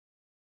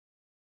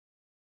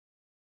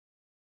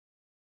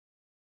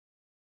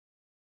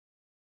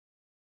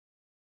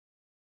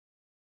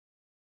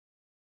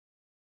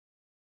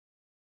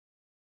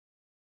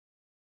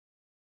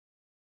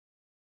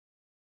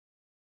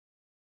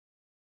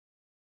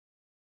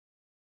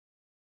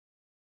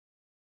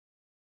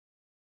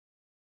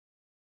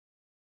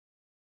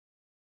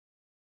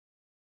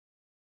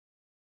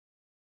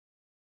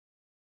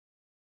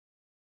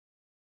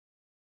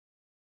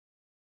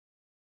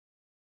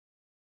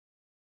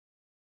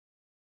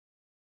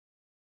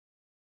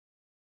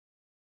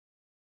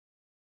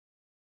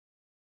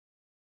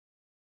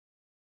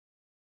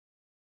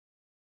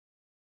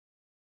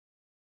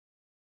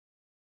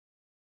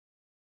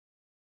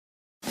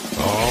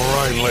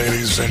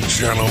Ladies and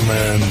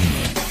gentlemen,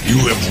 you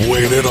have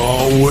waited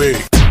all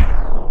week.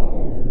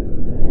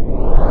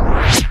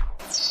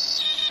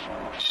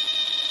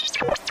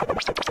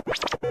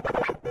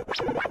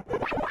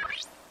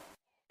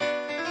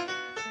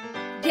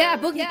 Yeah,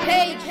 Boogie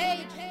Page.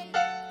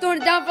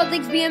 Throwing it down for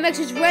Things BMX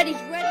is ready.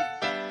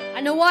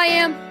 I know I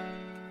am.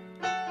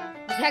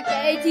 Just hack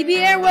the ATB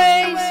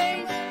Airways.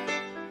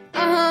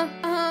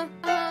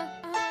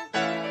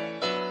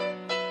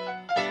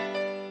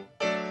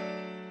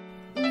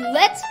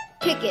 Let's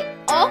kick it.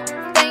 All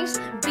things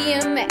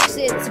BMX.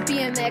 It's a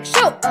BMX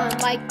show.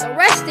 Unlike the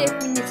rest, if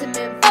you need some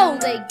info,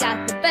 they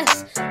got the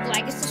best.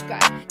 Like and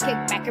subscribe, kick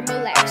back and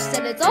relax.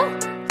 And it's all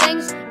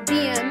things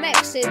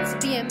BMX. It's a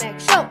BMX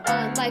show.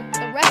 Unlike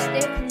the rest,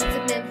 if you need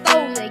some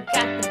info, they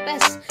got the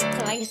best.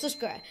 So like and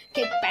subscribe,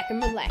 kick back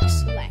and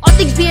relax. All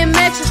things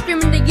BMX are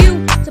streaming to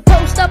you. So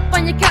post up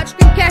on your couch,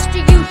 screencast to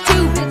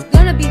YouTube. It's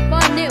gonna be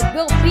fun, it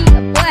will be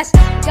a blast.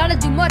 Gotta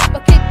do much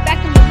but kick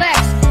back and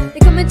relax. They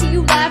coming to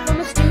you live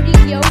from a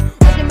studio,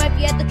 or they might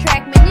be at the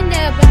track, man, you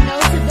never know.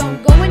 So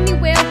don't go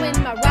anywhere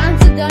when my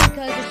rhymes are done,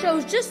 cause the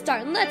show's just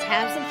starting, let's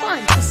have some fun.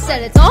 I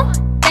said it's all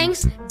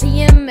thanks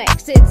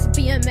BMX, it's a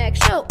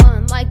BMX show.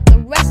 Unlike the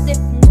rest, if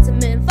you need some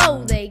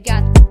info, they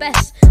got the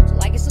best. So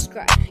like and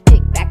subscribe,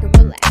 kick back and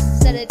relax. I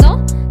said it's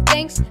all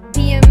thanks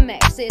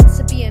BMX, it's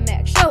a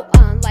BMX show.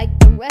 Unlike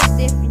the rest,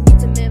 if you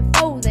need some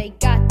info, they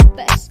got the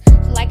best.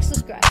 So like and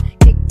subscribe,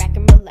 kick back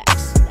and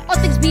relax. All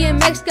things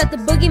BMX got the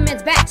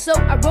boogeyman's back, so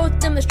I wrote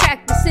them this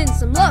track to send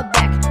some love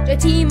back.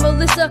 JT,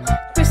 Melissa,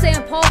 Chris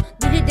and Paul,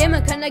 DJ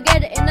Damon, can I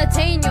get it,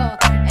 entertain y'all?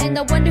 And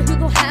I wonder who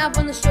they'll have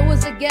on the show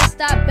as a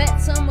guest. I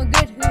bet someone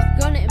good who's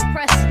gonna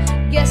impress.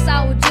 Guess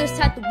I will just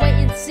have to wait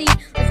and see.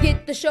 Let's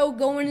get the show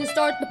going and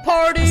start the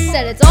party.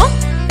 Said it's all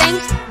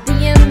thanks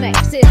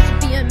BMX, it's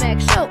a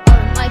BMX show.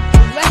 Unlike the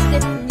rest,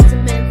 if you need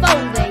some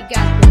info, they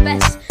got the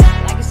best.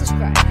 Like and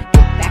subscribe, get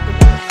back and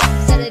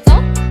relax. Said it's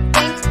all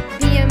thanks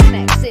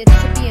BMX, it's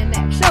a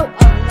BMX show.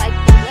 Unlike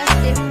the rest,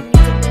 if you need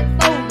some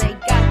info, they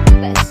got the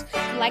best.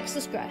 Like,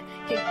 subscribe,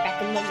 kick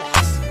back and relax.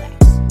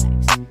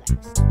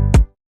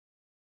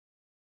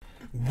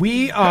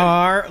 We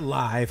are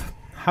live.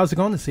 How's it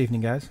going this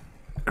evening, guys?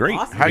 Great.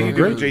 Awesome. How you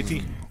doing,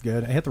 JT?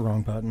 Good. I hit the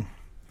wrong button.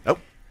 Oh.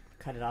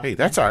 Cut it off. Hey,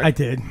 that's all right. I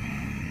did.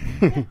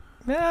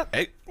 Yeah,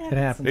 Hey, it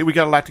happened. we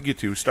got a lot to get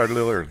to. Start a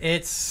little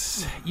early.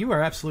 You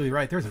are absolutely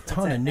right. There's a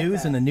ton of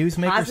news That's in the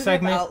Newsmaker positive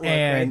segment outlook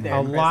and right there,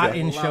 a Chris. lot I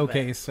in love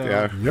Showcase. So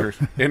Yeah,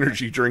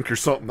 energy drink or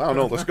something. I don't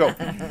know. Let's go.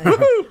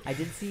 I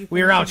did see you.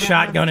 we were out finishing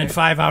that shotgunning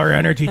 5-hour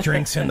energy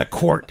drinks in the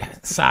quart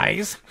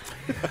size.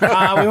 We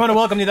want to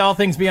welcome you to All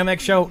Things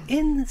BMX Show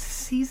in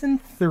Season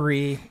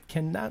 3.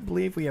 Cannot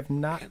believe we have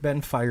not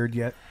been fired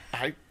yet.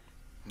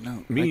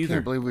 No, Me I either.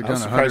 can't believe we've I'm done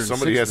surprised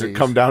somebody 106 hasn't days.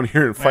 come down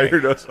here and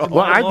fired us. Well,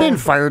 I've been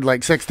fired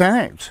like 6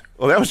 times.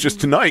 Well, that was just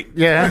tonight.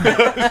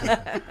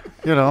 Yeah.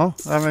 You know,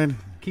 I mean,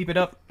 Keep it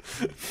up.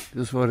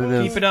 just what it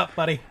is. Keep it up,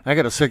 buddy. I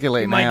got to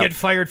circulate You might now. get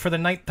fired for the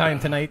nighttime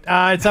tonight.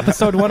 It's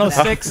episode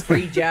 106.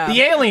 Free job.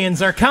 The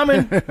aliens are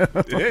coming.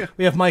 Yeah.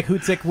 We have Mike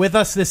Hutzik with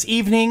us this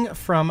evening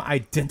from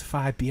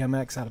Identify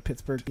BMX out of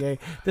Pittsburgh, PA.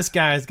 This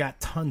guy's got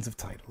tons of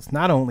titles.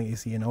 Not only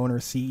is he an owner,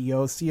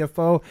 CEO,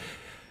 CFO,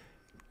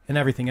 and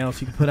everything else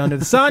you can put under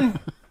the sun,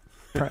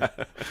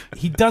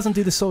 he doesn't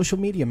do the social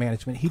media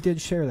management. He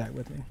did share that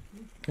with me.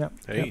 Yep.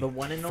 Hey, the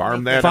one and farm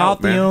only that About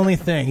out, the man. only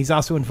thing. He's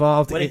also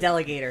involved. What a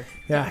delegator.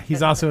 Yeah,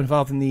 he's also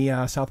involved in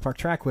the South Park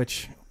track,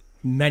 which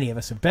many of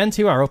us have been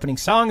to. Our opening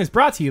song is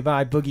brought to you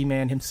by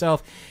Boogeyman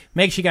himself.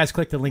 Make sure you guys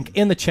click the link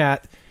in the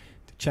chat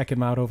to check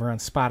him out over on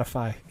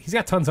Spotify. He's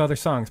got tons of other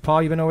songs.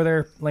 Paul, you been over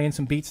there laying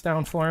some beats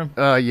down for him?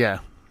 Yeah.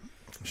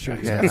 I'm sure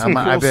he's Yeah, got some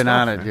cool I've been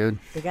stuff. on it, dude.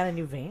 They got a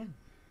new van.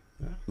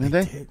 Did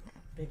they?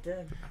 They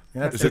did.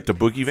 Yeah, Is it the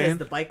boogie It says van?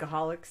 the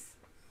Bikeaholics.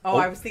 Oh,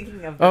 I was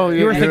thinking of. Oh,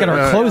 You were thinking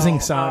our closing Oh,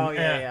 song. Oh,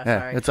 yeah. Yeah,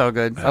 Sorry. it's all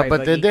good. Sorry,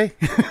 But did they?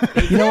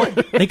 You know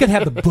what? They could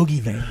have the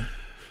Boogie Van.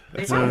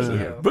 They probably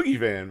do. Boogie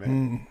van,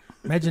 man.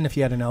 Imagine if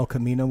you had an El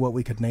Camino, what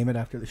we could name it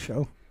after the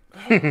show. Oh,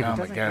 my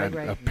Doesn't God.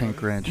 Greg A write pink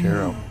these?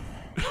 ranchero.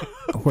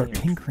 Or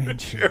Pink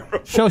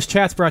Ranchero. Show's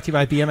chat's brought to you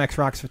by BMX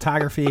Rocks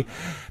Photography.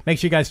 Make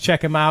sure you guys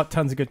check him out.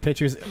 Tons of good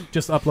pictures.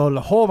 Just uploaded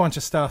a whole bunch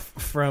of stuff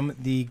from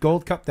the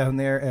Gold Cup down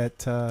there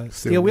at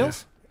Steel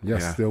Wheels.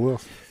 Yes, Yeah. still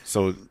will.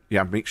 So,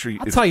 yeah, make sure you...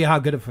 I'll tell you how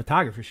good of a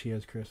photographer she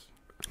is, Chris.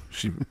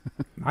 She,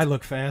 I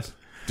look fast.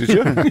 did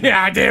you?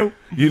 Yeah, I do.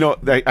 You know,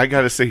 I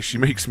got to say, she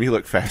makes me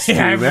look fast, too,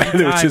 Yeah, every man,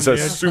 which time, is a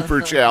dude. super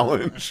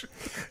challenge.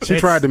 She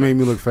tried to make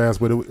me look fast,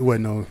 but it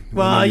wasn't no.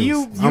 Well, no you-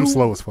 use. I'm you-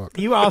 slow as fuck.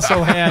 You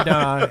also had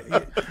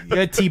you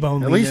had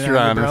T-Bone. At least leaning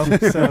you're on you, honest.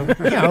 bro. So,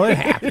 it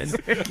happens.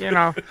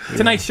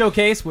 Tonight's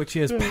showcase, which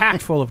is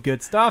packed full of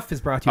good stuff, is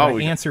brought to you Oh, by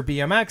yeah. Answer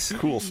BMX.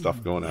 Cool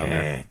stuff going on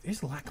there. Yeah,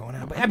 there's a lot going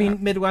on. But I mean,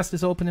 Midwest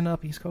is opening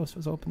up, East Coast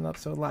is opening up,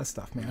 so a lot of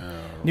stuff, man.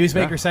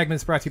 Newsmaker segment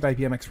is brought to you by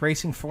BMX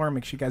Racing Forum.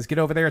 Make sure you guys get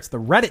over there. It's the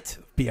Reddit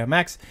of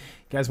BMX.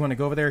 You guys want to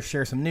go over there,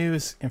 share some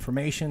news,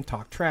 information,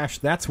 talk trash.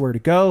 That's where to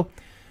go.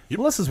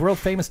 Melissa's world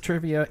famous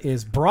trivia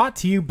is brought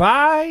to you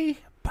by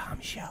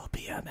Bombshell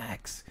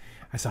BMX.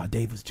 I saw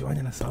Dave was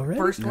joining us already.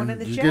 First one in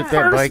the Did you chat. get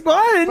that First bike?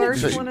 one.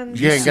 First one in the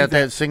You ain't chat. got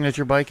that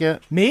signature bike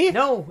yet? Me?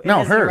 No, it No,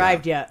 hasn't her.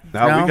 arrived yet.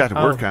 Now No? we got to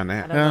work Oh. on I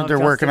that. don't know if They're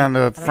working on the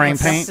I don't frame know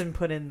if paint. Justin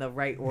put in the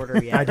right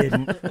order yet. I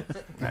didn't.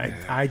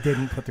 I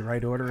didn't put the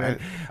right order in.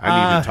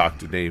 I need to talk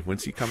to Dave.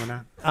 When's he coming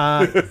on?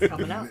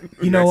 Coming out.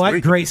 You know Next what?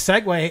 week. Great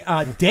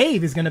segue.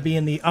 Dave is going to be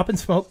in the Up and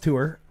Smoke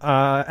tour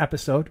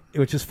episode,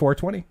 which is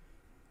 420.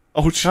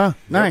 Oh, Huh,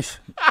 nice.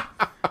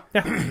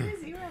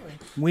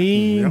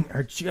 We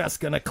are just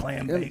going to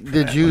clam bake. for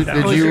Did that you one.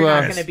 did was you you're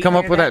not gonna be come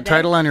up here with that that day?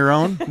 title on your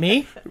own?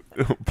 Me?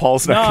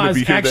 Paul's No, not I going to was,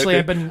 be here. actually,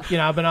 that day.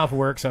 I've been off of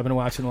work, so I've been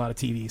watching a lot of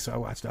TV. So I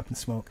watched Up and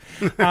Smoke.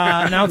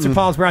 Announcer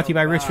Paul's brought to you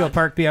by Richfield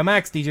Park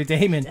BMX. DJ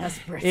Damon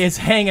Desperate. is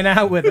hanging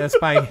out with us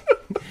by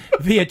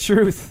Via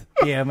Truth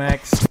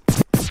BMX.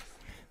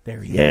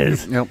 There he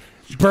is. Yep.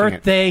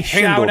 Birthday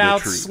handle shout the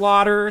out truth.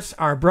 slaughters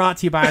are brought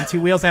to you by On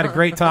Two Wheels. I had a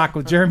great talk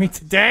with Jeremy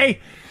today.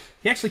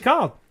 He actually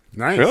called.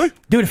 Nice. Really?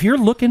 Dude, if you're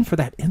looking for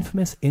that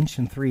infamous 1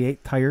 3/8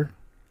 tire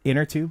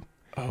inner tube,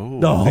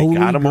 Oh, the they holy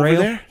got him grail,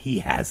 over there? he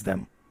has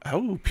them.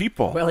 Oh,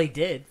 people. Well, he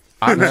did.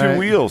 On two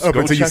wheels. Up Go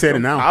until you check said it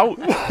them now.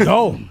 out.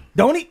 Go.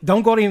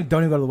 Don't go to the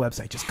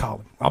website. Just call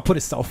him. I'll put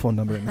his cell phone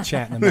number in the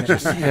chat in a minute.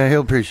 Yeah,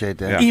 he'll appreciate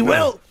that. Yeah. He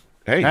will.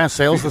 Hey, Ah,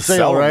 sales you to can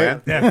sale, sell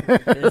 'em, right?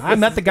 man. I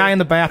met the guy in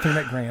the bathroom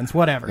at Grand's.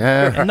 Whatever.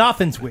 Yeah. And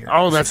nothing's weird.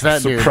 Oh, that's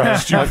that dude.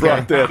 Surprised you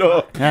brought that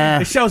up.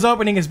 The show's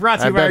opening is brought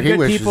to I you by our bet he good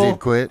wishes people. he'd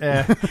quit.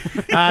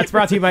 It's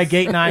brought to you by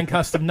Gate 9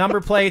 Custom Number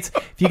Plates.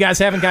 If you guys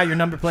haven't got your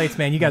number plates,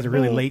 man, you guys are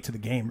really late to the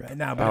game right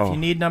now. But if Oh. you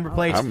need number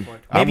plates, I'm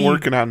maybe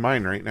working on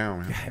mine right now,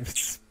 man.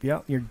 yeah,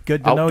 you're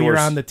good to know you're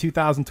Outdoors. on the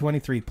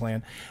 2023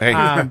 plan. Hey,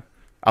 Um,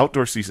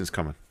 outdoor season's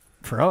coming.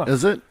 For us.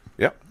 Is it?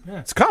 Yep.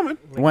 It's coming.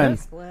 When?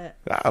 Split.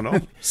 I don't know.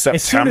 As soon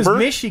as September.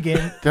 Michigan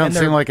Doesn't and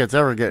their seem like it's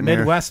ever getting here.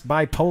 Midwest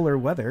bipolar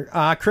weather.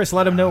 Chris,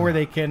 let them know where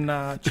they can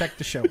check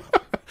the show out.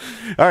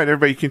 All right,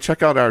 everybody, you can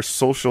check out our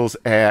socials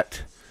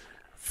at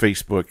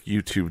Facebook,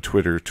 YouTube,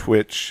 Twitter,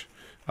 Twitch.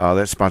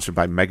 That's sponsored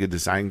by Mega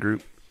Design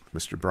Group.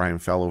 Mr. Brian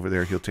Fell over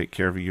there. He'll take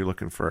care of you. You're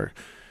looking for a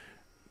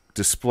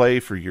display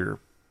for your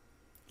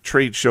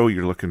trade show.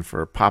 You're looking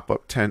for a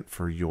pop-up tent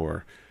for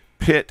your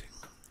pit.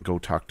 Go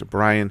talk to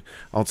Brian.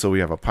 Also, we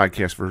have a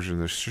podcast version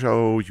of the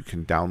show you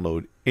can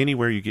download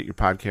anywhere you get your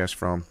podcast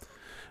from.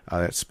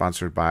 That's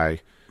sponsored by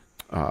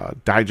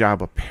Dye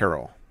Job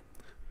Apparel.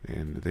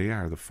 And they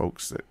are the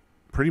folks that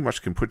pretty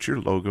much can put your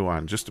logo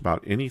on just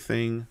about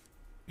anything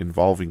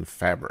involving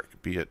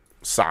fabric, be it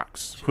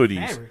socks,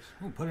 hoodies.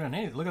 Put it on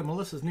anything. Look at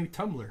Melissa's new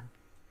tumbler.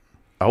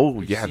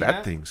 Oh, yeah, see that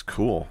that? thing's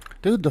cool.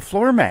 Dude, the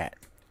floor mat.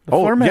 The Oh,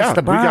 floor mat's yeah,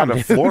 the we got bomb, a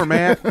dude. floor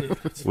mat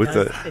with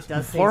a It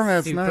does say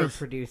format's super nice.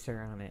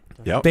 producer on it.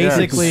 yep,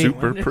 Basically,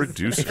 super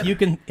producer.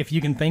 if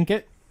you can think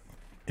it,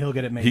 he'll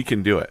get it made. He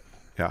can do it.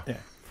 Yeah.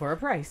 For a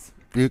price.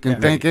 You can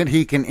think it,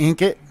 he can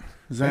ink it.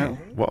 Is that?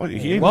 Well,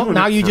 he ain't Well, doing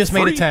now it you for just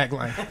made a free.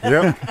 tagline.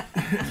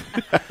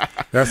 Yep.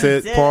 That's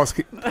it. Paul's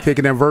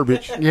kicking that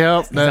verbiage.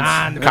 Yep,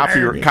 that's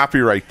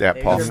Copyright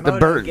that, Paul. There's the Moto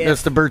bird. gift.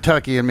 That's the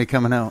Bertucky in me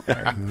coming out.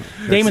 Damon's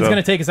So- going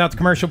to take us out to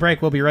commercial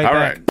break. We'll be right All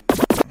back.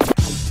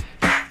 right.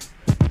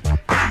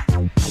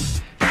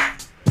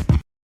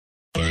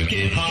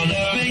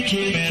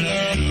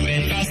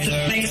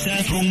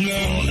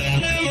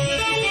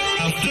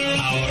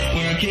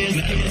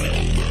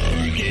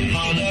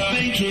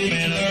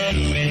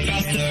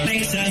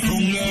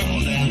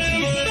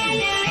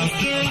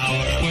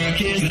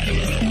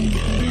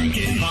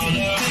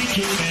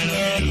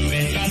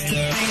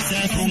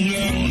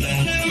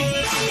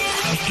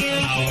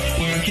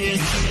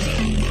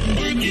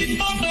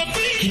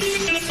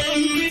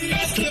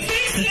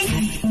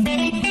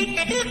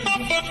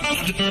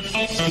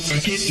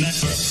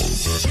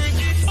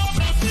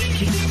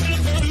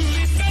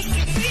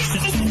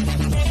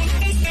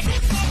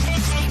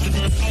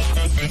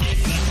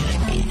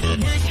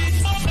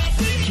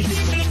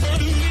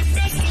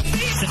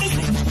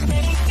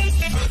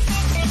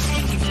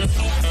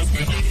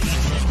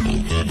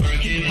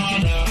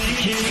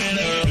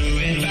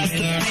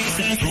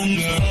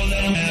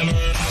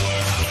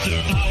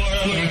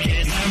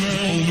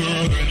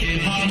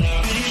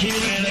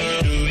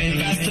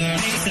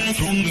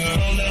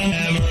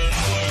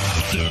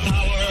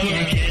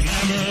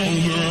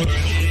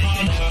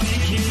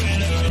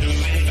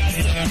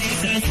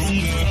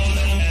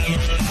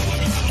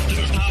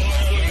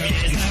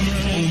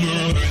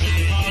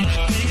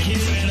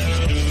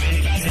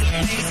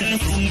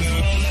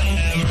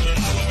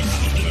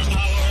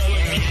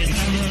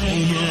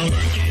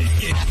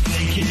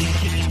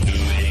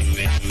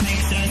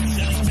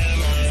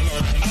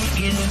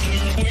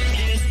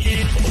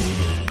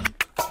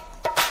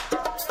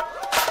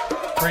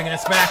 Bringing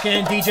us back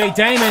in, DJ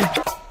Damon.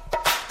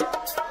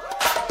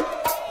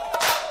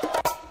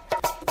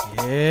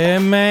 Yeah,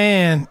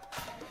 man.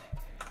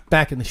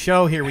 Back in the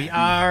show. Here we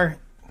are.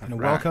 And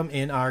welcome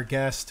in our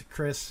guest,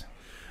 Chris.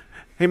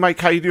 Hey, Mike,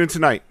 how you doing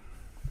tonight?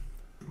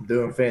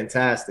 Doing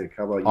fantastic.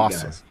 How about you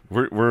Awesome.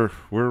 guys?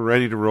 We're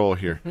ready to roll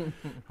here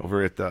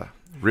over at the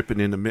Rippin'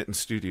 in the Mitten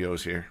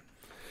Studios here.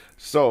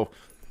 So,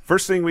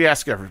 first thing we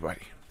ask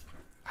everybody,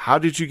 How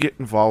did you get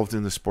involved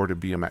in the sport of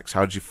BMX?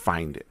 How did you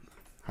find it?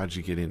 How did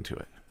you get into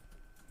it?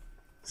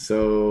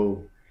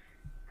 So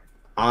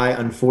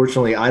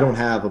unfortunately I don't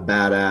have a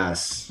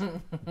badass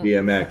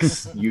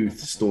BMX youth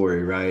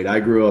story, right?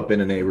 I grew up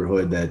in a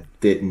neighborhood that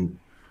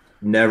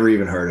never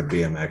even heard of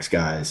BMX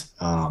guys.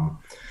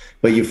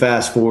 But you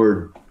fast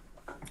forward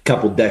a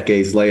couple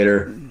decades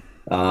later,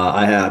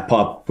 I had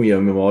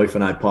my wife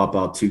and I pop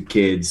out 2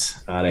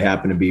 kids. They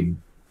happen to be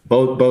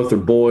both are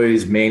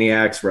boys,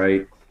 maniacs,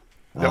 right?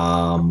 Yep.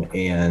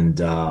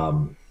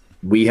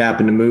 We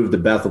happened to move to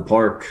Bethel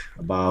Park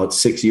about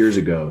 6 years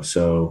ago.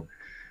 So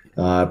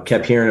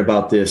kept hearing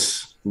about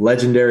this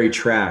legendary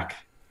track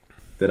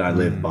that I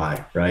live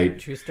by, right?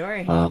 True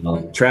story.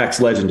 Track's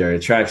legendary.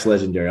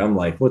 I'm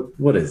like,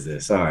 what is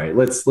this? All right,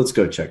 let's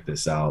go check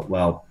this out.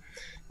 Well,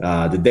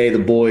 the day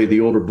the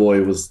older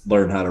boy was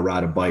learning how to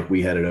ride a bike,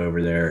 we headed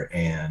over there,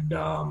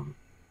 and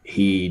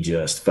he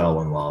just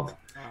fell in love.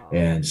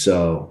 And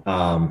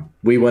so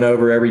we went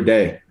over every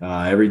day.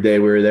 Every day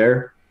we were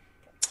there.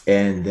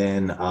 And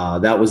then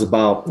that was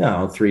about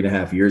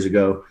 3.5 years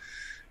ago.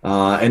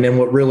 And then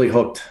what really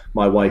hooked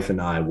my wife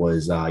and I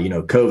was,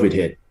 COVID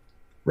hit,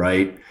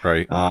 right?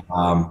 Right.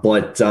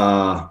 But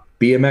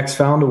BMX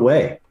found a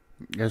way.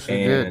 Yes, it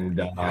did. And,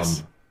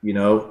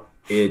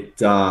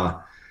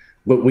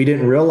 what we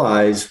didn't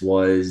realize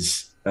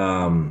was,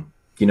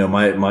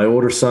 my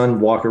older son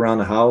walked around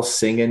the house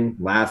singing,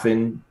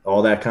 laughing,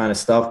 all that kind of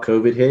stuff.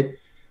 COVID hit.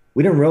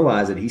 We didn't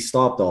realize that he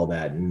stopped all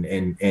that. And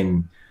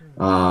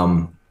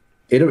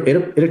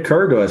it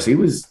occurred to us. He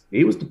was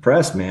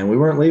depressed, man. We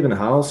weren't leaving the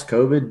house.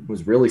 COVID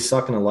was really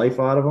sucking the life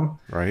out of him.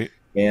 Right.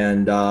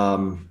 And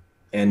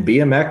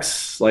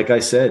BMX, like I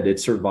said, it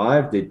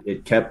survived.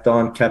 It kept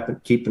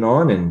keeping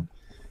on. And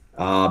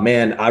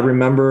man, I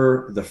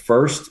remember the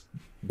first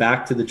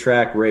back to the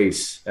track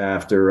race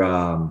after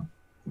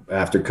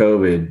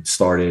COVID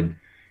started,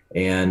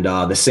 and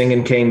the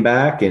singing came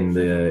back, and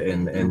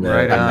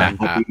the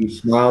happy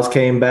smiles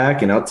came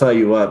back. And I'll tell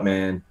you what,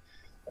 man,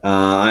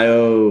 I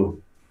owe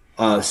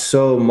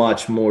so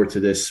much more to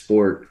this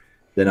sport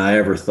than I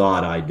ever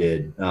thought I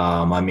did.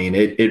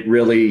 It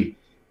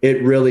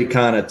really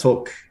kind of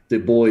took the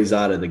boys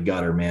out of the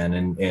gutter,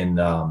 man.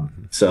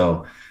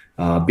 So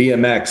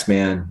BMX,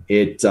 man,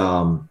 it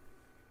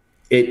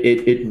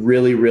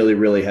really, really,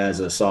 really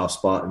has a soft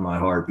spot in my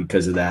heart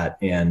because of that.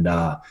 And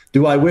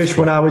do I wish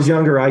when I was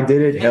younger I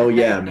did it? Hell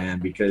yeah, man,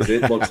 because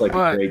it looks like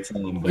a great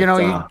time. But,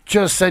 you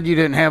just said you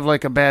didn't have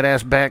like a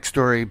badass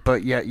backstory,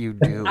 but yet you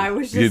do. I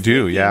was just You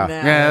do, thinking yeah.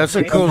 that. Yeah, that's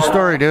a cool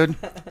story, dude.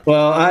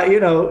 Well,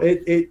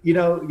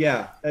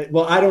 yeah.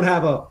 Well, I don't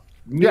have a.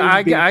 Yeah,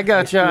 I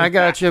got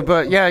you.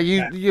 But yeah,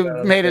 you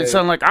made it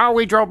sound like,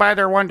 we drove by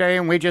there one day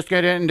and we just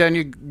get in, and then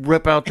you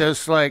rip out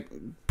this like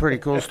pretty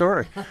cool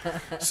story.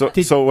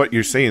 So what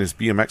you're saying is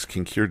BMX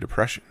can cure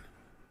depression.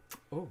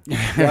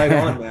 Right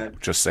on, man.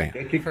 Just saying.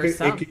 It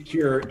could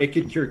cure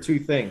 2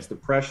 things: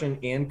 depression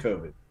and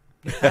COVID.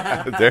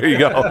 There you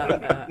go.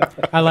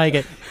 I like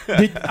it.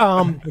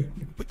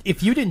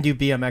 If you didn't do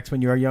BMX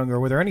when you were younger,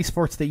 were there any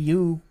sports that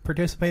you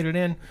participated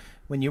in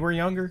when you were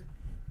younger?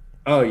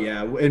 Oh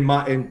yeah,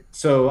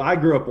 so I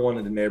grew up in one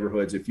of the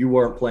neighborhoods. If you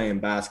weren't playing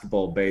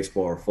basketball,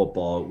 baseball, or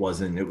football, it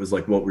was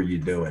like, what were you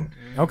doing?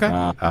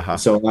 Okay.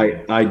 So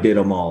I did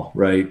them all,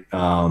 right?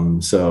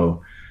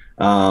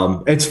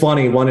 It's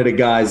funny. One of the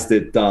guys,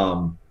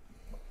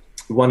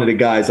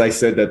 I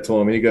said that to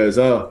him, and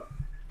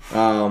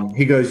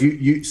he goes,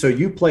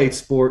 you played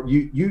sport.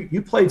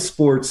 You played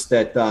sports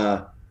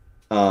that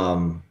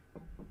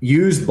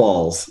used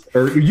balls,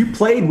 or you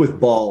played with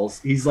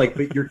balls. He's like,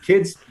 but your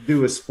kids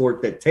do a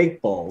sport that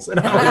take balls. And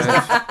I was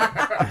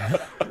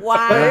like,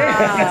 wow.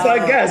 Yes,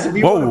 I guess. If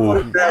you want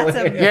to put it that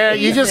way. Yeah,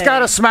 you just got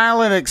to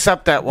smile and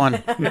accept that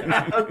one.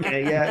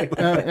 Okay, yeah.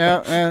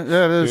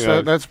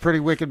 That's a pretty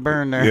wicked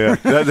burn there.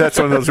 Yeah, that's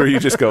one of those where you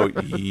just go,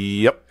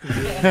 yep.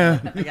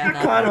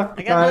 Kind of,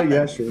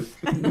 yeah, sure.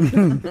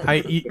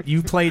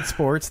 You played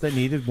sports that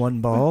needed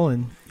one ball,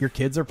 and your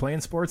kids are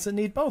playing sports that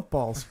need both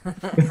balls.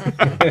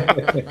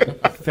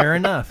 Fair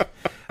enough.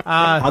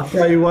 I'll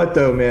tell you what,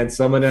 though, man,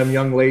 some of them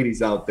young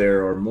ladies out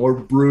there are more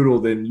brutal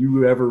than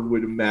you ever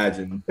would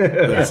imagine.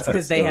 That's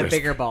because they have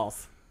bigger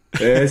balls.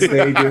 Yes,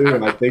 they do,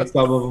 and I think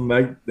some of them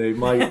might.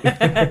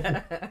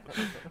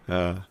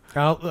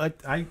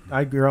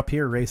 I grew up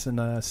here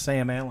racing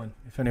Sam Allen,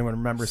 if anyone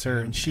remembers her,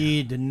 and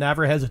she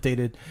never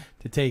hesitated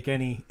to take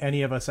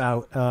any of us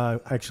out.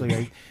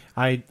 Actually,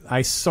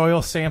 I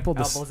soil sampled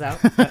Elbows out.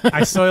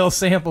 I soil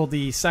sampled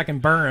the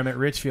second berm at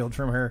Richfield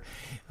from her.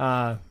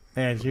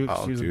 And she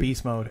was a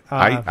beast mode.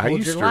 I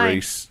used to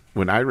race,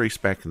 when I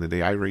raced back in the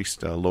day, I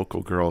raced a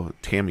local girl,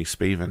 Tammy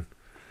Spaven,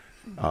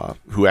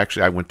 who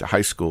actually I went to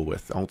high school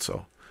with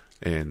also.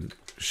 And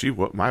she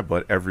whooped my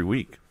butt every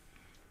week.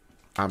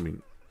 I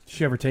mean. Did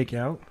she ever take you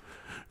out?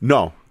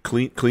 No,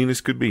 clean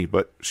as could be,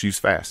 but she's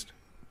fast.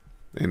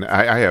 And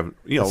I have,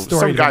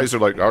 some guys are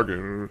like, I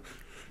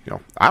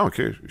don't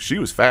care. She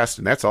was fast,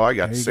 and that's all I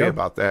got to say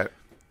about that.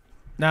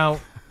 Now,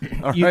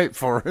 All right,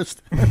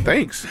 Forrest.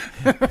 Thanks.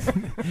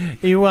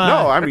 You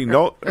No, I mean,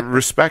 no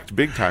respect,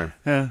 big time.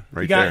 Yeah.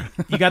 Right you got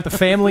there. you got the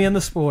family in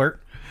the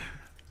sport.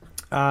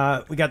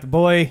 We got the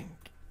boy.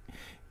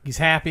 He's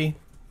happy.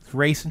 He's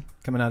racing,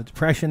 coming out of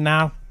depression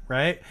now,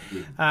 right?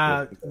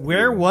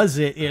 Where was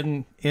it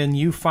in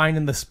you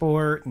finding the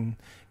sport and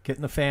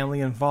getting the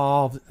family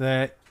involved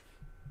that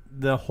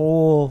the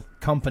whole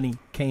company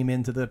came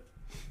into the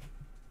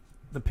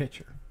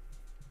picture?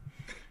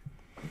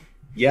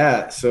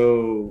 Yeah.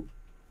 So,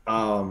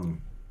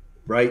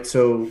 right.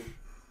 So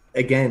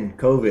again,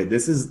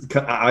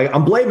 COVID,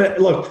 I'm blaming it.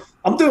 Look,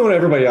 I'm doing what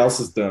everybody else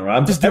is doing. Right?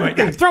 I'm Just doing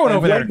it. Throw it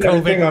over there,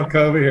 everything COVID. on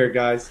COVID here,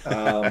 guys.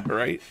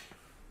 Right.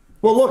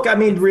 Well, look, I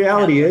mean,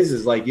 reality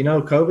is like,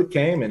 COVID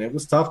came and it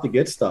was tough to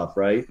get stuff,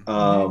 right?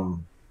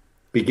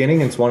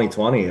 Beginning in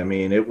 2020, I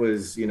mean, it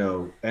was,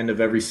 end of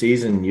every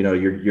season,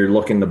 you're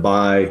looking to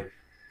buy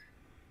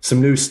some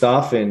new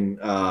stuff and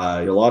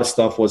a lot of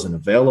stuff wasn't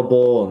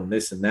available and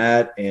this and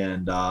that.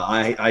 And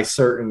I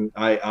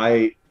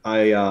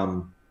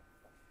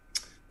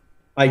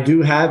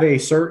do have a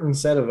certain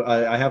set of,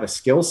 I have a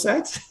skill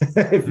set,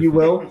 if you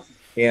will,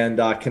 and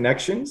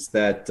connections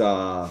that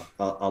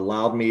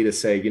allowed me to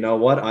say, you know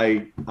what,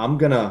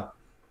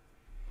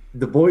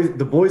 the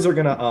boys are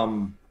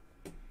gonna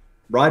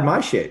ride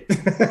my shit.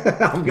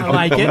 I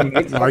like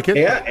it. Like it?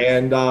 Yeah,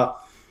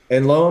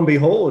 and lo and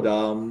behold,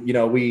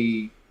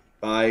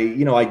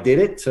 I did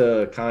it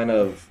to kind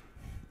of,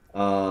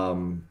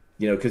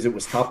 because it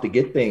was tough to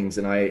get things,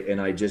 and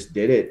I just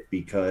did it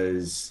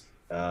because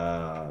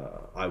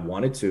I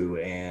wanted to,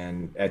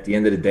 and at the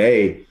end of the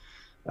day,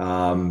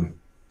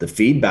 the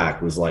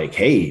feedback was like,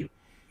 hey,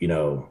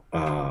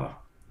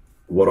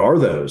 what are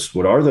those?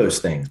 What are those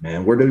things,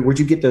 man? Where'd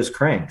you get those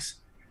cranks?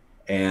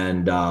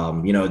 And,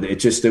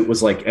 it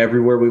was like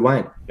everywhere we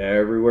went,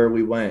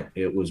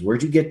 it was,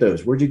 where'd you get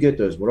those? Where'd you get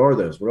those? What are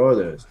those? What are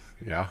those?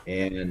 Yeah.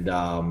 And,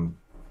 I'm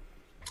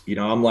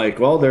like,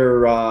 well,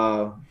 they're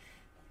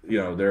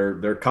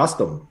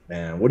custom.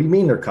 And what do you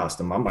mean they're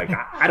custom? I'm like,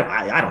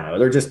 I don't know.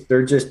 They're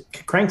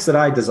just cranks that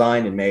I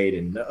designed and made.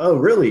 And, oh,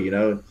 really?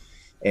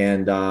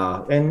 And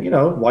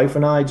wife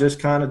and I just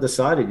kind of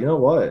decided, you know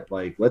what,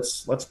 like,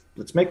 let's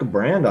make a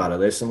brand out of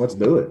this and let's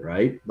do it.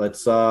 Right.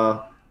 Let's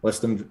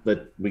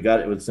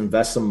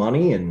invest some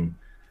money and,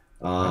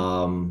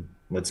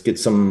 let's get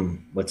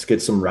some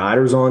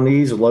riders on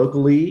these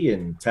locally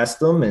and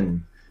test them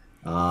and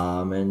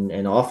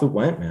off it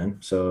went, man.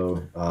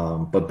 So,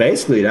 but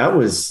basically that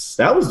was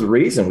the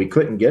reason we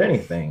couldn't get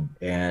anything.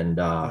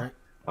 And,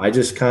 I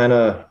just kind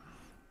of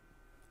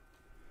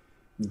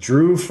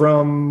drew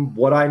from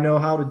what I know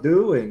how to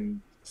do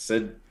and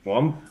said,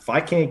 well, if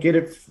I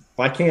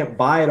can't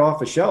buy it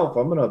off a shelf,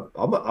 I'm gonna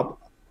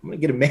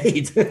get it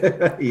made.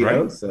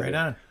 So, Right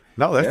on.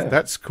 No,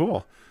 that's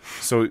cool.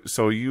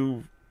 So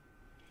you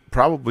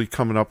probably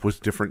coming up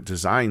with different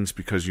designs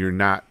because you're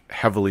not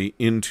heavily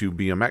into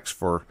BMX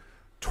for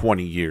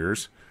 20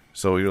 years.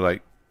 So you're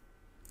like,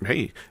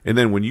 hey, and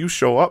then when you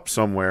show up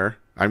somewhere,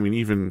 I mean,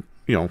 even,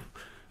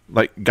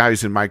 like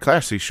guys in my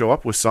class, they show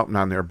up with something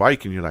on their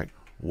bike and you're like,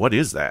 what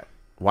is that?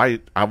 Why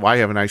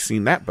haven't I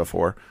seen that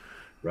before?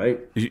 Right.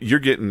 You're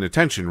getting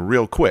attention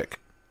real quick.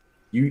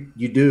 You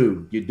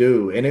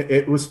do. And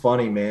it was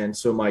funny, man.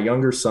 So my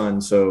younger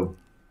son,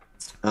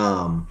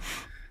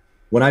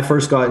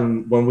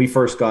 when we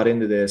first got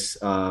into this,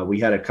 we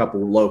had a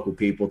couple there's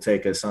people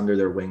take us under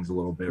their wings a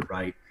little bit.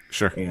 Right.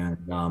 Sure. And,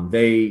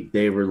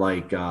 they were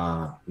like,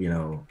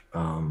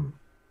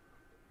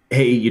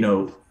 hey,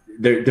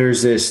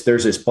 there's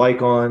this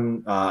bike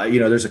on,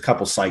 there's a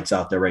couple sites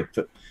out there, right,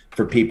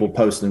 for people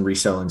posting,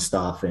 reselling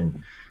stuff.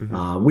 And,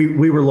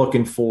 we were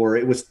looking for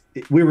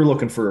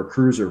a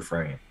cruiser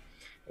frame.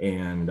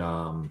 And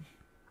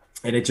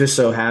it just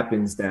so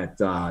happens that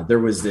there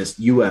was this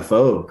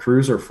UFO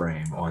cruiser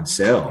frame on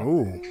sale.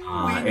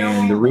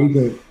 And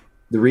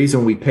the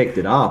reason we picked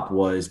it up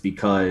was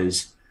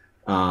because,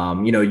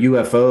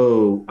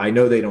 UFO, I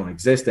know they don't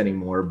exist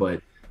anymore,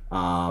 but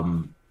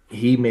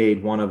he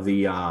made one of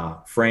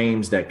the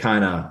frames that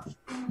kind of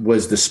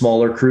was the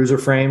smaller cruiser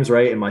frames,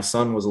 right? And my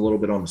son was a little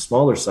bit on the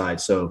smaller side.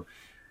 So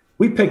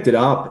we picked it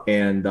up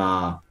and,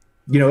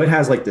 it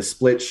has like the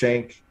split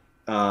shank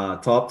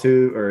top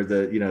tube or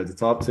the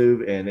top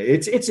tube, and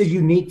it's a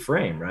unique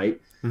frame, right?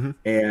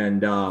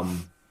 And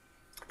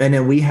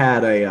then we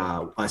had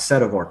a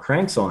set of our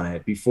cranks on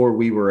it before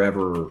we were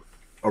ever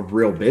a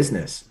real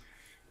business.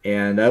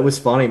 And that was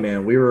funny,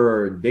 man. We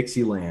were in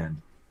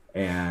Dixieland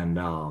and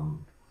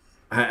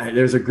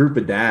there's a group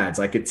of dads.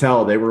 I could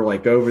tell they were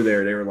like over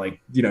there. They were like,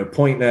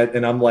 pointing at,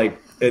 and I'm like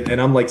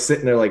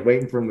sitting there like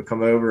waiting for them to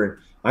come over.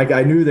 And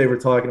I knew they were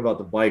talking about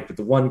the bike, but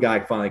the one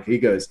guy finally, he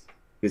goes,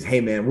 hey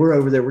man, we're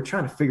over there. We're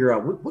trying to figure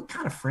out what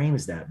kind of frame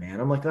is that, man?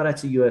 I'm like, oh,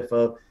 that's a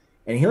UFO.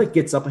 And he like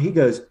gets up and he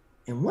goes,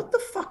 and what the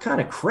fuck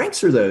kind of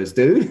cranks are those,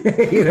 dude?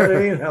 You know what I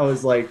mean? And I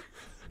was like,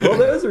 well,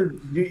 those are,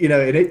 and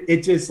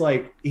it just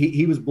like,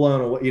 he was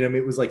blown away.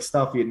 It was like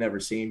stuff he had never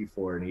seen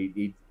before. And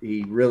he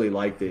really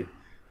liked it.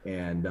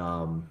 And,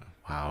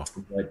 wow.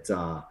 But,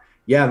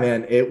 yeah,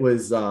 man, it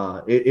was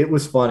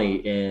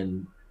funny,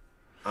 and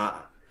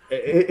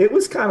it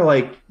was kind of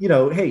like,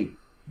 hey,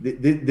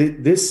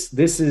 this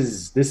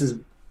is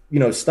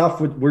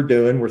stuff we're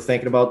doing. We're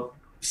thinking about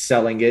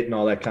selling it and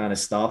all that kind of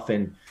stuff,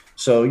 and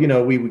so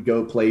we would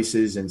go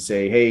places and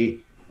say, hey,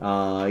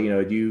 are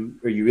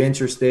you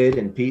interested?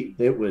 And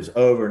it was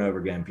over and over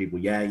again. People,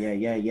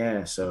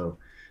 yeah. So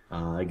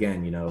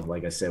again,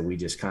 like I said, we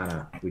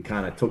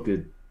kind of took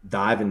a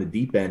dive in the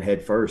deep end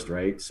head first,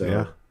 right? So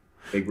Yeah.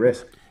 big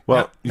risk.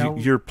 Well, Now-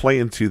 you're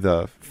playing to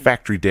the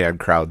factory dad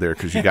crowd there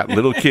because you got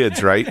little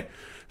kids, right?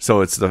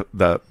 So it's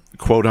the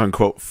quote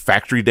unquote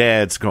factory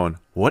dads going,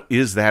 what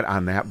is that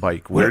on that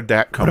bike? Where'd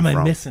that come What am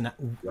from? I missing?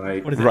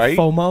 Right. What is it? Right?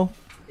 FOMO?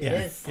 It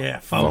Yeah, is. yeah,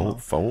 FOMO.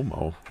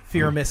 FOMO.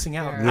 Fear of missing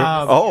out.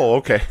 Oh,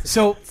 okay.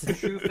 So It's a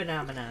true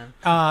phenomenon.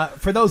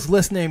 for those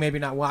listening, maybe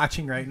not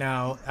watching right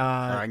now,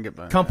 I can get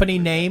behind company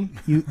name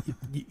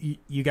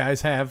you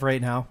guys have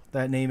right now.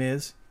 That name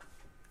is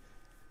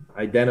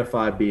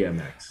Identify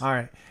BMX. all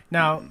right.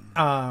 Now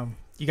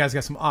you guys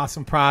got some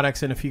awesome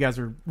products, and if you guys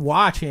are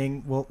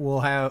watching,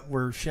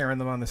 we're sharing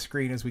them on the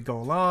screen as we go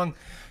along.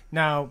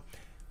 Now,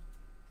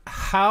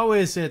 how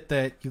is it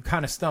that you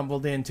kind of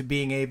stumbled into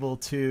being able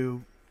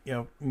to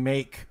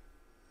make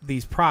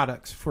these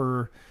products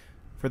for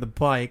the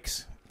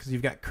bikes? Because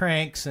you've got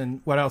cranks,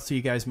 and what else are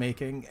you guys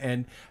making?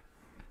 And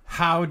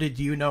how did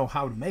you know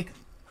how to make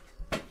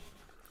them?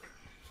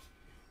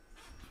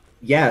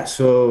 Yeah,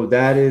 so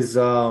that is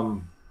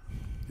Your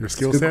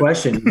skill good set.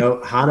 question.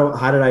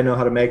 How did I know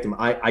how to make them?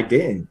 I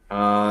didn't,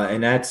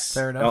 and that's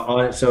Fair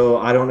enough. so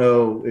I don't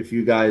know if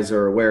you guys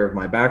are aware of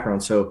my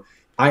background. So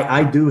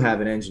I do have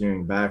an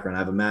engineering background. I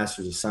have a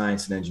master's of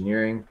science in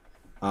engineering.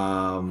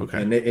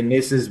 Okay. And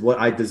this is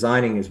what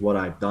designing is what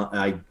I've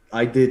done.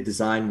 I did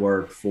design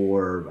work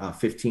for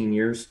 15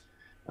 years.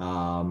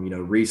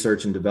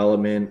 Research and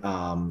development.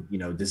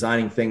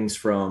 Designing things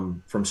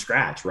from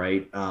scratch,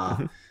 right?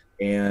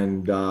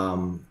 And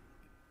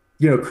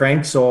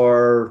cranks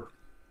are,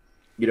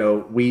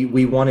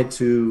 we wanted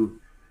to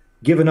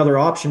give another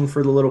option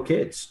for the little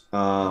kids.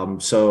 I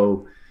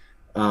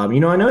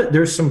know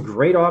there's some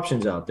great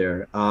options out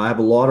there. I have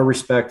a lot of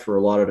respect for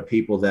a lot of the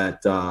people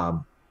that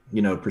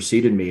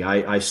preceded me.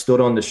 I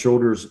stood on the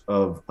shoulders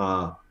of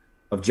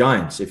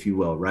giants, if you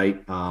will,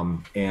 right?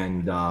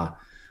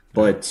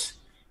 But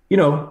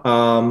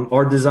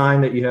our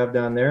design that you have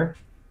down there,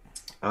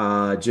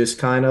 just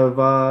kind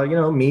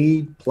of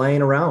me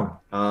playing around,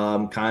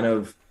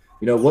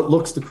 what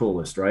looks the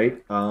coolest,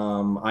 right?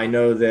 I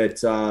know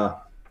that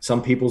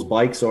some people's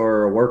bikes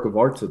are a work of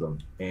art to them,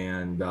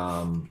 and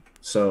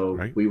so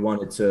Right. we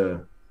wanted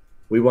to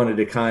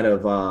kind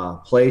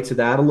of play to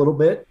that a little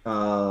bit,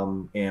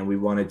 and we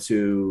wanted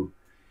to,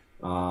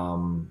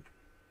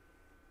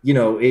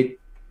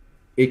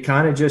 it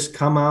kind of just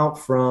come out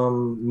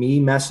from me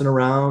messing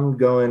around,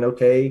 going,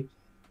 okay,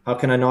 how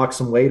can I knock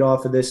some weight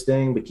off of this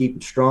thing but keep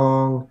it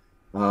strong,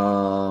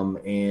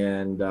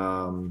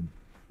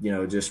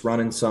 just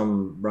running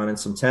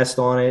some tests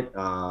on it,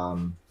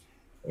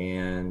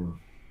 and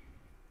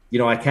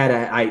I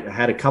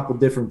had a couple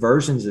different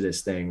versions of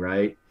this thing,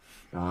 right?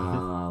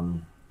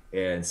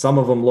 And some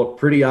of them look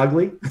pretty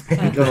ugly,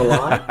 ain't gonna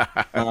lie.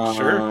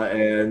 Sure.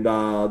 And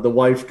the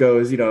wife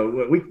goes,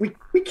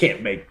 we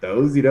can't make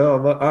those,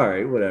 I'm like, all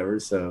right, whatever.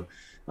 So,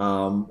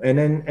 and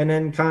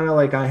then kind of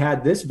like I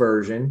had this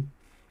version,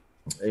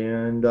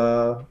 and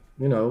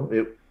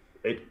it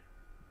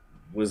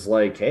was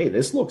like, hey,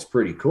 this looks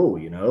pretty cool,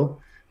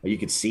 you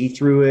could see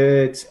through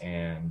it,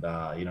 and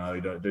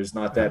there's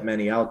not that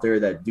many out there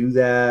that do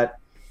that.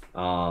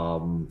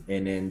 And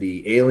then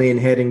the alien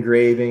head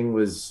engraving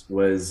was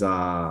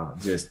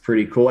just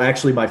pretty cool.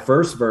 Actually, my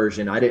first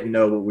version, I didn't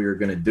know what we were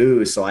gonna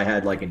do, so I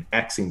had like an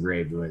X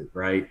engraved with it,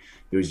 right?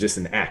 It was just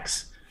an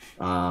X,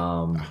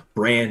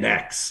 brand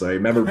X. So I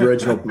remember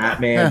original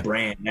Batman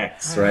brand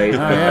X, right? Oh,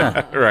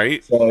 yeah.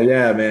 Right. So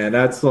yeah, man,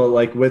 that's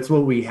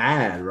what we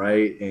had,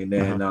 right? And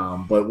then,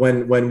 but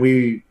when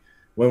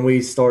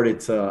we started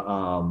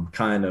to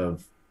kind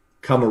of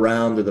come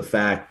around to the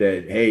fact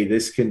that, hey,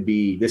 this can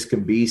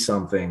be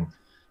something,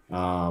 we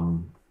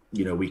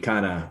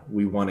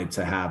wanted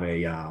to have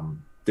a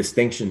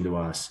distinction to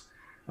us.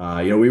 We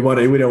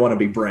didn't want to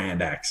be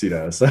brand X,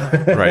 so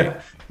Right.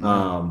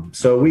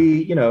 so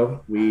we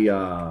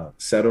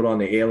settled on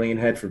the alien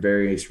head for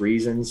various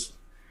reasons.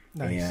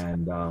 Nice.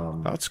 And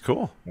That's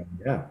cool.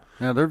 yeah.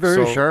 Yeah, they're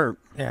very So- sharp.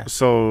 Yeah.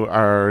 So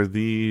are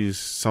these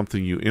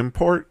something you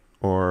import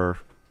or?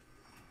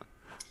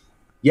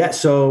 Yeah.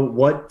 So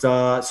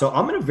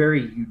I'm in a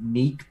very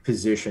unique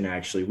position,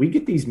 actually. We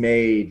get these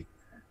made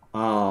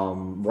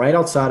right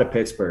outside of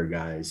Pittsburgh,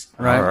 guys.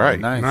 Right. All right.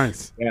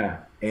 Nice.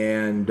 Yeah.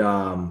 And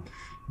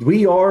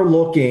we are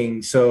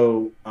looking.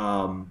 So,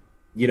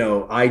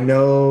 I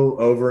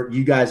know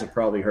you guys have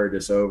probably heard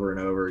this over and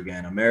over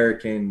again.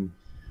 American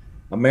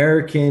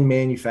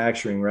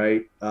manufacturing,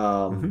 right?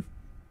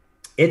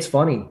 It's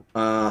funny.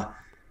 About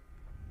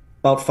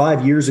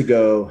 5 years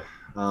ago,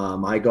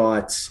 I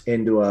got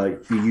into a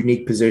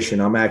unique position.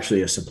 I'm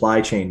actually a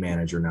supply chain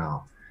manager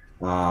now.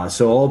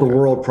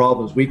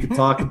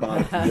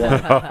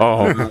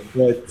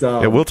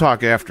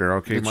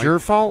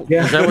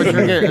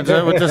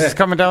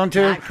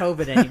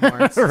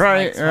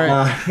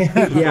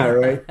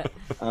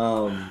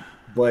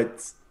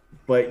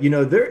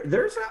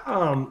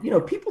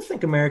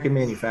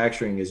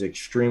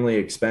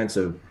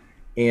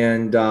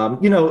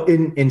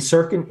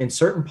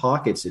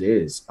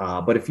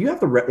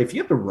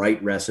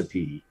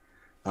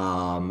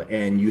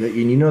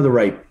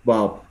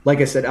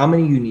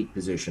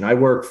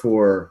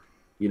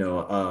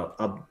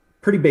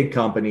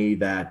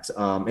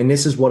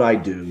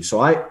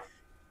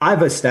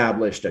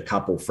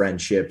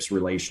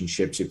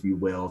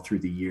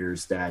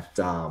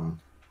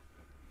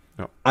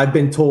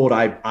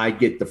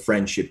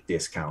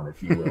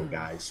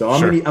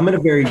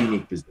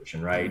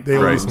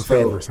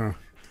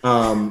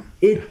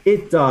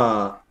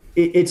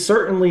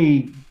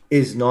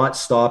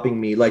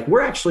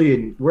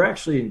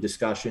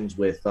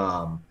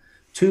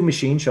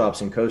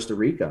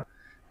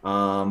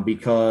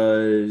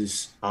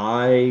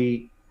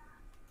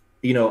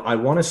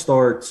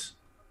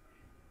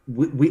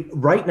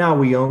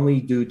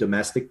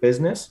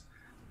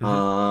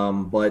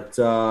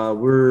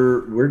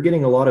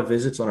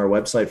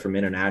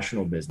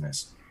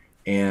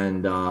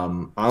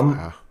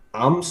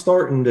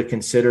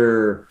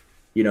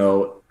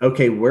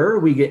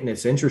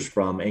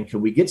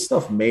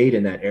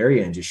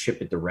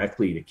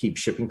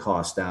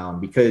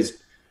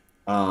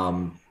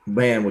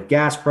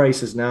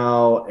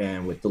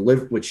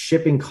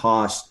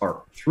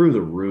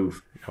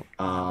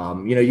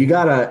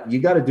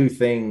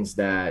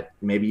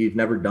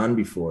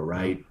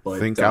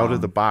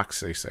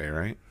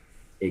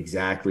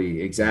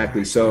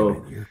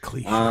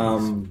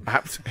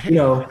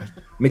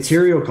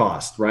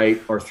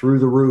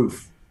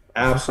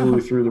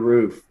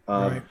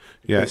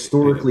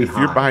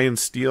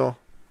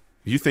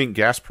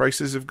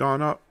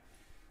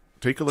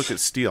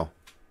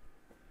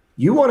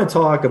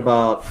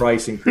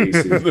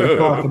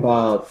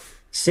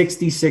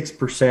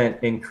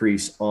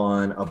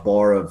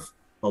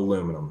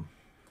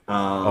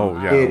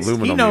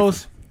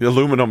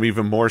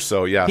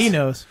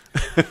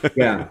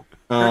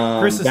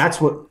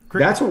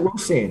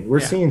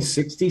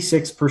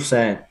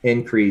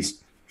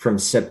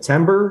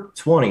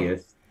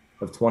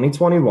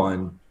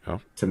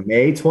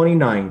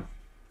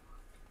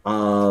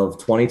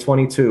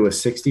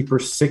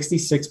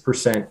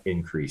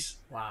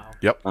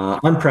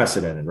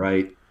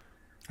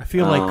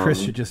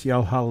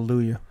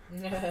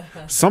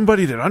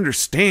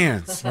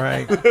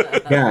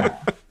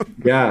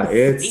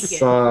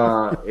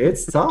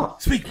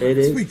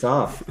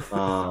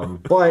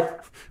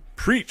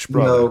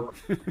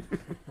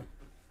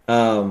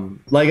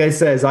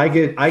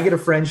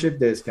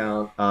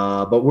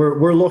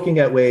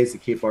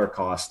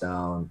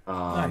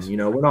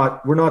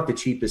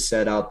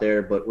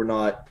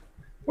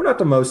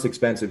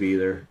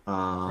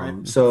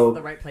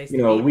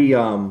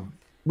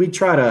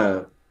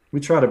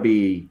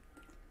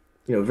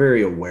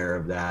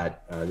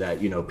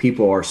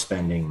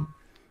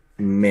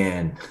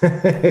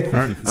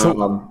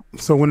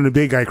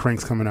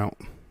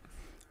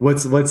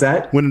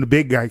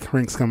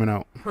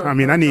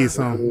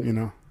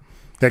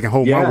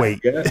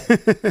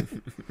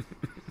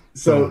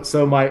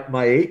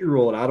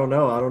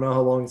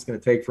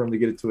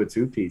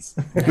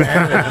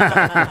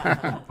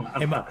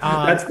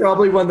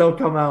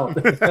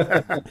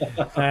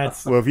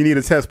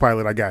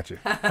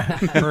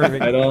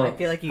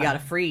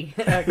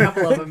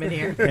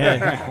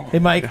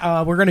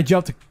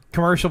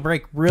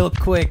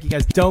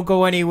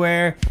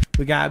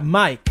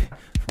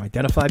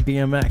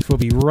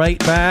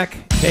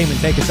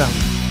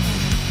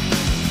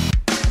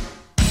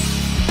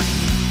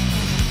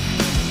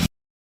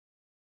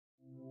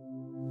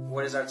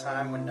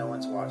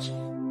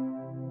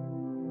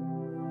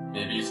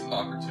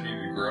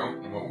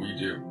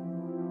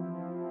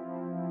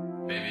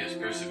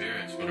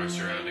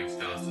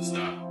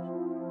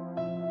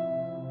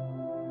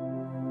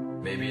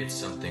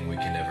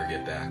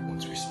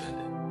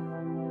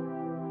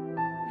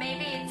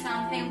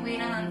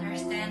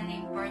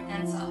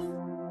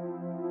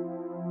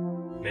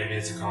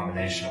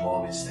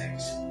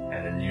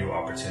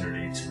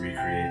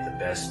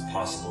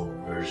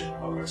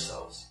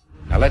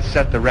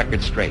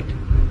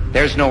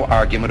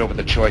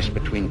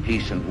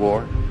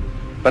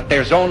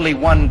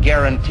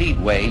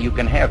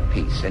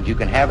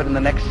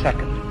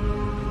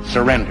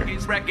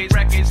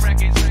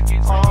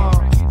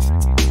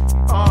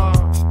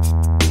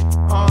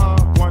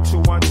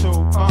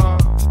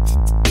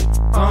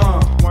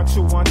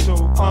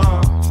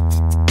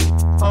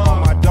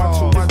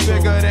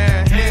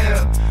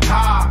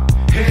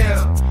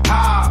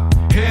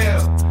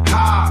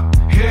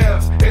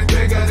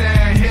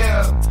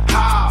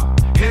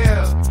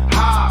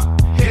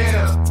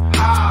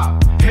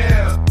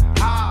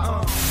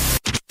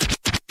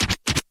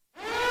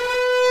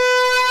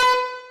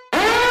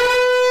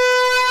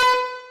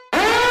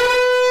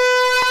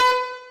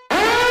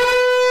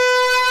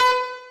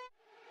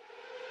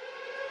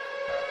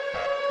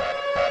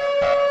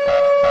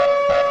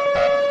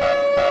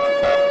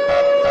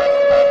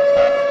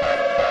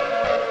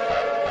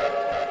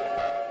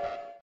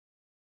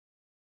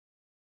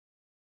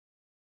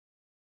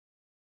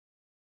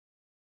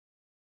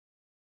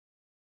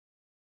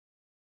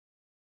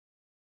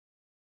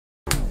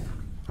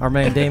 Our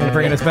man Damon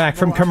bringing us back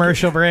from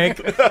commercial break.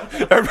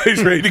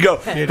 Everybody's ready to go.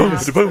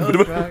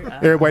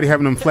 Everybody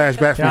having them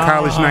flashbacks from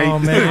college night. Oh,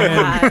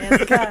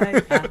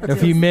 man.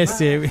 If you missed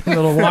it, a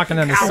little walking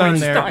in the sun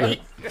there.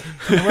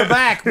 We're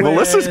back.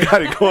 Melissa's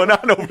got it going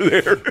on over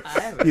there.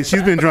 Yeah,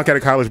 she's been drunk at a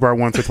college bar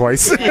once or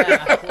twice. Even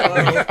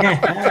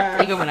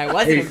when I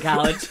wasn't in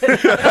college.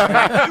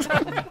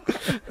 I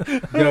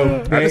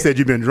just said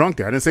you've been drunk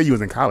there. I didn't say you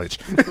was in college.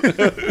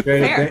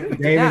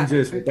 Damon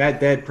just with that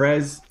Dead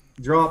Prez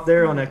drop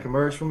there on that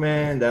commercial,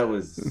 man.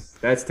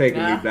 That's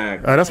taking me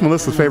back. That's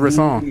Melissa's favorite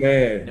song.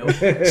 Man.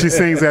 She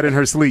sings that in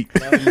her sleep.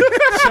 My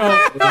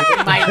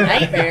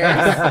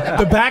nightmares.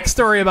 The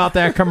backstory about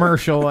that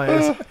commercial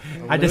was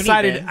I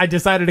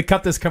decided to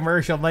cut this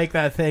commercial, make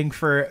that thing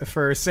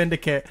for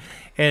Syndicate,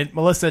 and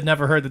Melissa had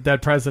never heard the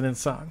Dead Presidents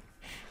song.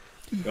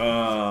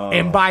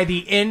 And by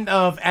the end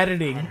of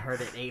editing, I heard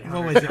it 800.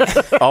 what was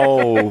it?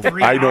 Oh,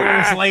 3 I know.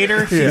 hours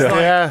later, she's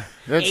like,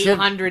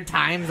 800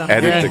 times.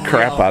 Edit the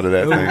crap out of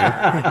that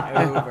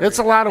thing. It's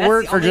a lot of That's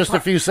work the for only just a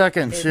part- few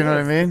seconds. You know what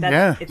I mean?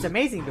 Yeah. It's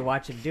amazing to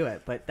watch him do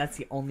it, but that's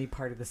the only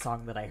part of the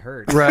song that I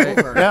heard. Right.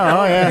 Over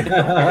Yeah. and Oh, over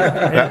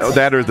yeah. and over.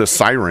 That or the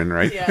siren,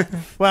 right? Yeah.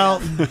 well,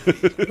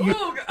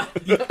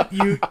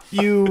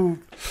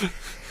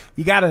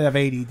 you got to have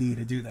ADD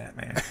to do that,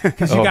 man.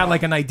 Because you got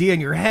like an idea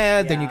in your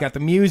head, then you got the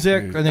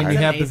music, and then you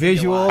have the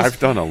visuals. I've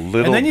done a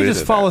little and then you bit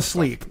just of fall that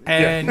asleep,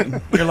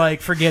 and you're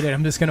like, forget it.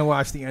 I'm just going to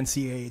watch the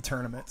NCAA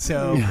tournament.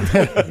 So And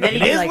then it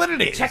you'd be is like, what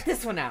it is. check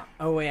this one out.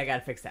 Oh, wait, I got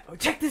to fix that. Oh,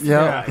 check this Yeah.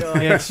 one out. Oh,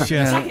 It's just,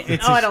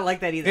 it's I a- don't like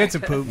that either. It's a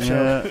poop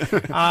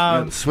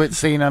show. Switch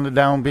scene on the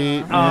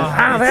downbeat.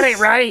 That ain't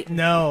right.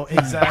 No,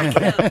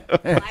 exactly.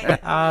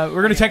 We're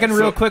going to check in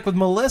real quick with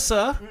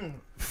Melissa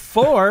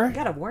for... You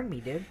got to warn me,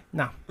 dude.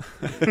 No.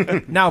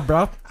 No,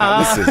 bro.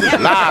 This is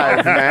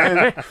live,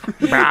 man.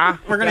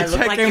 We're going Do I to look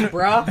check like in... you,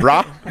 bro?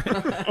 Bro.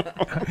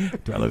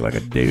 Do I look like a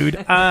dude?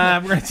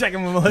 We're going to check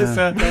in with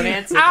Melissa Don't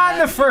answer on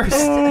that. the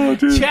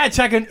first chat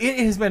check-in. It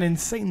has been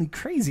insanely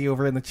crazy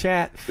over in the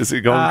chat. Is it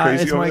going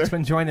crazy as over Mike's there?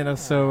 been joining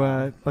us,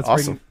 so let's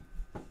Awesome. bring...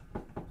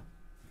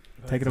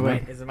 Take it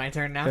away. Is it my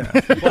turn now?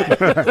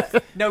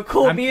 What? No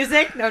cool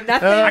music? No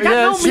nothing? I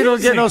got no she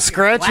don't get no music.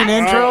 scratching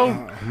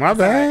intro. My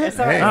bad. It's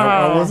all right. Hey,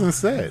 I wasn't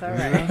said. It's all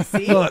right.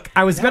 See? Look,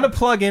 I was going to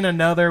plug in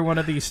another one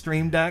of these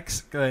stream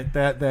decks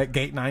that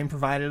Gate 9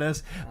 provided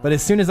us, but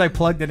as soon as I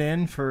plugged it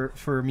in for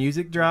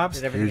music drops,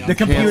 Did everything the else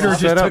computer cancel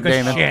just it up, took a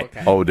Damon? shit.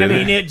 Okay. Oh, did I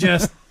mean, it? it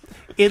just...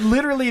 It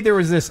literally, there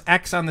was this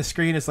X on the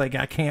screen. It's like,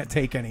 I can't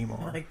take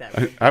anymore. I like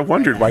that. I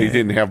wondered why you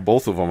didn't have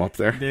both of them up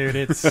there. Dude,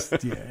 it's...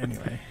 Yeah,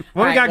 anyway.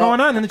 What All we got right, well,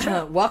 going on in the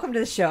chat? Welcome to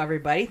the show,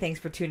 everybody. Thanks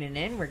for tuning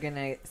in. We're going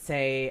to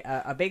say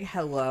a big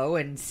hello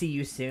and see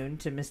you soon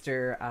to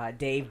Mr.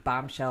 Dave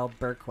Bombshell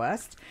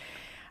Burquest.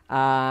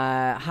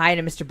 Hi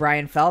to Mr.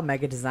 Brian Fell,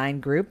 Mega Design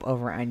Group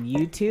over on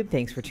YouTube.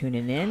 Thanks for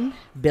tuning in.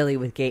 Billy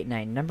with Gate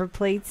 9 number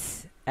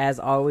plates, as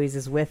always,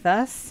 is with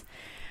us.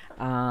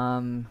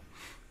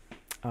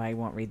 I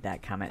won't read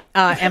that comment.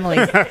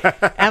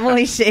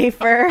 Emily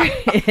Schaefer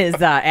is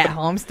at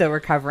home, still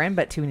recovering,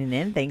 but tuning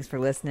in. Thanks for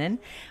listening.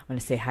 I want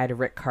to say hi to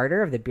Rick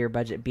Carter of the Beer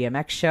Budget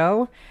BMX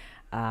Show.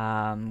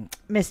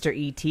 Mr.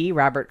 E.T.,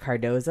 Robert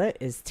Cardoza,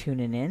 is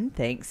tuning in.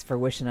 Thanks for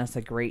wishing us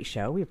a great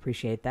show. We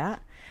appreciate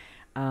that.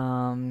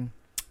 Sean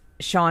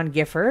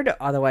Gifford,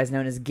 otherwise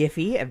known as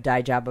Giffy of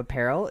Dye Job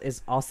Apparel,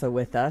 is also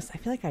with us. I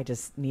feel like I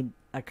just need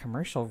a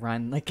commercial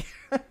run. Like,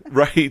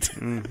 Right.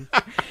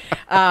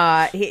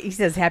 he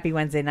says, "Happy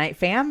Wednesday night,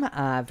 fam."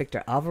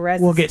 Victor Alvarez.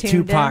 We'll is get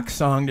tuned Tupac's in.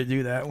 song to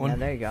do that one. Yeah,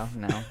 there you go.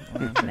 No,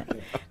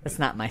 that's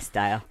not my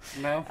style.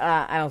 No.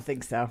 I don't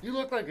think so. You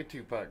look like a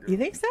Tupac girl. You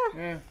think so?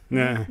 Yeah.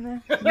 Nah.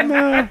 No,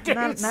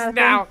 not a thing.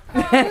 Now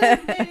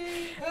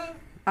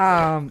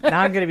I'm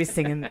gonna be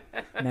singing. There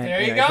you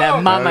anyways, go.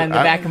 That "Mama" in the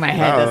back of my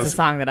head. Oh, That's the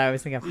song that I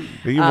was thinking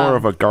of. Are you more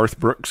of a Garth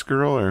Brooks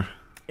girl or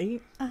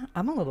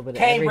I'm a little bit of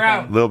Kane everything.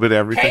 Brown. a little bit of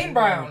everything? Kane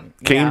Brown.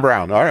 Kane Yeah.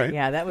 Brown. All right.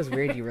 Yeah, that was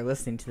weird. You were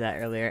listening to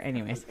that earlier.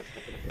 Anyways,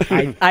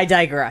 I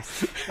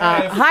digress.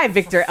 Hi,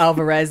 Victor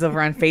Alvarez over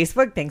on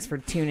Facebook. Thanks for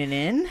tuning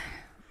in.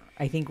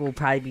 I think we'll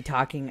probably be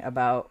talking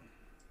about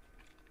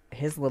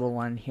his little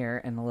one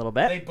here in a little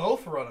bit. They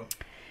both run them.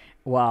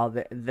 Well,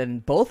 then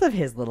both of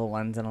his little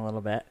ones in a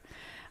little bit.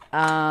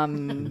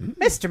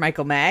 Mr.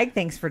 Michael Mag,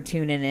 thanks for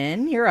tuning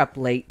in. You're up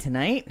late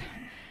tonight.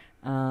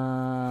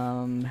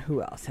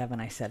 Who else haven't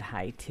I said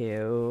hi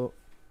to?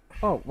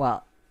 Oh,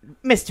 well,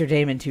 Mr.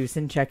 Damon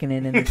Tucson checking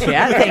in the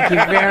chat. Thank you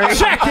very much.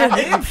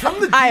 Checking in from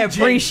the I DJ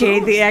appreciate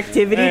booth. the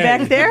activity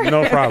back there.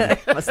 No problem.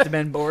 Must have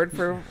been bored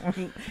for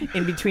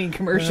in between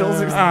commercials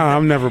or something.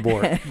 I'm never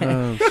bored.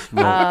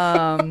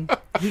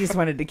 He just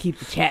wanted to keep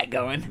the chat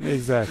going.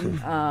 Exactly.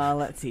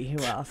 Let's see, who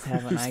else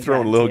haven't I Just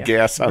throwing a gotten little to?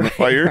 gas on the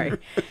fire. Right.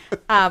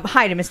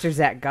 Hi to Mr.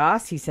 Zach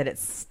Goss. He said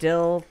it's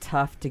still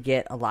tough to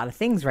get a lot of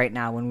things right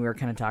now when we were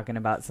kind of talking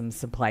about some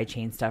supply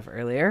chain stuff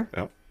earlier.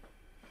 Yep.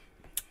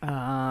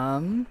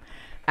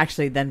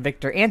 Actually, then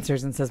Victor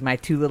answers and says, my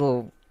two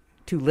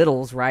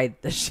littles ride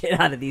the shit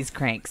out of these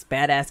cranks.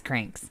 Badass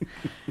cranks.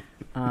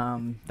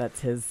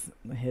 That's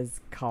his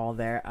call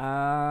there.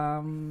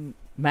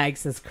 Mag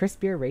says, Chris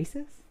Beer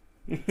racist?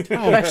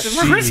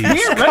 Chris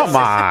Beer, come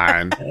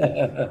on.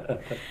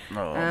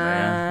 Oh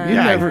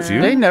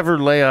man, they never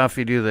lay off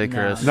you, do they,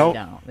 Chris?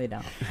 No, they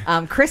don't.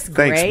 Chris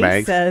Thanks, Gray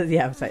Meg.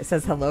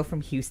 says hello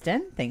from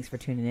Houston. Thanks for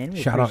tuning in.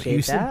 We Shout out appreciate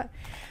Houston. that.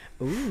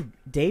 Ooh,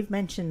 Dave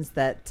mentions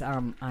that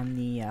on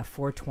the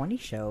 420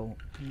 show,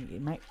 you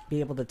might be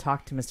able to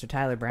talk to Mr.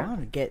 Tyler Brown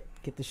and get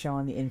the show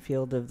on the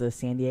infield of the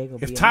San Diego.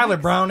 If BMX. Tyler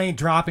Brown ain't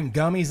dropping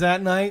gummies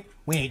that night,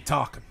 we ain't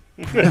talking.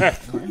 There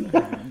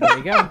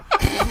you go.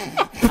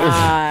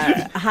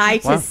 Hi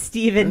to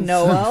Stephen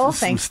Noel.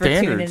 Some Thanks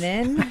standards. for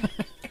tuning in.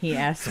 He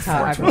asked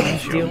how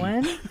everyone's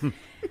doing.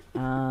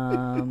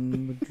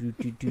 I'm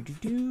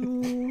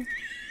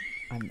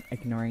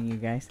ignoring you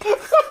guys.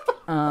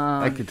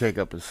 I could take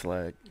up his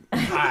slack.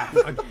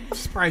 I'm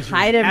surprised you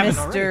Hi to haven't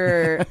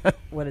Mr. already.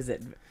 What is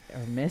it? Or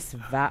Miss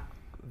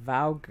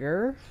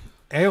Vaugr?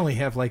 I only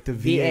have like the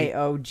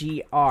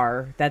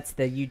VAOGR. That's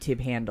the YouTube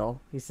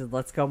handle. He said,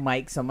 "Let's go,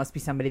 Mike." So it must be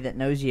somebody that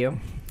knows you.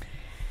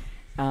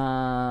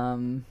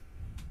 Al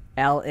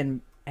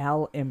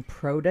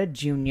Improda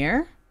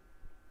Jr.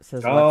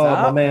 says, "What's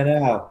up?" my man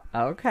Al.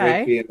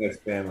 Okay. Great BMX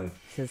family.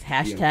 Says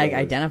hashtag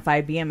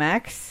identify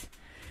BMX.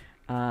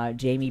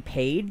 Jamie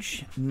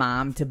Page,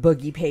 mom to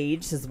Boogie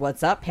Page, says,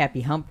 "What's up?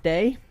 Happy Hump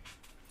Day."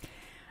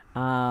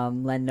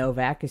 Len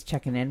Novak is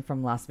checking in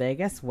from Las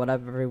Vegas. What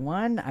up,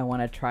 everyone? I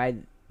want to try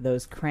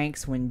those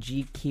cranks when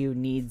GQ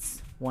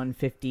needs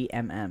 150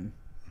 mm.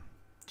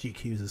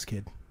 GQ's his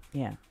kid.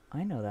 Yeah,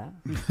 I know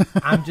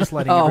that. I'm just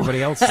letting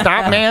everybody else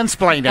Stop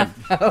mansplaining.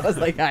 I was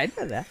like, I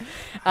know that.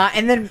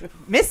 And then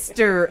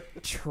Mr.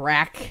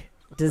 Track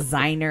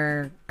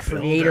Designer,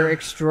 Creator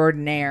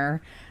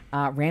Extraordinaire,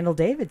 Randall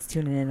David's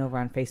tuning in over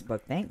on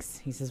Facebook. Thanks.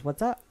 He says,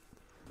 "What's up?"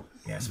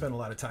 Yeah, I spent a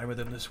lot of time with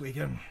him this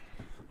weekend.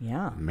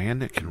 Yeah. Man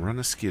that can run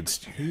a skid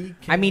steer.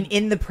 I mean,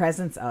 in the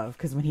presence of,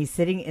 because when he's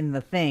sitting in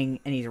the thing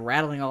and he's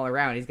rattling all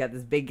around, he's got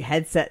this big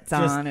headsets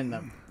on and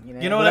the,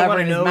 You know what I want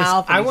to know?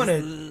 I want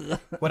to.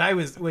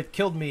 What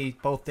killed me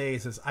both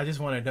days is I just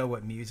want to know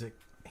what music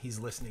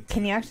he's listening to.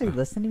 Can you actually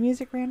listen to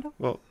music, Randall?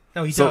 Well,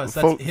 no, he so does.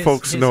 That's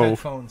folks his know.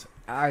 headphones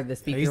are the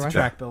speaker. He's a ones?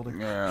 track builder.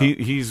 Yeah.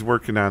 He's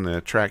working on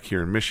a track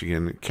here in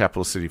Michigan,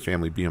 Capital City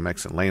Family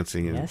BMX in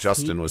Lansing, and Yes,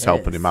 Justin he was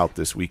helping is. him out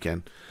this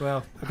weekend.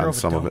 Well, I on drove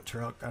some a of dump it.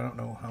 truck. I don't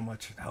know how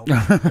much it helped.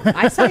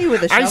 I saw you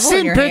with a shovel I've seen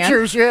in your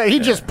pictures. hand. Yeah, he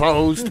just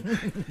posed.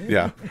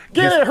 Yeah.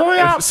 Get it, hurry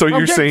up. So I'm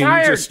you're getting saying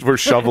tired. you just were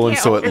shoveling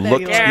so it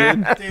looked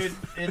good? Dude,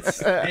 it's.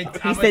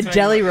 He said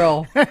jelly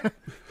roll.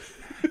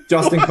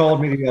 Justin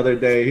called me the other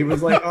day. He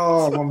was like,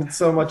 "Oh, I'm in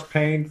so much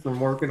pain from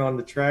working on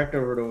the track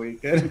over the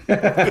weekend."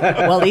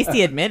 Well, at least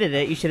he admitted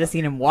it. You should have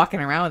seen him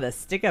walking around with a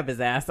stick up his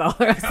ass all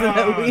the rest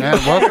of the week. Man,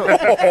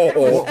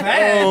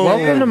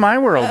 welcome to my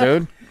world,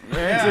 dude.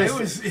 Yeah, it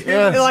was.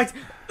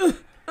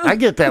 I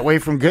get that way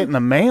from getting the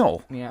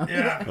mail. Yeah.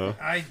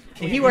 Yeah.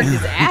 He worked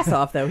his ass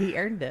off, though. He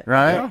earned it.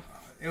 Right? Yeah.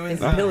 It was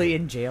Billy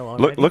in jail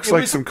already. Looks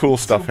like some cool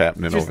stuff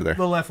happening Just over there. A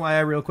little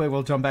FYI, real quick.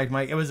 We'll jump back to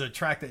Mike. It was a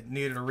track that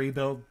needed a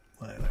rebuild,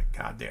 like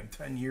goddamn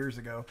 10 years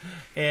ago,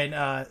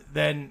 and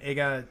then it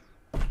got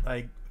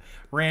like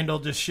Randall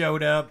just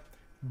showed up,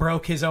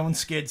 broke his own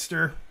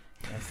skidster.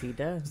 Yes, he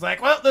does. He's like,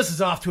 "Well, this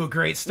is off to a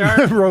great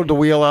start." Rode the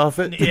wheel off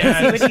it.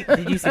 Yeah.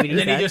 Did you see what he And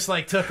then said? he just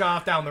like took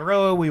off down the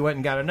road. We went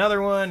and got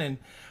another one, and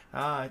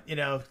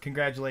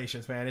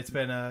congratulations, man. It's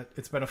been a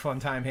fun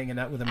time hanging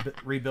out with him,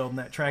 rebuilding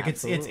that track.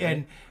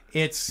 Absolutely.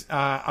 It's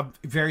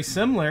very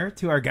similar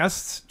to our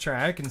guest's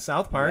track in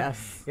South Park.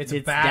 Yes. It's a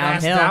It's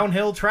badass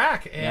downhill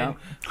track, and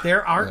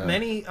there aren't Yeah.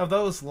 many of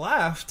those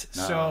left.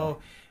 No. So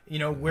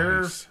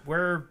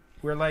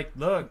we're like,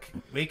 look,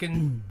 we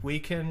can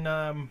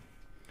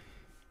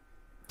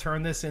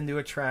turn this into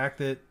a track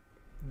that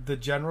the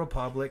general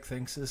public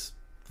thinks is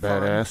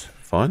fun. Badass.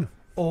 Fun.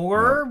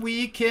 Or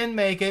we can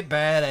make it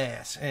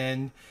badass.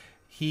 And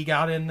he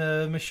got in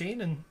the machine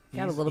and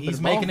Got a little bit he's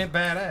of making both. it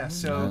badass.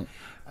 So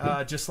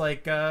just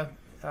like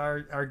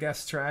our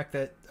guest track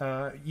that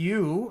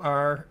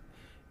you're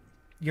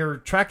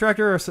track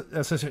director or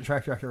assistant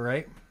track director,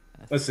 right?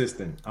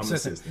 Assistant. I'm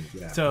assistant.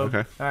 Yeah. So Okay.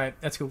 all right,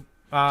 that's cool.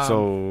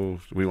 So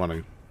we want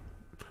to.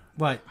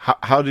 What?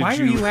 How did Why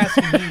you? are you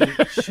asking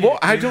me? Shit, Well,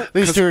 I don't.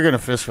 These two are going to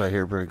fist fight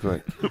here pretty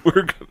quick.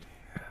 We're good.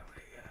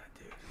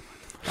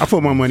 I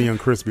put my money on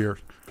Chris Beer.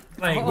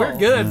 Like we're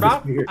good,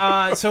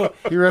 bro. So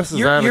He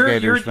wrestles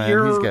alligators,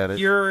 man. He's got it.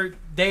 Your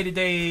day to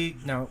day.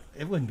 No,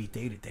 it wouldn't be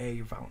day to day.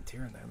 You're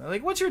volunteering there.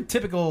 Like, what's your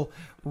typical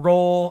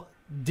role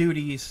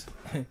duties?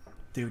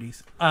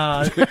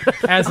 As an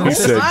He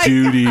said assistant.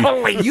 duty.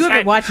 You have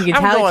been watching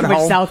entirely too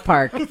much South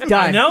Park. Done.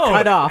 I know.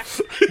 Cut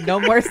off. No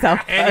more South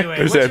Park. Anyway,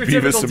 There's what's that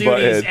your Beavis typical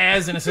and duties Butthead.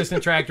 as an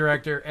assistant track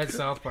director at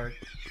South Park?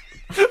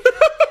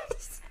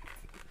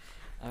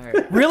 All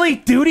right. Really,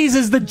 duties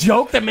is the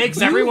joke that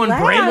makes everyone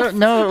break.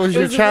 No, it was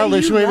your the way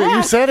childish you way that you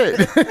laughed. said it.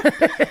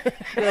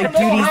 You're like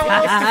duties.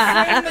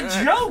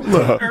 The joke.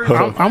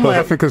 Or- I'm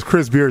laughing because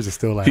Chris Beers is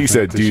still laughing. He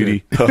said at this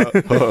shit. duty.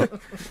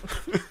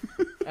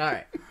 All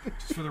right.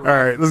 All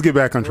right, let's get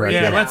back on track.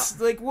 Yeah, now. let's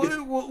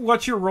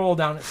what's your role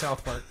down at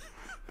South Park?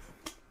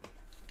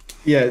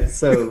 Yeah,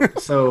 so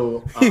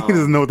He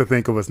doesn't know what to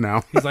think of us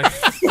now. He's like,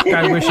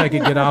 I wish I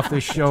could get off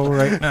this show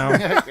right now.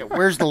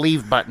 Where's the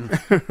leave button?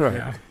 Right.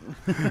 Yeah.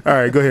 All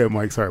right, go ahead,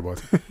 Mike. Sorry about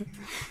that.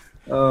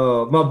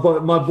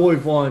 My boy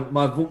Vaughn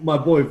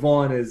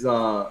is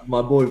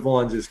my boy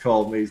Vaughn just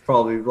called me. He's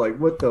probably like,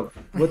 what the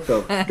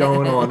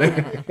going on?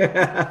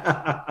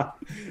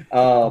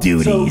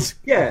 Duties.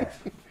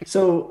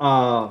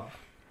 So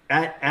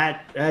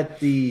at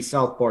the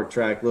South Park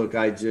track, look,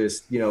 I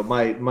just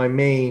my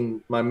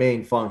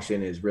main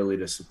function is really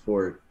to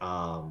support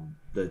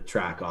the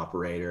track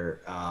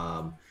operator.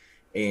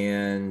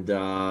 And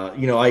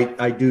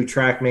I do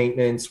track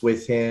maintenance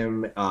with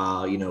him.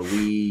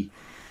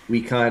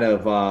 We kind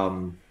of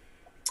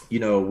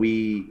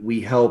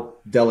we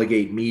help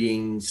delegate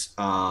meetings.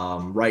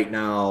 Right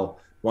now,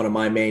 one of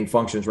my main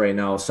functions right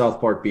now, South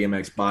Park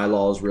BMX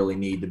bylaws really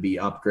need to be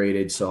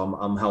upgraded, so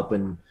I'm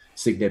helping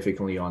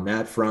significantly on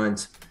that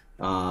front.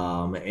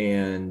 So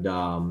anything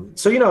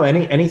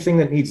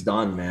that needs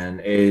done, man,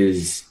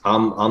 is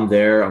I'm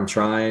there. I'm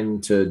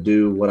trying to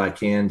do what I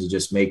can to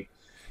just make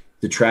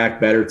the track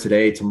better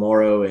today,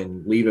 tomorrow,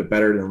 and leave it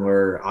better than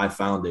where I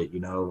found it,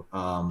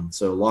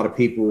 So a lot of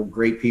people,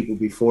 great people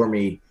before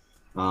me,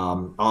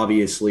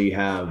 obviously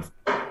have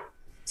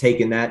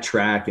taken that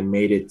track and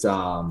made it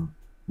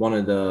one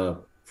of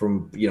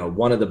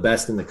the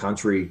best in the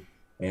country.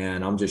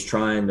 And I'm just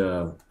trying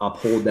to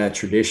uphold that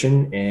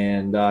tradition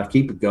and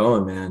keep it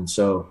going, man.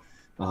 So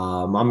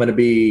I'm going to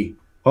be,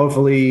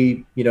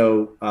 hopefully,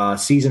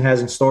 season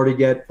hasn't started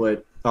yet,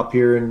 but up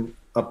here in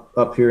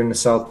the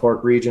South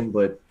Park region,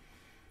 but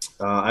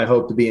I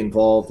hope to be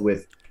involved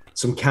with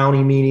some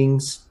county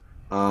meetings.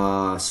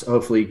 So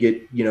hopefully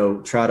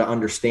try to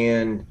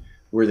understand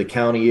where the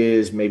county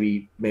is.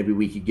 Maybe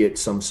we could get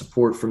some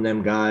support from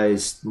them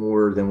guys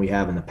more than we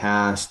have in the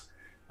past.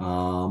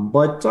 Being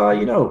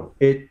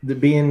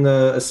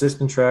the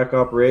assistant track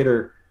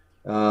operator,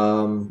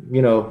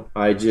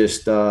 I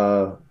just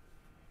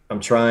I'm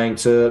trying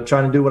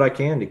to do what I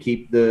can to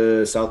keep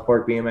the South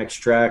Park BMX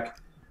track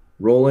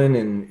rolling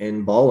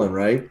and balling,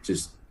 right?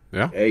 Just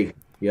hey.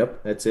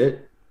 Yep, that's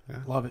it. Yeah.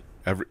 Love it.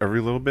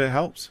 Every little bit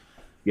helps.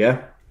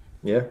 Yeah.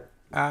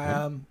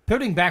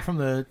 Pivoting back from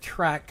the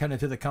track kind of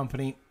to the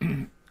company,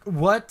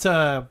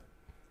 how'd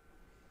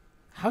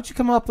you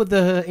come up with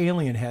the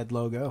alien head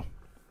logo?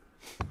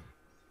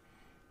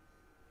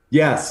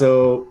 Yeah,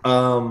 so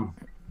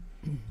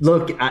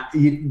look,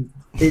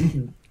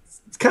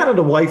 it's kind of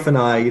the wife and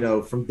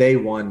I, from day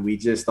one, we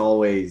just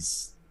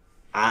always,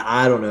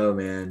 I don't know,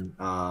 man.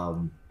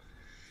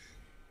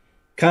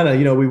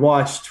 We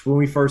watched when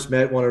we first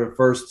met. One of the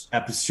first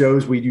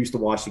shows we used to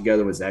watch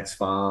together was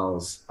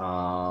X-Files.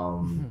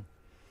 We're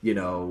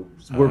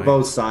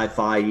both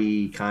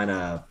sci-fi kind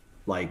of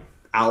like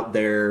out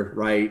there,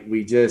 right?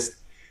 We just,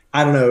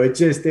 I don't know.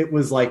 It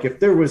was like if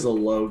there was a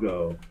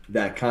logo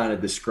that kind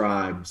of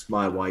describes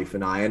my wife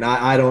and I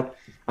don't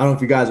know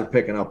if you guys are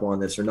picking up on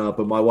this or not,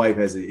 but my wife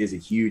is a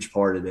huge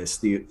part of this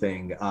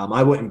thing.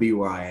 I wouldn't be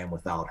where I am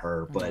without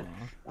her, but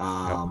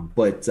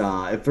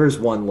if there's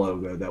one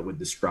logo that would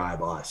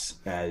describe us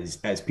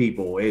as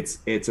people, it's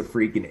a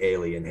freaking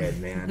alien head,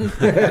 man.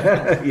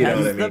 You know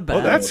what I mean?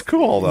 Well, that's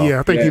cool, though.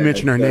 Yeah, I think you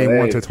mentioned her name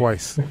once or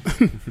twice.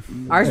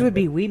 Ours would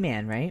be Wee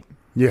Man, right?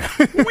 Yeah.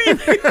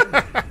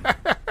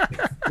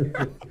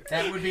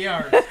 That would be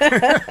ours.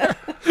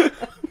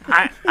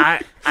 I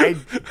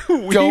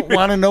don't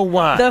want to know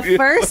why. The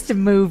first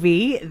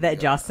movie that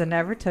Justin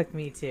ever took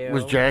me to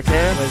was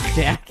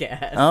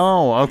Jackass.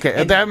 Oh, okay.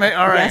 And All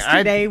right.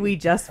 Yesterday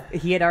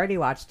he had already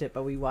watched it,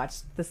 but we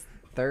watched the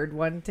third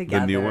one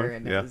together. The new one?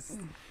 And Yeah. It was,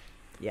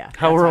 yeah.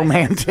 How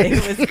romantic.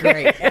 It was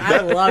great.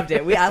 I loved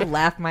it. I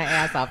laughed my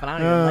ass off, and I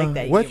don't even like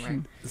that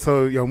humor.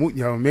 So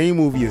your main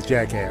movie is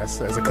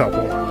Jackass as a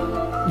couple.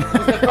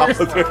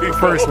 The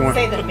first one.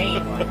 Say the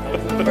main one.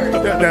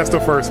 That's the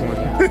first one.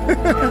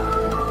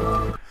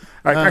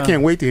 I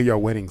can't wait to hear your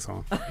wedding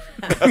song.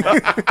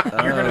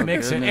 You're gonna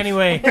mix it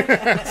anyway.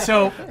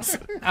 So,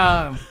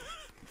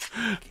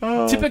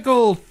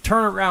 typical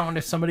turnaround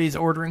if somebody's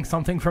ordering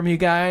something from you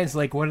guys.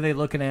 Like, what are they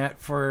looking at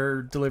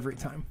for delivery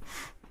time?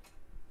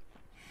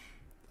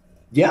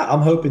 Yeah,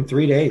 I'm hoping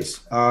 3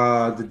 days.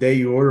 The day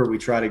you order, we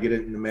try to get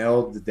it in the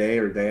mail the day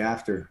or day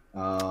after.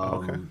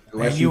 Okay.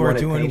 And you are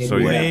doing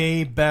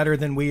way better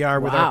than we are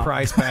with our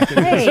price package.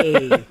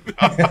 Hey.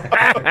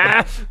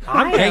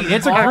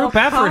 It's a group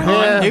effort,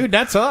 hon, dude.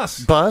 That's us.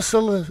 Bus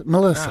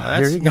Melissa.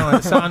 Here you go.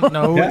 It's not.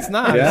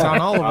 It's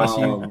on all of us.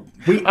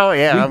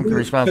 I'm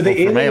responsible so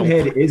the for mail.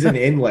 alien head is an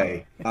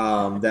inlay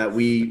that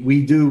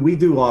we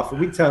do offer.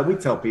 We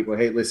tell people,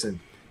 hey, listen,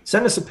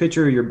 send us a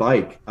picture of your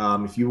bike.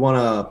 If you want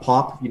to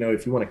pop,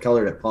 if you want a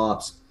color that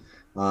pops.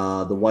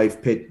 My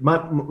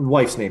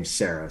wife's name's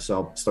Sarah, so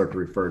I'll start to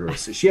refer to her.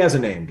 She has a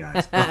name,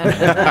 guys.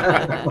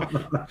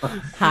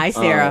 Hi,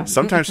 Sarah.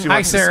 Sometimes she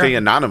wants to stay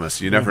anonymous.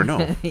 You never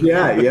know.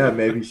 Yeah,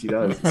 maybe she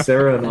does.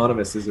 Sarah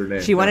Anonymous is her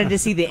name. She wanted to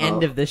see the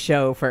end of the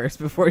show first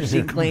before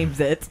she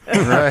claims it.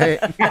 Right.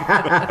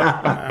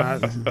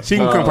 She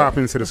can come pop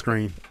into the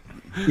screen.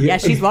 Yeah,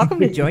 she's welcome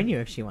to join you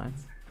if she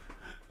wants.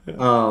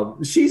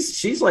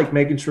 She's like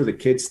making sure the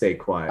kids stay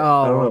quiet.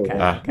 Oh, okay.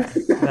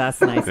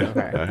 That's nice of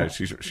her.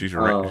 She's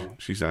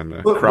on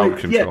the crowd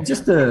control.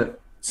 Yeah,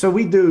 so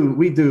we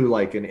do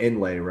like an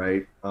inlay,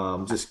 right?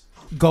 Just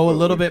go a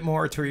little bit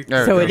more to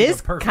your. So it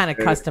is kind of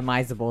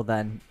customizable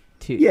then.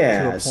 To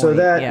a point. So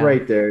that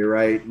right there,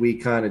 right? We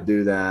kind of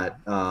do that.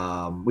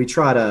 We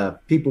try to.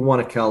 People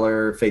want a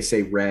color. If they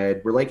say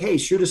red, we're like, hey,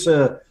 shoot us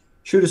a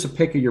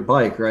pic of your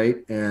bike, right?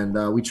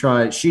 And we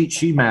try.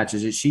 She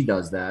matches it. She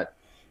does that.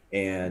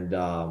 And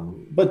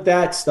but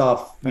that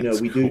stuff, we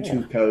do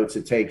 2 coats.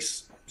 It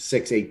takes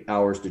 6-8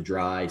 hours to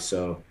dry.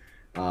 So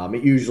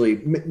it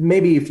usually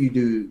maybe if you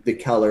do the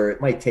color,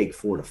 it might take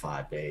 4 to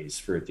 5 days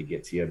for it to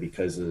get to you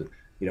because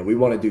we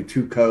want to do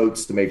 2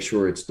 coats to make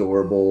sure it's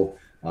durable.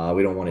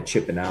 We don't want it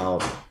chipping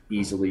out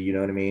easily. You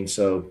know what I mean?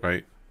 So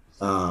right.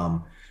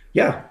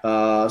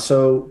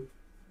 So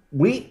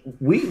we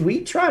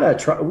kind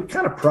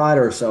of pride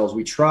ourselves.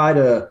 We try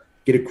to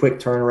get a quick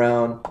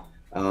turnaround.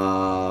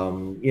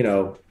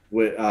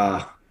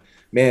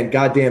 Man,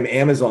 goddamn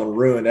Amazon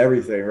ruined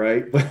everything,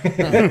 right?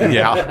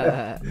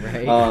 Yeah.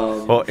 Right.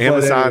 Well,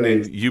 Amazon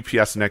and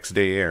UPS next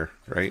day air,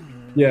 right?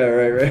 Yeah,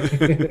 right.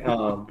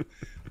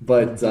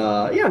 That's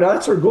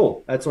our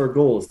goal. That's our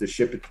goal is to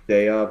ship it the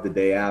day of, the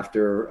day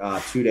after,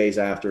 2 days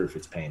after if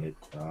it's painted,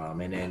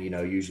 and then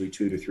usually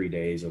 2 to 3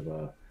 days of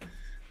a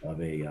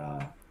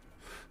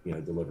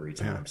delivery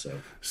time. Yeah.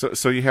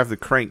 So you have the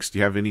cranks. Do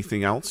you have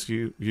anything else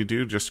you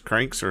do? Just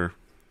cranks or?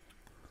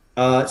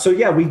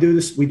 We do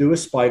this. We do a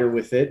spider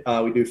with it.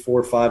 We do 4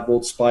 or 5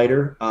 volt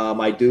spider.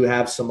 I do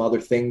have some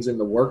other things in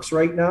the works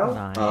right now.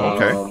 Nice.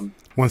 Okay.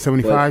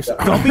 175.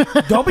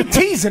 Don't be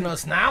teasing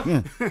us now.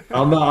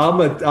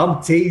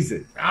 I'm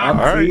teasing.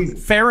 I'm teasing.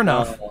 Fair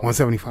enough.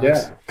 175.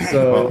 Yeah.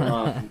 So,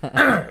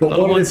 but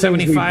one of the things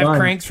we've 175 done-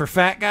 cranks for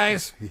fat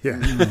guys. Yeah.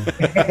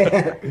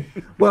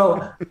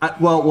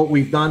 what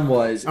we've done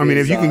was,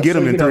 if you can get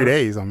them in 3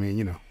 days,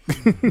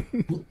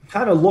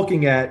 kind of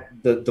looking at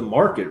the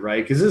market,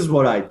 right? Because this is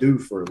what I do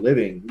for a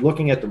living.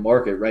 Looking at the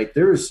market, right?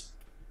 There's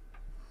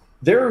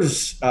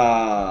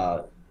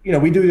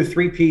we do the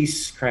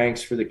 3-piece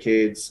cranks for the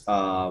kids,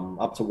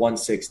 up to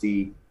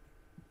 160,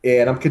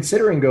 and I'm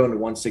considering going to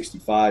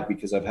 165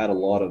 because I've had a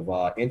lot of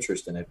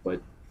interest in it.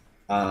 But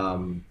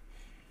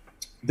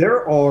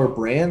there are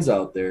brands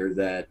out there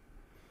that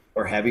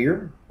are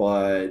heavier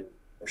but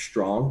are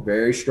strong,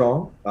 very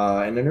strong,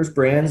 and then there's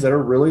brands that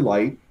are really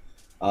light.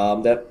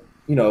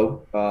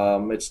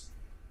 It's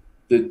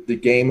the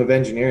game of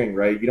engineering,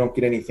 right? You don't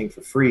get anything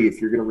for free. If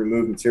you're going to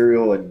remove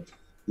material and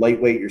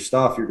lightweight your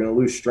stuff, you're going to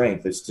lose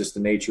strength. It's just the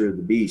nature of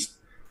the beast.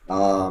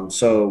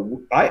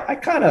 So I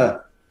kind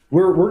of,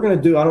 we're going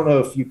to do, I don't know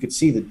if you could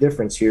see the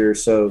difference here.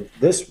 So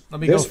let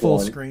me go full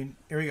screen.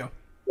 Here we go.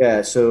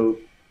 Yeah. So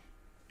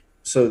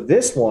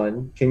this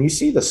one, can you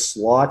see the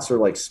slots are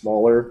like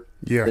smaller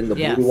than the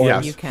blue ones?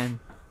 Yes, you can.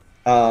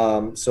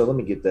 So let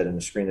me get that in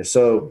the screen there.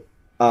 So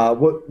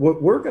what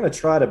we're going to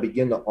try to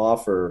begin to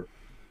offer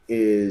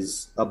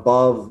is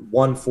above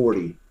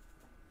 140.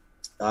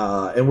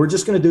 And we're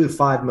just going to do the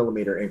 5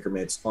 millimeter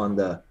increments on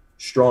the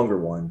stronger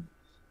one.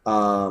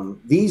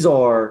 These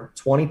are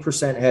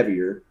 20%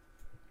 heavier,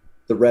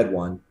 the red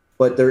one,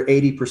 but they're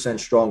 80%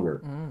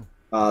 stronger.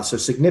 So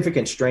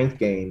significant strength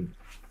gain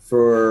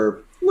for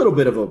a little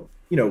bit of a,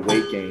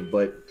 weight gain.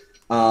 But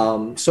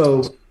we're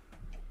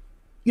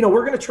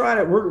going to try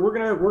to, we're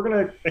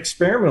going to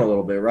experiment a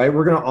little bit, right?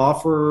 We're going to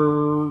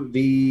offer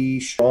the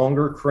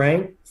stronger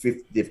crank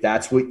if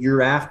that's what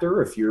you're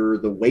after, if you're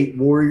the weight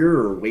warrior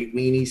or weight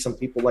weenie, some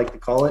people like to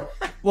call it.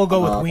 We'll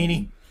go with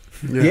weenie.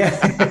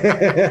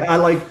 Yeah. I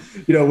like,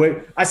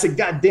 I said,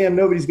 God damn,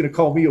 nobody's going to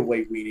call me a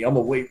weight weenie. I'm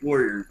a weight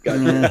warrior. So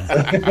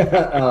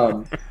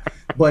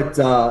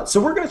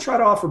we're going to try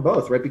to offer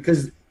both, right?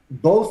 Because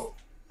both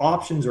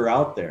options are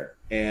out there.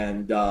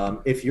 And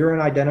if you're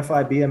an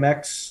Identify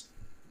BMX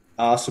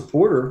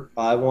supporter,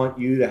 I want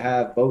you to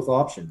have both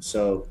options.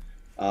 So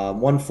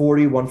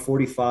 140,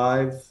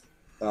 145,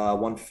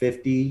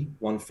 150,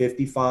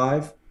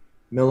 155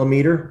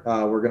 millimeter.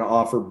 We're going to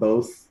offer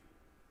both,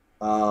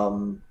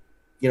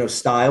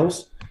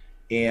 styles.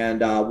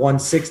 And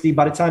 160,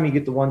 by the time you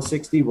get to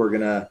 160,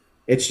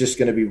 it's just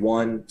going to be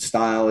one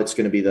style. It's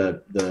going to be by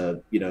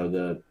the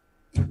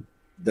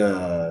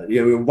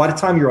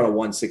time you're on a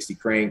 160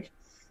 crank,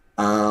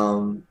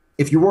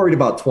 if you're worried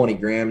about 20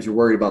 grams, you're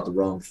worried about the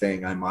wrong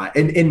thing.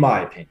 In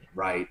my opinion,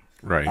 right?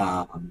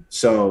 Right.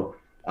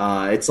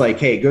 It's like,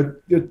 hey, go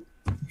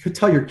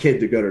tell your kid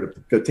to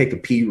go take a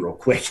pee real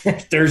quick.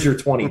 There's your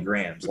 20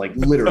 grams. Like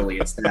literally,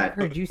 it's that. I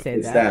heard you say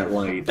it's that. That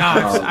light. No,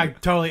 I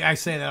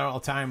say that all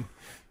the time.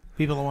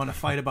 People don't want to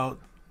fight about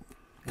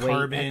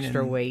carbon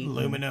extra and weight,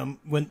 aluminum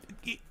when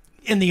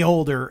in the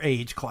older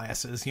age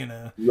classes,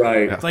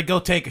 Right. It's like go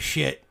take a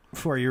shit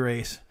before you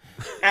race.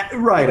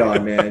 Right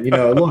on, man.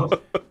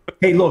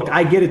 Look,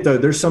 I get it though.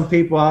 There's some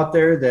people out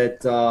there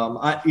that,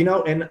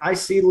 and I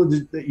see,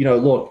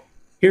 look,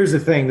 here's the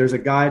thing. There's a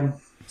guy,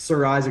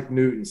 Sir Isaac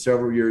Newton,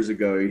 several years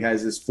ago. He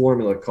has this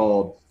formula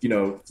called,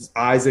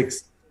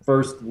 Isaac's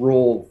first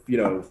rule,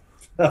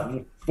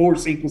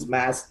 force equals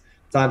mass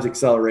times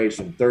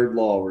acceleration, third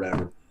law or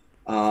whatever.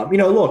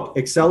 Look,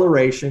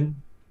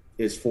 acceleration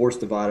is force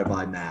divided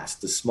by mass.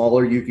 The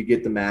smaller you could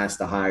get the mass,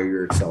 the higher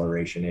your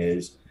acceleration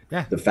is.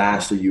 Yeah. The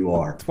faster you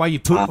are. That's why you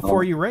poop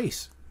before you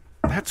race.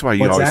 That's why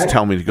you always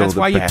tell me to go to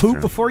the bathroom. That's why you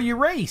poop before you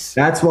race.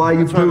 That's why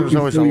you poop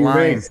before you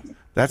race.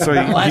 That's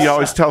why he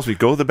always tells me,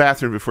 go to the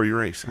bathroom before you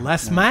race.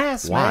 Less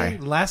mass, Why?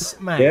 man. Less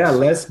mass. Yeah,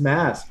 less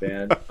mass,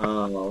 man.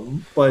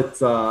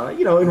 But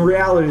in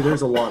reality,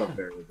 there's a lot of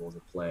variables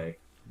at play.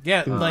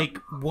 Yeah, like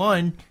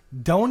one,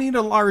 don't eat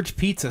a large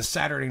pizza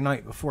Saturday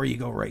night before you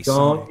go race.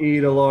 Don't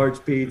eat a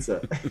large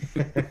pizza.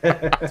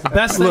 The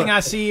best thing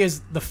I see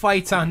is the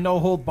fights on No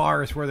Hold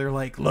Bars where they're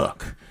like,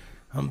 look,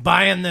 I'm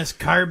buying this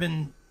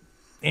carbon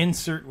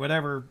insert,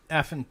 whatever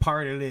effing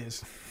part it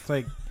is. It's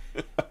like,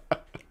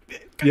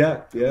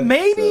 yeah.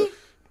 Maybe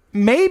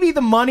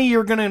the money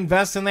you're going to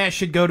invest in that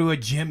should go to a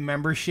gym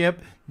membership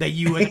that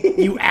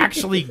you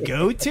actually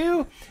go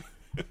to.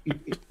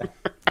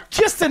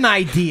 Just an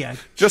idea.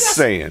 Just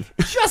saying.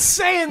 Just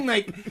saying,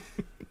 like,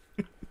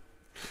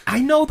 I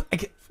know,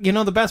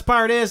 the best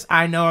part is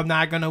I know I'm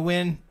not going to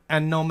win,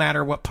 and no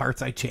matter what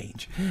parts I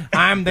change.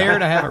 I'm there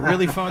to have a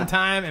really fun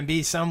time and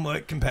be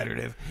somewhat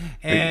competitive.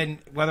 And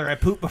whether I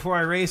poop before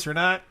I race or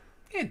not,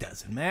 it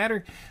doesn't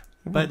matter.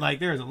 But, like,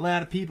 there's a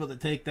lot of people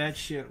that take that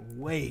shit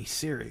way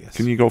serious.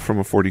 Can you go from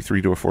a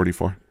 43 to a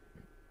 44?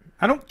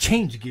 I don't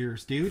change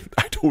gears, dude.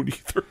 I don't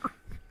either.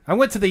 I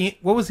went to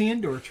what was the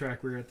indoor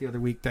track we were at the other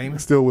week, Damon?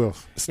 Steel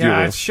wheels.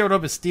 I showed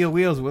up at steel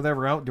wheels with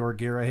whatever outdoor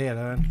gear I had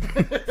on.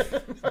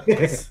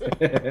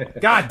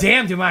 God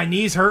damn, do my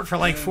knees hurt for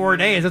like 4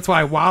 days. That's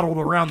why I waddled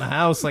around the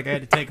house like I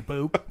had to take a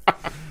poop.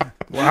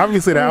 Well,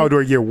 obviously the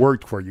outdoor gear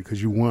worked for you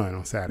because you won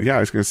on Saturday. Yeah, I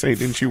was going to say,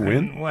 didn't you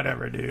win?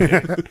 Whatever,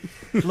 dude.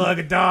 Look,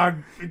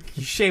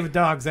 you shave a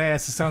dog's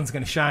ass, the sun's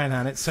going to shine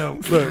on it. So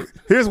look,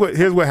 here's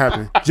what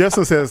happened.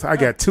 Justin says, I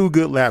got 2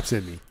 good laps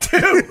in me. 2.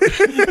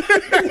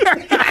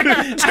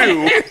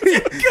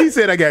 He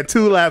said, I got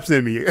 2 laps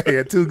in me. I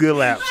got 2 good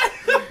laps.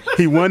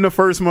 He won the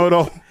first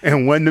moto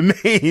and won the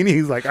main.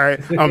 He's like, all right,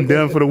 I'm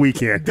done for the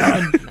weekend.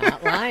 Done.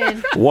 Not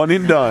lying. One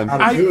and done.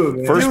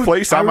 First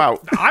place, I'm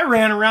out. I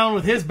ran around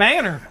with his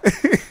banner.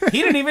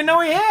 He didn't even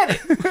know he had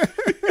it.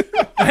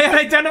 I had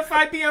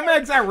identified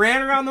BMX. I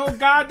ran around the whole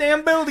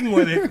goddamn building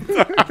with it.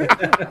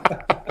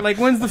 Like,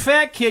 when's the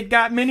fat kid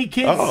got mini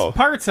kids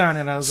parts on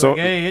it? I was like,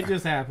 hey, it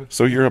just happened.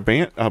 So you're a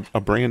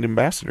brand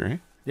ambassador, eh?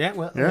 Yeah,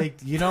 well, Yeah.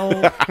 like,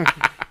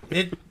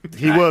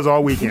 He was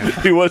all weekend.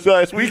 He was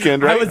last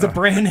weekend, right? I was a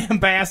brand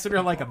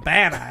ambassador like a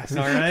badass,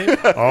 all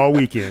right? All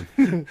weekend.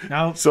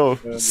 No, So,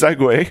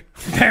 segue.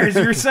 there's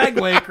your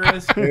segue,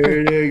 Chris.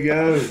 There you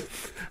go.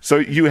 So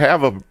you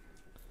have a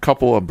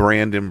couple of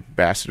brand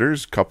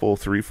ambassadors,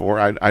 3,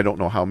 4. I don't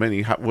know how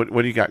many. What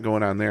do you got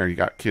going on there? You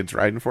got kids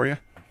riding for you?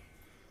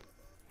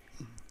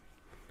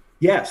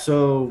 Yeah,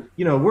 so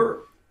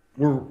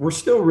we're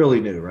still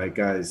really new, right,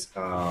 guys?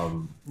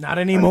 Not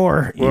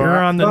anymore. You're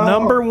on the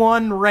number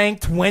 1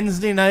 ranked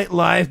Wednesday Night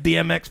Live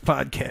BMX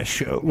podcast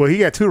show. Well, he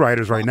got 2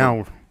 riders right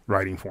now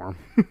riding for him.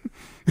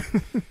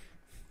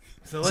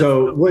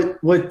 So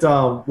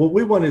what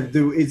we wanted to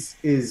do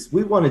is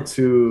we wanted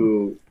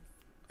to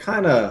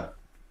kind of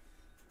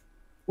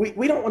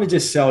we don't want to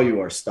just sell you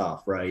our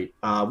stuff, right?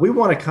 We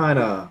want to kind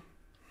of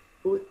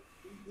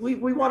we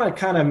want to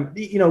kind of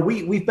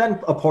we've been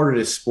a part of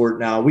this sport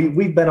now.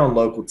 We've been on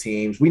local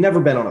teams. We never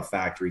been on a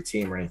factory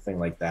team or anything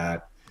like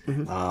that.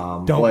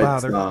 Don't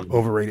bother.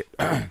 Overrated.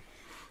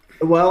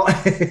 Well,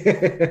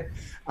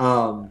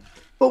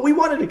 but we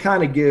wanted to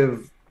kind of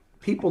give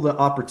people the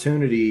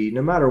opportunity,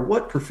 no matter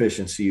what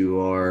proficiency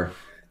you are,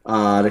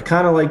 to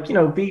kind of like,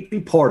 be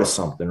part of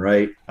something,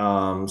 right?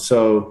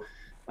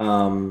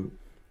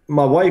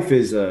 My wife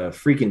is a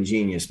freaking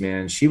genius,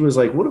 man. She was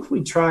like, what if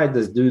we tried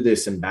to do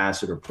this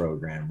ambassador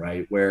program,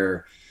 right?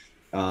 Where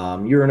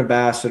you're an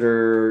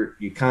ambassador,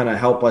 you kind of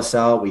help us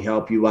out, we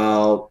help you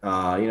out.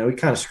 We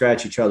kind of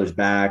scratch each other's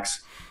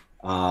backs,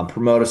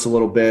 promote us a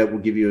little bit.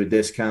 We'll give you a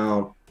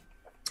discount,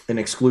 an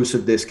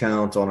exclusive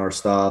discount on our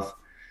stuff.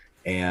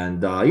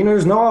 And,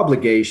 there's no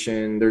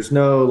obligation. There's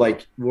no,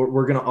 like,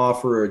 we're going to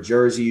offer a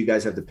jersey. You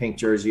guys have the pink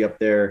jersey up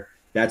there.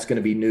 That's going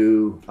to be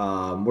new.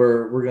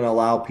 We're going to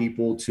allow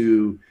people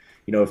to,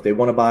 if they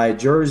want to buy a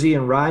jersey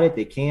and ride it,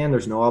 they can.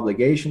 There's no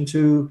obligation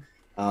to.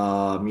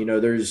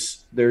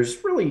 There's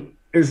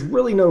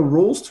really no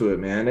rules to it,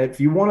 man. If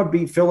you want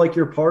to feel like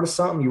you're a part of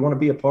something, you want to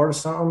be a part of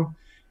something.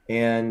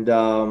 And,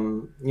 I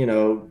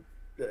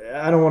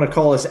don't want to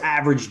call us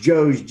Average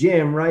Joe's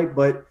Gym, right?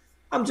 But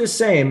I'm just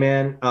saying,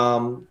 man,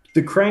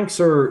 the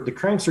cranks are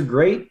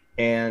great.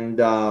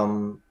 And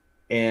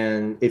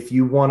if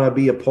you want to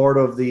be a part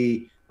of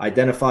the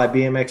Identify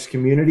BMX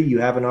community, you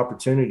have an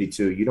opportunity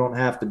to. You don't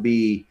have to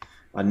be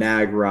a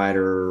nag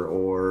rider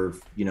or,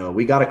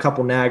 we got a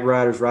couple nag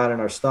riders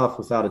riding our stuff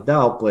without a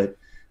doubt, but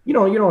you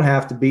don't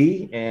have to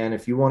be. And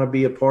if you want to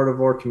be a part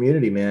of our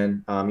community,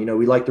 man,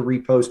 we like to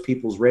repost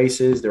people's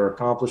races, their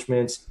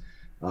accomplishments,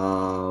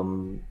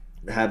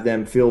 have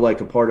them feel like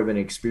a part of an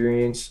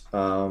experience.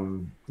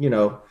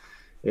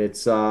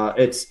 it's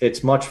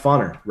much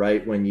funner,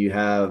 right? When you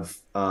have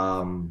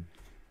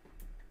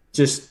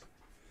just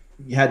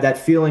you had that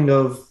feeling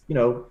of, you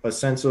know, a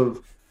sense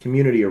of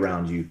community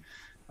around you.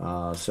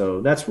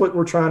 So that's what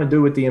we're trying to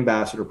do with the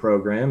ambassador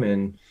program.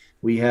 And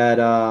we had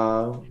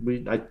I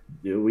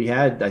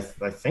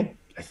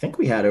think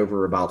we had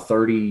over about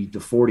 30 to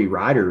 40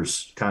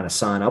 riders kind of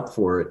sign up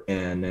for it.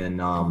 And then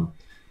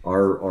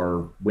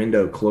our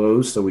window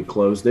closed, so we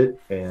closed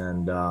it.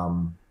 And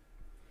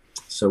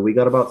so we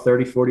got about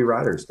 30, 40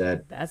 riders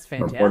that's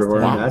fantastic. are part of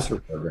our ambassador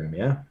program.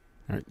 Yeah.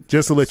 All right.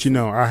 Just to let you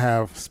know, I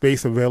have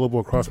space available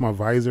across my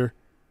visor.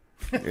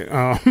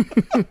 If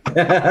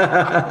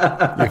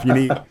you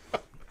need.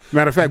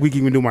 Matter of fact, we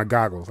can even do my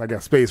goggles. I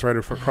got space right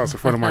across the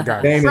front of my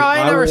goggles. Damon, Bro,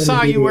 I never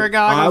saw you wear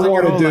goggles. I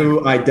want to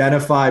do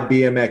identify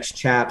BMX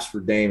chaps for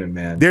Damon,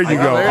 man. There you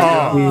go.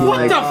 What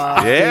the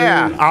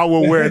Yeah. I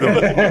will wear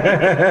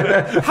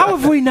them. How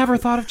have we never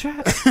thought of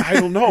chaps? I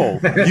don't know.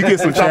 You get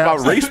some We talk about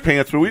chaps. race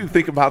pants, but we didn't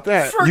think about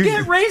that.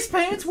 Forget race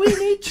pants. We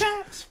need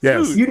chaps.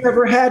 Yes. You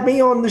never had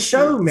me on the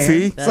show, man.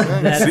 See?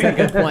 That's a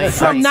good point.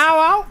 From now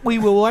out, we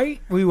will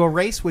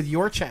race with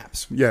your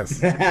chaps.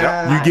 Yes.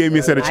 You gave me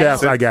a set of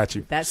chaps. I got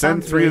you. That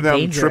Send sounds 3 of really them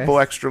dangerous. triple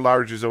extra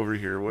larges over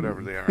here,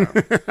 whatever they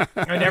are.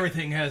 And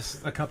everything has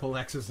a couple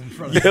X's in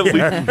front of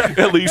it.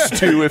 at least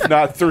 2, if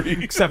not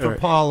 3. Except for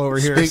Paul over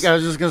here. I was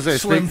just gonna say,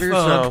 Slim speak for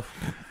thug. yourself.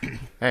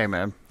 Hey,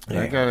 man,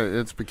 I gotta.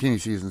 It's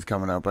bikini season's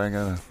coming up. I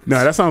gotta.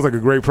 No, that sounds like a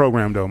great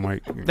program, though,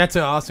 Mike. That's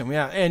awesome.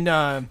 Yeah. And,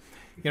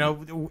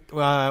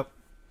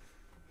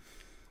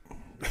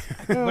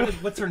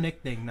 what's her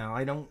nickname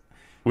now?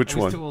 Which I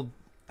was one? told,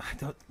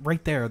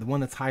 right there, the one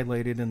that's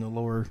highlighted in the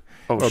lower.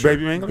 Oh, sure.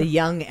 Baby Mangler? The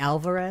young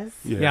Alvarez.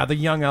 Yeah, the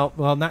young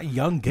well, not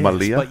young Gibbs,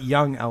 Malia? but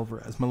young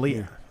Alvarez.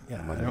 Malia.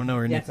 Yeah, I don't know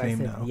her Yes, I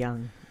nickname said now.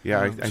 young.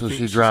 Yeah, I So think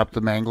she dropped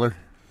the Mangler.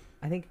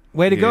 I think.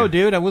 Way to go, Yeah.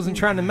 dude! I wasn't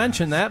trying to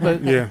mention that,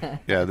 but Yeah.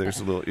 Yeah, there's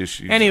a little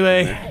issue.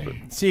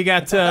 anyway. So you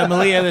got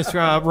Malia that's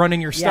running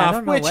your Yeah, stuff, I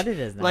don't know which what it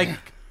is now. like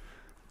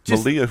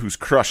just- Malia, who's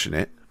crushing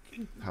it.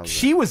 How's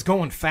she was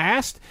going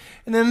fast,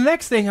 and then the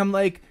next thing I'm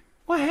like,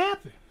 what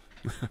happened?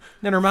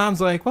 Then her mom's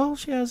like, well,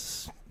 she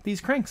has these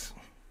cranks.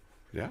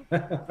 that?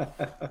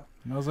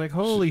 And I was like,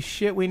 holy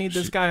shit, we need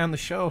this guy on the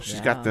show.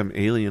 She's got them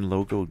alien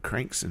logoed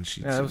cranks, and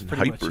she's Yeah, that was in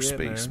pretty much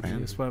hyperspace, it, man.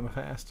 She just went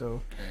fast,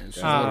 so.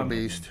 She's a little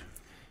beast.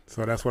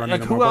 So that's what I need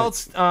Like on who my bike.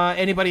 else?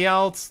 Anybody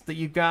else that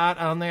you got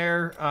on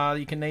there?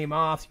 You can name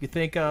off. You can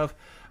think of.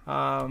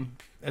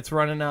 It's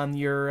running on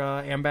your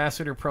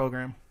ambassador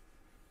program.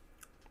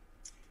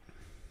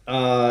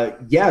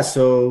 Yeah,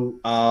 so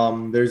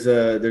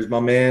there's my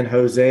man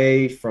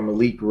Jose from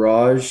Elite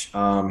Garage.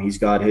 He's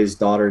got his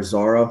daughter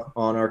Zara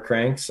on our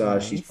cranks.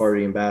 She's part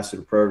of the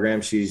ambassador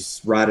program. She's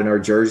riding our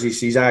jersey.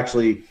 She's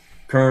actually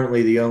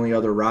currently the only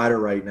other rider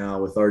right now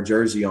with our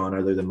jersey on,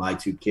 other than my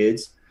 2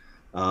 kids.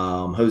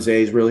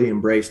 Jose's really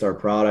embraced our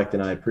product,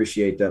 and I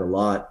appreciate that a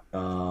lot.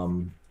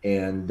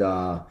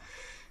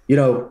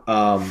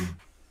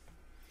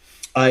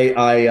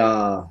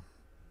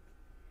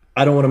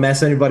 I don't want to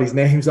mess anybody's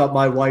names up.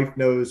 My wife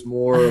knows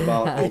more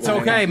about It's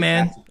okay,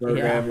 man.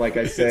 program. Yeah. Like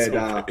I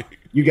said,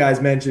 you guys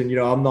mentioned,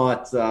 I'm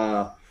not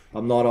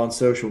on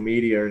social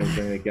media or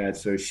anything like that.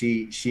 So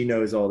she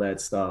knows all that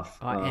stuff.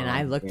 And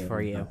I looked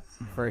for you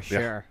for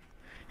sure.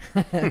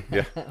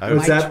 Yeah.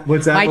 What's that,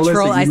 My Melissa?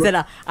 troll. I You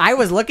said I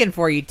was looking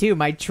for you too.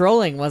 My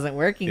trolling wasn't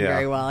working Yeah.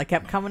 very well. I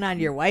kept coming on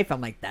your wife.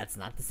 I'm like, that's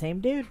not the same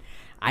dude.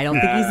 I don't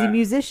think he's a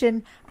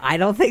musician. I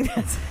don't think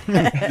that's.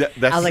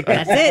 I was like,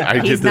 that's it. I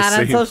did He's the not on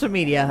same. social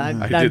media.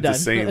 I'm I done. did the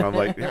same. I'm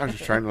like, yeah, I'm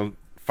just trying to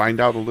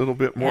find out a little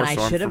bit more, And I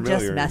so I'm should have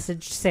familiar. just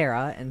messaged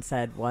Sarah and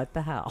said, "What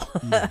the hell?"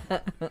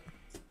 But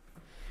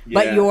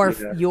Yeah, your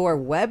yeah. your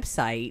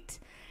website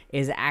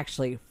is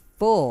actually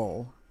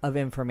full of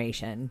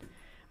information,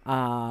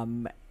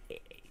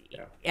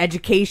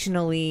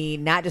 educationally,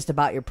 not just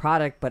about your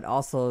product, but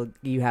also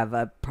you have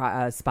a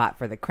spot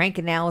for the crank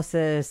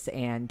analysis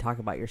and talk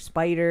about your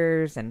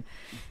spiders. And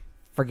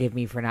forgive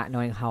me for not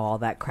knowing how all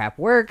that crap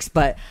works,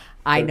 but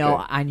I know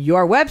on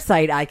your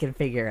website I can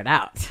figure it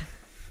out.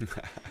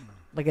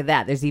 Look at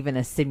that. There's even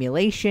a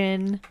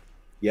simulation.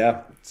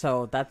 Yeah.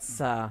 So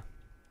that's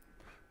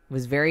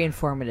was very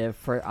informative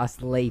for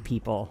us lay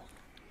people.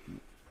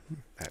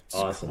 That's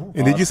Awesome.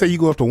 And did you say you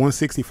go up to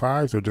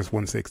 165s or just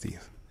 160s?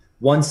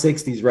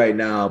 160s right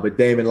now, but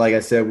Damon, like I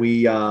said,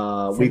 we've in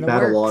had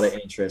the a lot of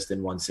works. interest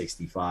in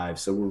 165,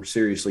 so we're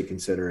seriously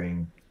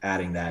considering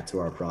adding that to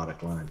our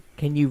product line.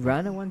 Can you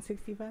run a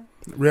 165?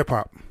 Red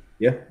Pop.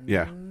 Yeah.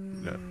 Yeah.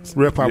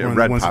 Red Pop Yeah, runs,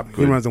 Red one, Pop he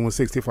could. runs on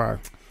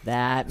 165.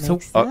 That So,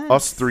 makes sense.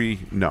 Us 3,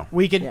 no.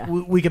 We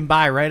can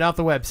buy right off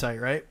the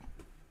website, right?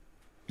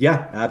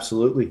 Yeah,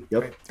 absolutely.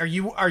 Yep. Are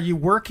you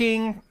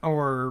working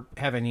or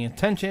have any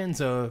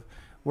intentions of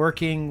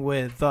working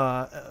with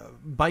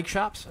bike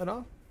shops at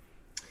all?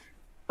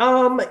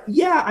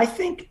 Yeah, I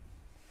think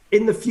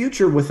in the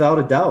future, without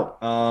a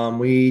doubt,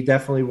 we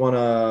definitely want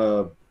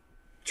to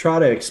try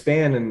to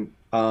expand. And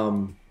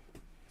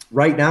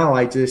right now,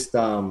 I just,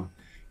 we're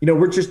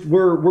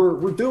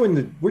doing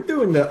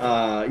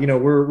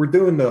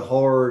the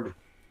hard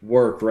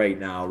work right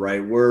now,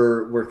 right?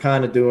 We're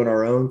kind of doing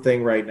our own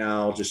thing right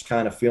now, just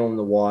kind of feeling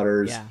the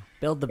waters. Yeah,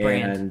 build the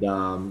brand.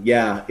 And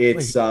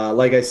it's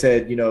like I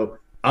said, you know,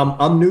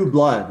 I'm new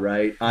blood,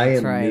 right?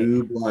 That's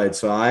new blood,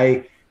 so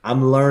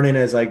I'm learning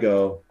as I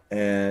go.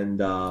 And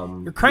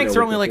your cranks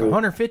are only like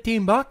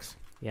 $115.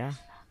 Yeah.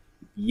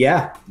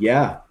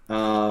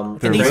 And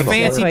these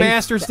fancy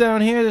bastards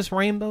down here, this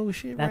rainbow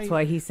shit. That's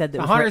why he said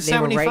that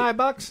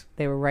 $175.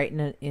 They were right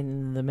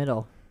in the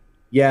middle.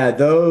 Yeah,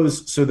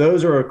 those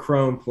are a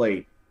chrome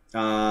plate.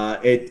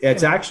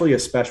 It's actually a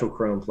special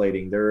chrome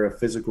plating. They're a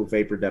physical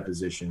vapor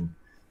deposition,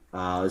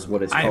 is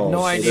what it's called. I have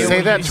no idea.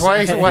 Say that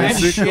twice.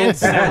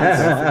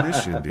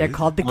 They're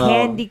called the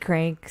candy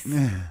cranks.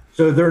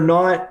 So they're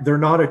not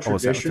a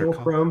traditional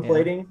chrome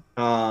plating.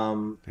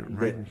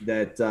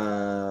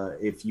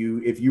 If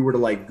you were to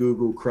like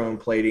Google chrome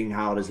plating,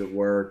 how does it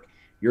work?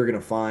 You're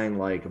gonna find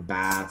like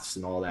baths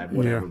and all that,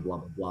 whatever, blah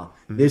blah blah.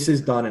 Mm-hmm. This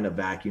is done in a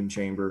vacuum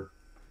chamber.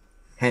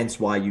 Hence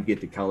why you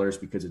get the colors,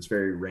 because it's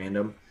very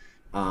random.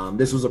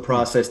 This was a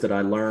process that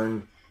I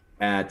learned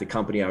at the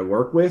company I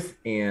work with.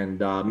 And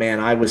man,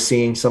 I was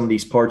seeing some of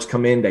these parts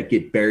come in that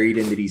get buried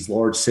into these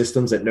large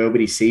systems that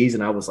nobody sees.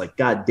 And I was like,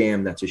 God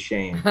damn, that's a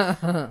shame.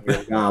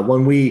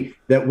 When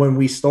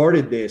we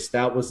started this,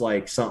 that was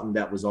like something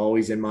that was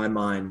always in my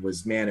mind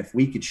was, man, if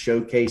we could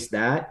showcase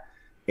that.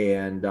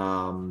 And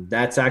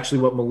that's actually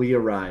what Malia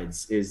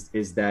rides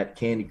is that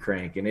candy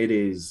crank. And it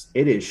is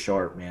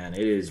sharp, man.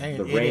 It is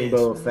the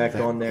rainbow effect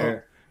on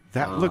there.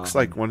 That looks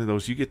like one of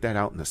those, you get that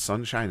out in the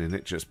sunshine and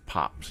it just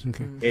pops.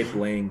 Okay. It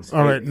blings.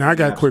 All right, now I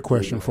got a quick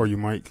question for you,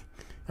 Mike.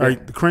 All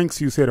right, the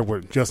cranks you said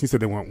Justin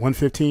said they want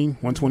 115,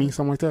 120,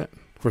 something like that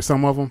for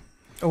some of them?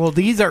 Well,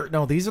 these are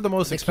the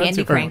most expensive.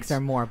 Candy cranks are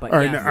more, but all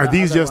right, now, are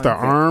these just the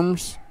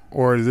arms,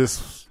 or is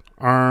this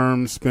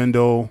arm,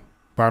 spindle,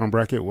 bottom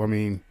bracket? Well, I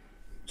mean,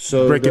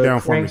 so break it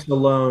down for me.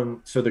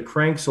 The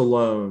cranks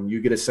alone, you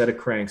get a set of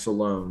cranks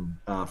alone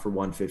for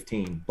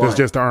 115. That's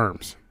just the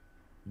arms.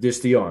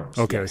 Just the arms.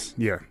 Okay. Yes.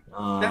 Yeah.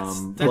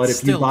 But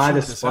if you buy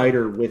the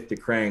spider with the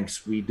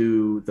cranks, we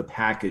do the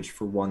package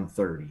for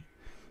 130.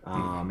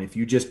 If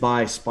you just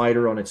buy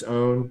spider on its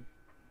own,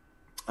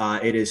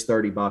 it is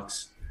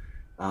 $30.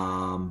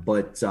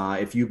 But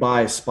if you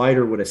buy a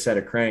spider with a set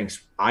of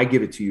cranks, I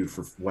give it to you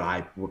for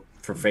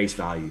for face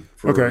value.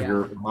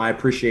 For my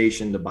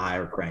appreciation to buy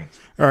our cranks.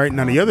 All right.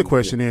 Now the other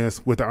question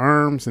is, with the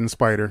arms and the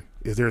spider,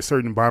 is there a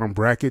certain bottom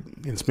bracket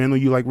and spindle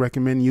you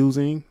recommend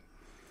using?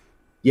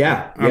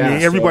 Yeah, I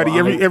mean,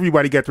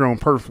 everybody got their own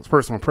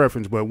personal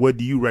preference, but what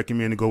do you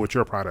recommend to go with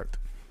your product?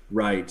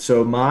 Right.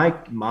 So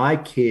my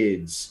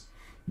kids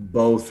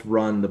both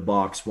run the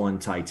Box 1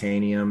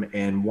 titanium,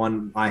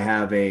 and I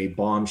have a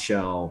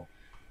Bombshell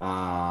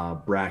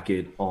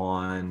bracket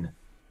on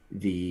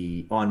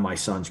my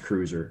son's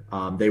cruiser.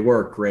 They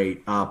work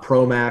great.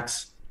 Pro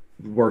Max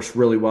works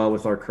really well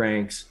with our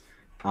cranks.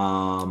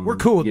 We're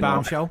cool with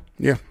Bombshell.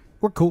 Yeah,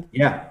 we're cool.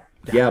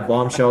 Yeah,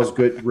 Bombshell's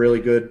good,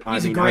 really good.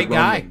 He's a great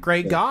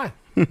guy.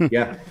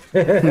 Yeah.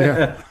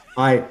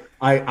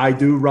 I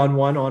do run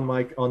one on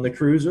the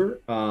cruiser.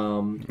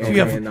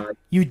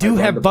 You do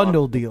have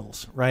bundle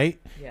deals, right?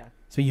 Yeah.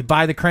 So you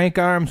buy the crank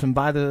arms and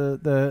buy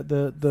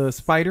the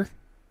spider.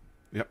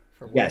 Yep.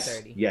 For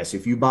Yes.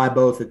 If you buy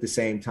both at the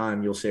same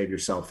time, you'll save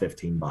yourself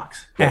 $15.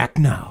 Act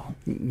now.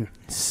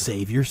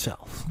 Save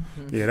yourself.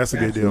 Yeah, that's a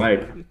good deal.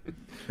 Right.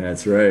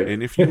 That's right.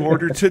 And if you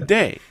order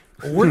today.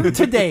 Order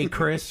today,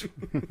 Chris.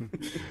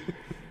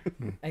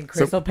 And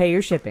Chris will pay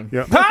your shipping.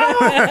 Yep.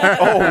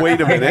 Oh,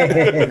 wait a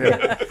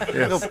minute.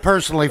 He'll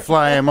personally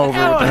fly him over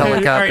with the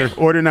helicopter. Right.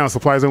 Order now,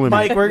 supplies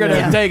unlimited. Mike, we're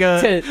gonna take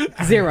to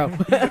zero.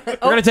 We're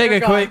gonna take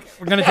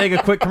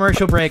a quick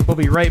commercial break. We'll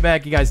be right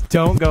back. You guys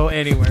don't go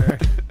anywhere.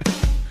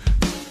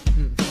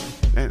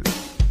 Man,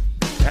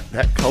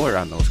 that color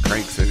on those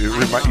cranks, you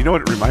know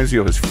what it reminds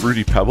you of is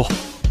Fruity Pebble.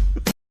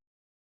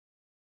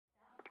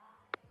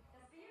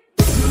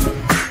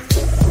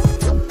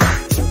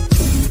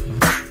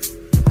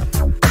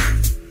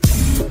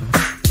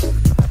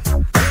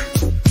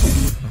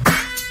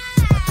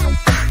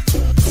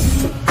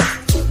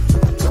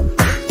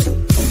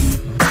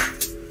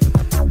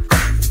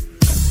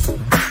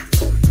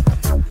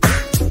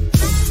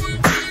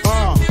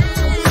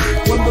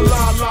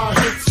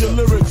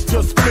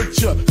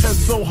 Head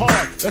so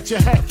hard that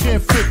your hat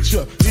can't fit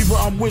you. Either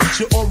I'm with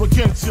you or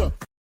against you.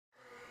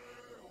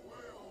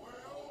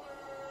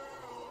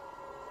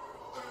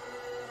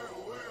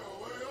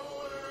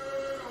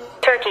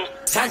 Turkey.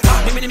 Sen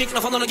tahmini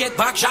mikrofonunu get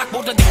bak Jack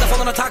burada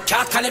diktafonuna tak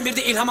kağıt kalem bir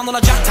de ilham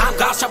alınacak tam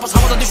gaz çapız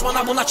havada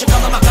düşmana buna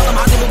çıkalım bakalım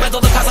hadi bu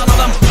bedalı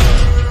kazanalım.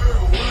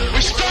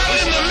 We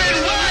started in the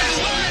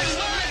Midwest.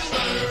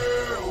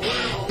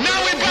 Now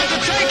we about to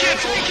take it.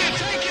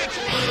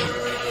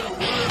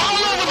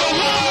 All over the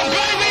world,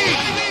 baby.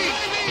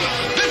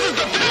 This is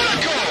the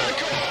pinnacle.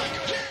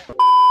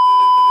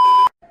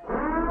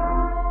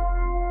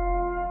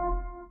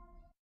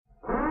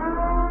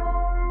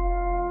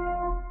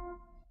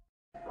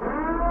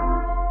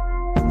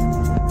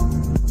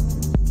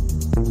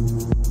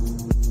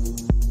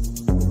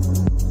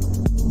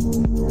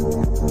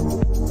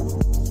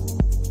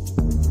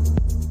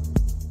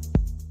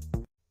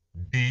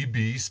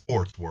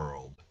 Parts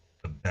World,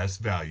 the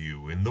best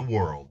value in the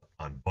world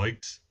on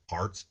bikes,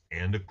 parts,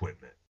 and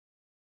equipment.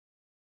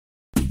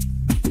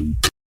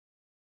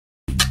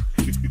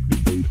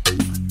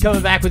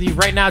 Coming back with you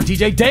right now,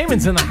 DJ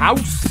Damon's in the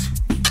house.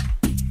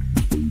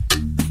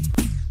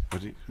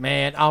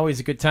 Man, always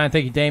a good time.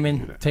 Thank you,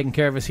 Damon, taking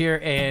care of us here.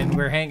 And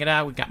we're hanging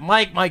out. We got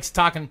Mike. Mike's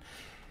talking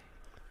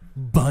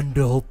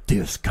bundle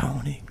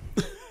discounting.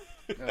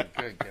 Oh,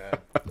 good God.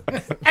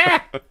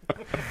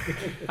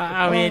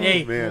 I mean,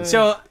 hey, man.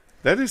 so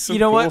that is some you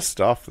know cool what?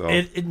 stuff,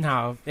 though.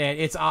 No,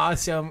 it's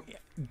awesome.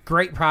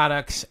 Great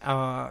products.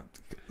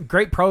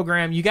 Great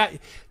program. You guys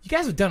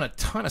have done a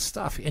ton of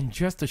stuff in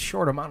just a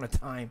short amount of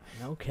time.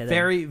 No kidding.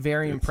 Very,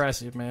 very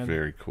impressive, man.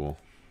 Very cool.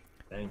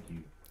 Thank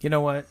you. You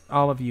know what?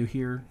 All of you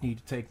here need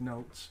to take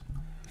notes.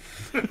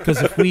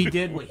 Because if we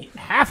did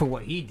half of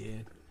what he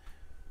did,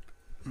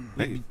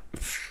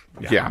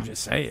 yeah, I'm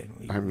just saying.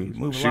 We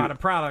move shoot, a lot of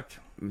product.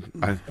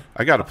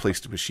 I got a place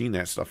to machine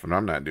that stuff, and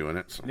I'm not doing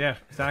it. So. Yeah,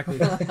 exactly.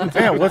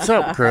 Yeah, what's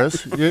up,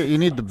 Chris? You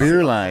need the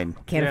beer line.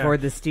 Can't afford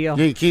the steel.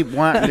 You keep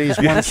wanting these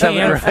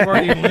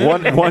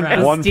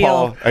 1.7. One, steel,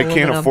 Paul, I can't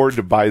aluminum. afford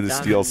to buy the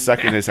steel.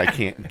 Second is I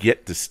can't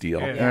get the steel.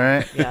 All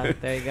right. Yeah,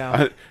 there you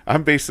go.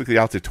 I'm basically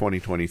out to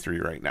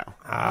 2023 right now.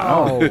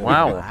 Oh,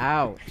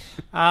 wow.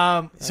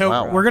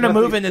 So we're going to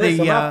move into Chris,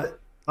 the... I'm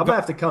going to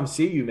have to come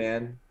see you,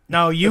 man.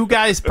 No, you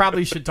guys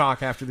probably should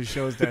talk after the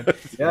show's done.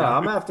 Yeah,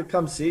 I'm going to have to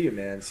come see you,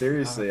 man.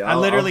 Seriously. I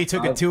literally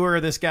took a tour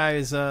of this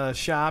guy's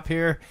shop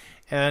here,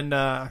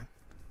 and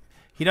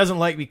he doesn't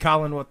like me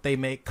calling what they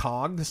make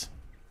cogs.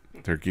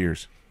 They're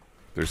gears.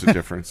 There's a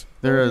difference.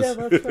 There is. Yeah,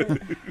 that's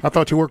right. I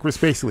thought you worked with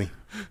Spacely.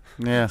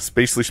 Yeah.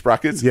 Spacely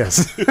Sprockets?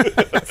 Yes.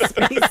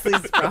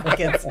 Spacely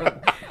Sprockets.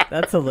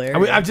 That's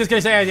hilarious. I'm just going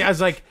to say, I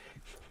was like,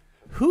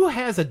 who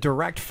has a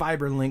direct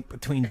fiber link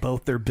between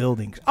both their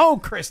buildings? Oh,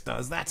 Chris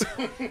does. That's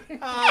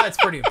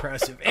pretty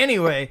impressive.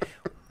 Anyway,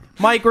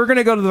 Mike, we're going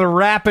to go to the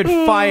rapid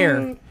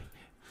fire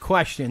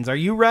questions. Are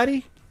you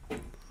ready?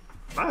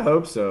 I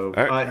hope so.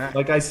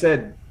 Like I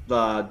said,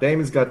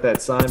 Damon's got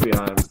that sign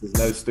behind him. There's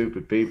no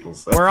stupid people.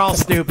 So. We're all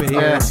stupid here.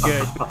 Yeah. It's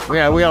good.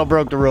 Yeah, we all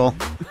broke the rule.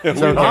 It's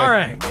okay. All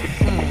right.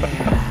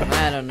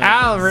 I don't know.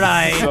 All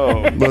right.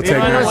 So, We'll take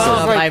I it. don't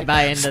know if I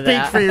buy into Speak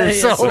that. for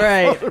yourself.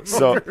 That's right.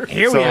 So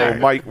Here we are.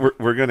 Mike,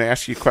 we're going to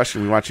ask you a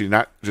question. We want you to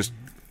not just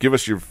give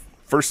us your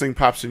first thing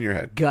pops in your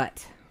head.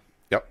 Gut.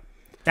 Yep.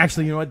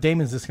 Actually, you know what?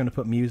 Damon's just going to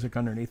put music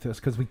underneath this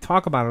because we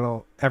talk about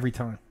it every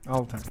time,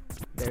 all the time.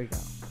 There you go.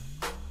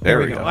 There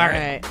we go. All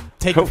right.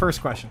 Take Cool. the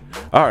first question.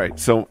 All right.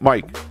 So,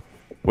 Mike,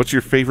 what's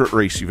your favorite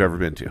race you've ever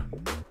been to?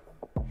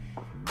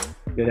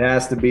 It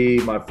has to be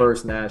my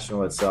first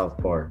national at South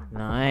Park.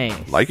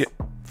 Nice. Like it?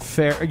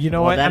 Fair. You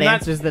know Well, what? that I'm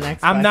answers the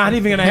next I'm not question.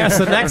 even going to ask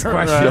the next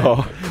question. No.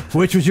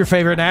 Which was your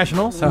favorite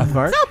national? South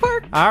Park. South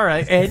Park. All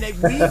right. And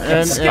we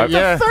can skip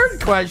yeah. the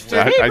third question.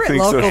 I Favorite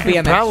think local so.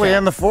 BMX Probably show.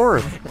 in the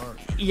fourth.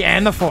 Yeah,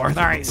 and the fourth.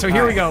 All right. So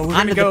here we go. We're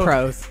On going to the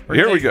pros.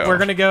 Here we go. We're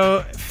going to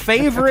go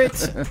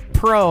favorite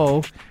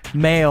pro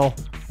male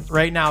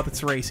right now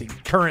that's racing.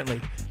 Currently.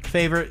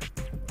 Favorite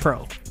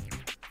pro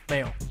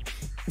male.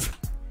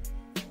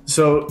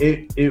 So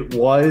it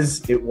was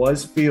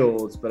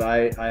Fields, but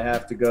I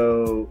have to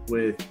go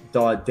with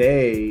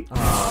Daudet.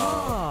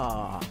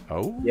 Oh.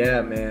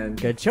 Yeah, man.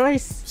 Good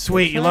choice.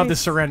 Sweet. Good You love to choice.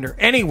 surrender.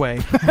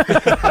 Anyway.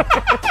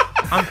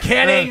 I'm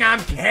kidding. I'm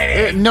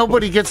kidding.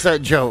 Nobody gets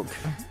that joke.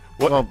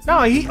 What?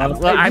 No, he.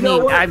 Well, Hey, you know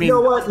what? I mean, You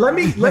know what? Let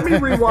me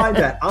rewind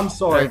that. I'm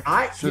sorry.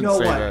 I You shouldn't know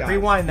say what? that. Guys?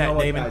 Rewind that, You know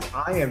what, David. guys?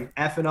 I am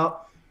effing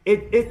up.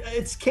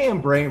 It's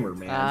Cam Bramer,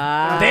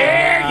 man.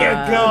 There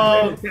you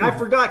go. I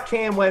forgot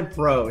Cam went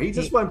pro. He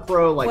just went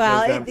pro like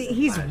Well, November.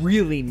 he's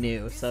really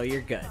new, so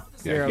you're good.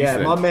 Yeah, Yeah,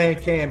 said- my man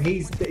Cam,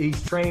 he's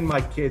trained my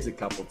kids a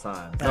couple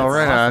times. Oh,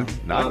 right on.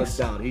 Without Nice.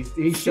 a doubt.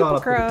 He's shot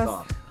up to the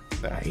Supercross.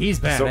 top. He's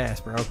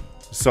badass, bro.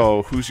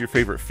 So, who's your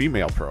favorite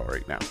female pro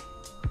right now?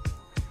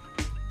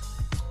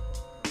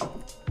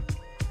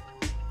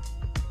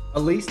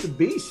 Elise the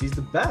Beast, she's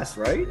the best,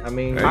 right? I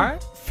mean, All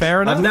right.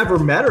 Fair enough. I've never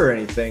met her or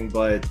anything,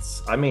 but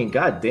I mean,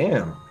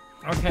 goddamn.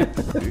 Okay.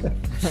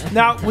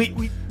 Now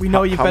we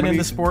know you've How been in many-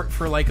 the sport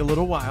for like a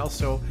little while,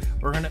 so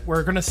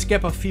we're gonna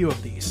skip a few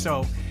of these.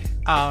 So,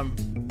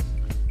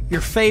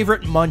 your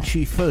favorite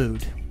munchy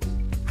food?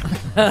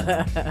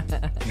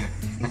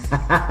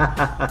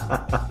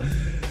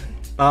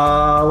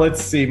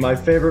 Let's see. My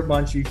favorite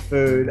munchy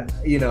food,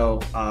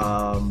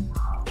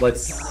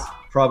 let's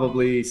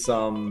probably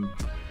some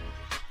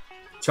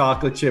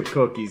chocolate chip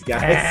cookies,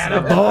 guys.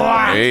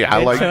 Hey, I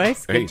Good like.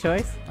 choice. Hey, Good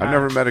choice. I've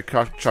never met a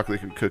chocolate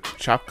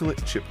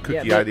chip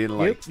cookie Yeah, I didn't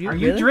like. Are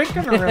you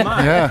drinking or am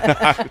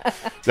I?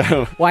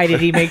 Yeah. Why did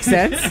he make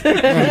sense?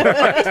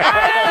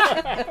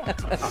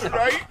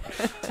 Right?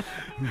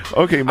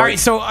 Okay, Mike. All right.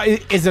 So,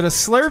 is it a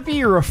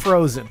Slurpee or a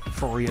Frozen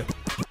for you?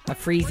 A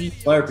freezy.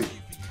 Slurpee.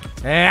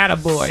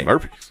 Attaboy.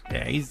 Slurpee.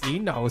 Yeah, he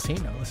knows.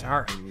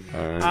 All right.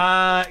 All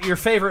right. Your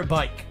favorite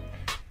bike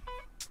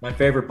My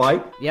favorite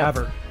bike?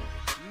 ever?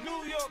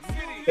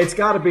 It's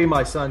got to be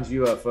my son's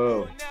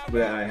UFO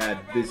that I had.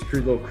 This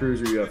little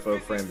cruiser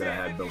UFO frame that I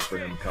had built for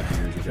him a couple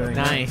years ago. Very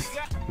Nice.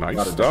 Nice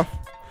Not a- stuff.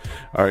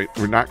 All right,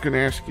 we're not going to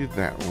ask you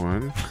that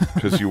one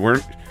because you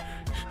weren't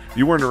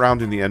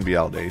around in the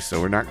NBL days, so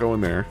we're not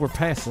going there. We're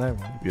past that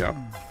one. Yeah.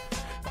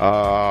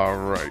 All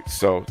right.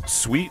 So,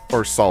 sweet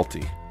or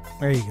salty?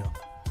 There you go.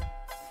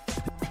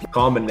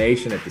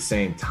 Combination at the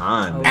same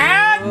time.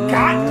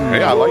 God.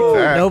 Hey, I like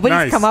that.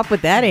 Nobody's come up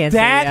with that answer.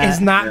 That yet. has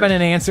not been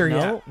an answer No,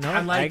 yet. no,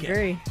 I like I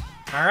agree.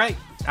 it. All right.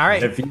 All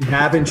right. If you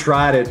haven't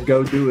tried it,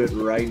 go do it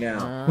right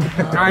now.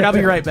 All right, I'll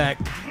be right back.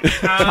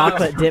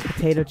 Chocolate dip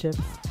potato chips.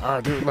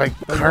 Dude, like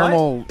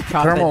caramel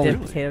Chocolate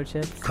dip potato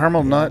chips.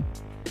 caramel nut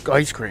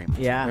ice cream.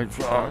 Yeah.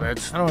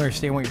 That's I don't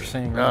understand what you're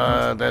saying.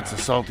 Right that's a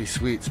salty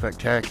sweet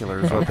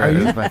spectacular is what that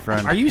is, my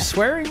friend. Are you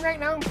swearing right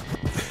now?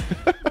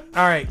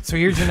 All right, so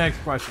here's your next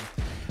question.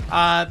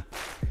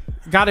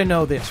 Got to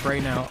know this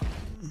right now.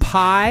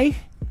 Pie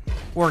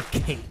or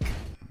cake?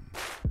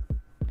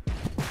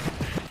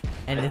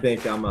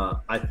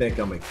 I think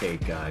I'm a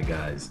cake guy,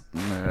 guys.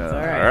 That's all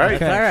right. All right.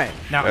 That's all right.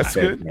 Now, That's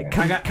good.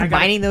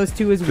 Combining those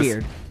two is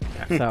weird.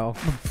 So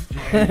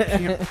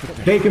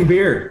Cake and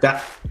beer.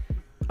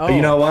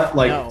 You know what?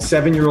 Like no.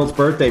 7-year-old's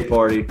birthday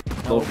party.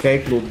 Little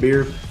cake, little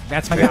beer.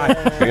 That's my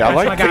guy. Yeah, I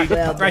like my guy.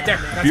 cake. Right there.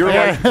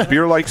 That's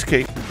Beer likes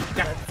cake.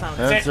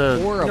 That's a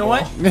horrible. You know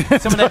what?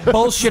 Some of that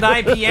bullshit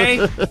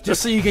IPA,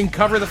 just so you can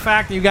cover the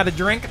fact that you got to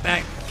drink at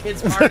that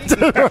kid's party.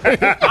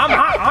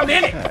 I'm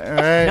in it.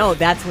 No,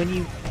 that's when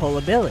you pull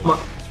a Billy.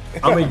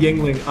 I'm a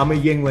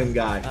Yingling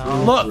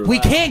guy. Look, we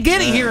can't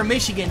get it here in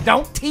Michigan.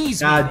 Don't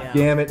tease me. God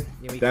damn it.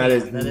 Yeah, we That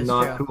can't. is That is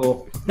not true.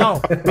 cool.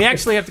 No, we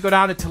actually have to go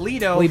down to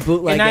Toledo, We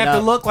bootleg and I it have to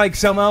up. look like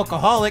some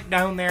alcoholic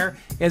down there.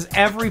 As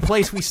every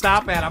place we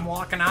stop at, I'm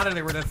walking out of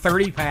there with a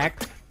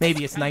 30-pack.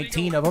 Maybe it's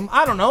 19 of them.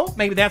 I don't know.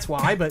 Maybe that's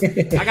why. But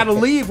I got to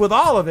leave with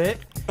all of it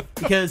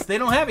because they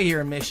don't have it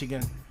here in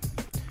Michigan.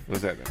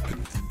 Was that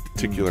a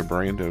particular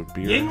brand of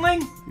beer?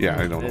 Yingling? Yeah,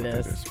 I don't know It what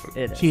is. that is. But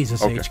It is.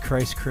 Jesus Okay. H.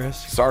 Christ, Chris.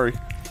 sorry.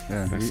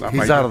 Yeah, That's not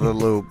he's my- out of the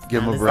loop.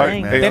 Give him a Not his break,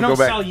 thing. man. Hey, They I'll don't go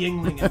back. sell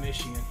Yingling in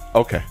Michigan.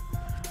 Okay.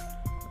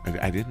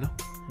 I didn't know.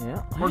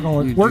 Yeah. We're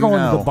going You to do the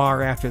now.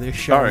 bar after this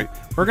show. All right.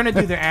 We're going to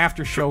do the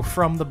after show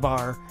from the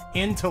bar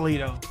in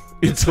Toledo.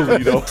 In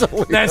Toledo.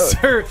 That's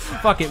her.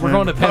 Fuck it. We're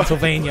going to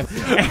Pennsylvania.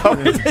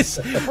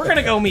 We're going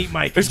to go meet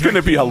Mike. There's going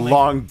to be a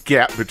long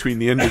gap between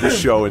the end of the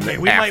show and the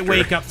We might after.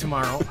 wake up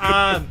tomorrow.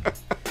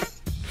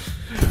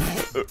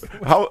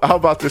 How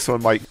about this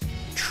one, Mike?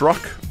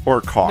 Truck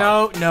or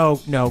car?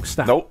 No.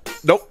 Stop.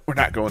 Nope. We're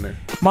not going there.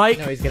 Mike,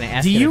 No, he's gonna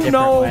ask do it a you different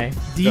know? way.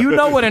 Do you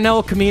know what an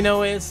El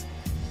Camino is?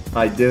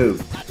 I do.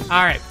 All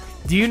right.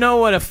 Do you know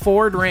what a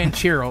Ford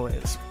Ranchero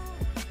is?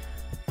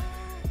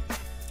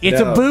 It's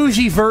a No.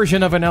 bougie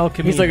version of an El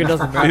Camino. He's like, it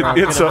doesn't matter.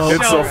 It's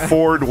a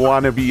Ford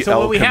wannabe So El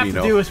what we Camino. have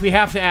to do is we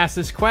have to ask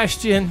this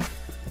question: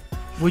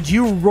 would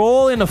you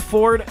roll in a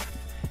Ford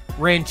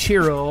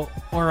Ranchero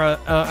or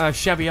a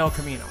Chevy El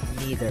Camino?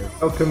 Neither.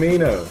 El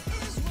Camino.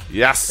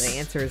 Yes. The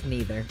answer is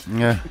neither.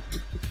 Yeah.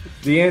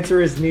 The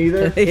answer is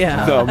neither.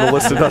 Yeah. No,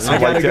 Melissa doesn't I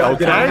gotta like go. El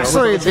Did I- Camino.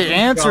 Actually, the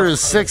answer is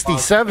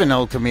 67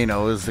 El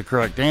Camino is the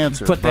correct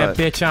answer. Put that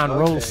but- bitch on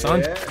roll,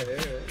 son.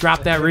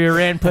 Drop that rear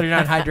end, put it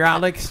on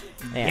hydraulics.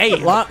 Yeah. Hey,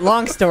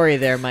 Long story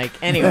there, Mike.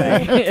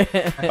 Anyway.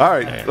 All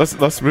right,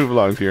 let's move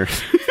along here.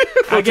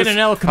 I get an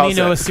El How's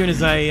Camino that? as soon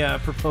as I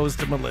propose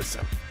to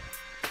Melissa.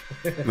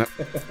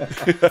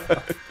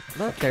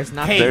 Look, there's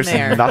nothing Hey, There's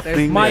there.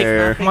 nothing Mike,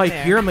 there. nothing Mike,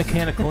 there. you're a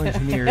mechanical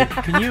engineer.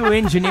 Can you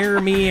engineer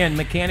me and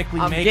mechanically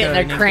I'm make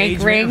getting an a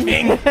crank engagement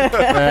ring. ring? The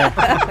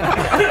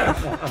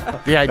That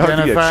would be a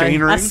identify.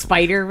 chain A ring.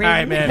 spider ring. All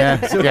right, man.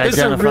 Yeah, So yeah, this is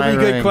a identify really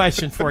good ring.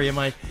 question for you,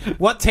 Mike.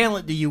 What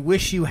talent do you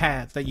wish you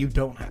had that you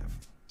don't have?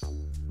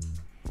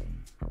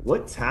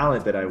 What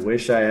talent that I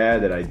wish I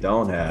had that I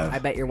don't have? I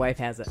bet your wife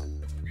has it.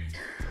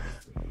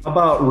 How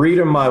about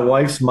reading my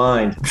wife's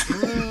mind?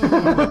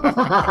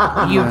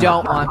 You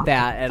don't want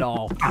that at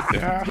all.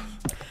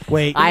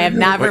 Wait. I have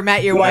never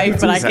met your wife,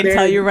 but I can That-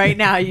 tell you right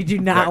now, you do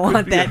not that could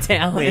want be that a-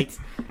 talent. Wait.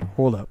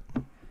 Hold up.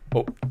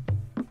 Oh.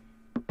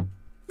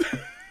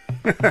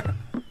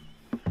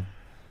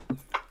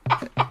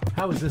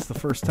 How is this the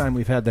first time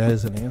we've had that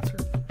as an answer?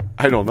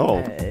 I don't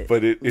know,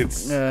 but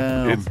it's.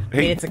 I mean,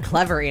 Hey, it's a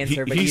clever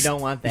answer, but you he's-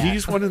 don't want that.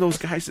 He's one of those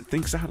guys that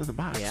thinks out of the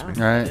box. Yeah, man.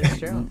 Right. that is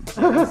true.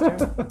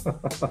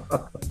 That is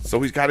true.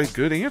 So he's got a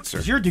good answer.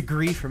 Is your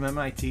degree from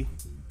MIT?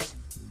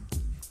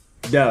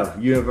 No,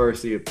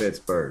 University of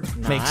Pittsburgh.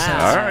 Makes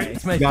sense. All right.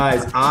 It's my-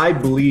 Guys, I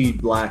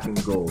bleed black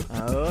and gold.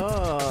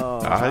 Oh,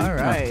 I- all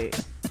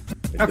right.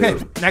 Okay,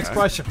 Dude. next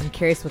question. I'm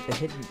curious what the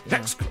hidden.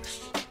 Next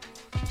question.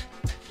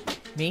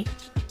 Me?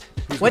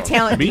 Who's What going?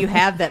 talent Me? do you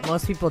have that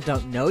most people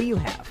don't know you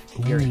have?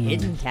 Your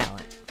hidden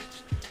talent.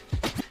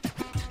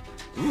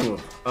 Ooh,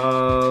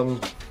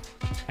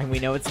 And we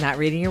know it's not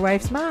reading your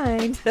wife's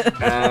mind.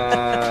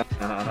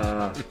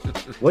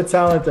 what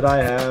talent did I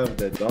have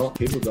that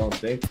people don't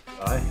think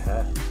I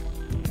have?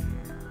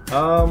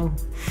 I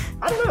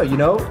don't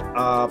know.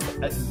 A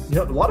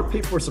lot of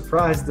people were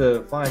surprised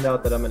to find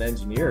out that I'm an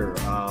engineer.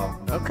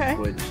 Okay.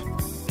 Which,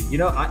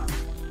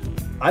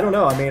 I don't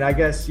know. I mean, I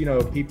guess,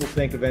 people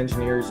think of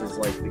engineers as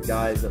like the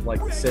guys that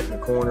like to sit in the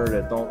corner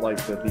that don't like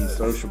to be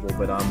sociable,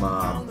 but I'm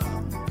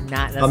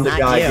That's I'm the not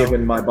guy you.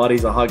 giving my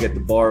buddies a hug at the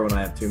bar when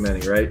I have too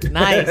many, right?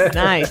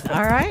 Nice.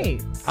 All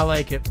right. I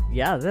like it.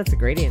 Yeah, that's a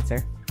great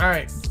answer. All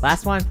right.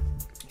 Last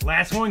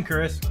one,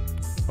 Chris.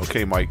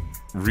 Okay, Mike,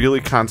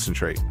 really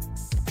concentrate.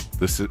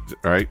 This is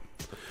all right.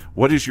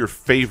 What is your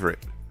favorite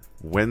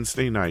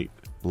Wednesday night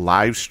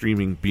live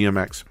streaming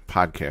BMX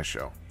podcast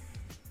show?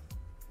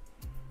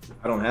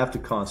 I don't have to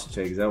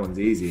concentrate because that one's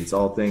easy. It's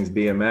all things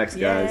BMX,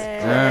 guys.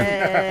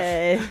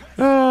 Yay.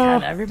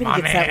 God,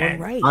 everybody gets that one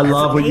right. I That's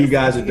love what you amazing.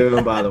 guys are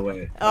doing, by the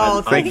way.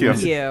 Thank you.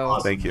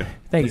 Awesome. Thank you.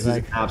 Thanks, This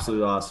is Mike.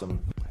 absolutely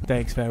awesome.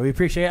 Thanks, man. We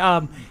appreciate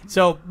it.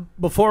 So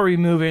before we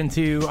move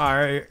into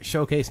our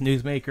Showcase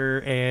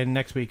Newsmaker and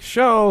next week's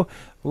show,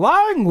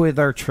 along with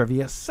our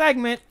trivia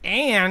segment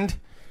and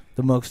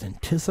the most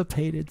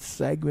anticipated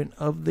segment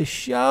of the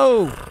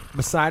show,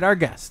 beside our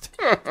guest,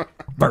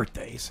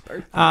 birthdays,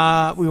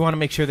 we want to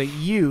make sure that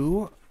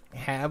you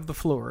have the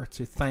floor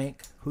to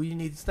thank who you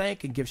need to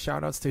thank and give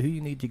shout-outs to who you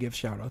need to give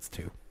shout-outs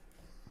to.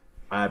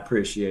 I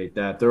appreciate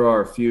that. There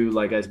are a few,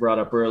 like I brought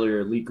up earlier,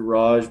 Elite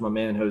Garage, my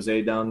man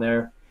Jose down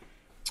there.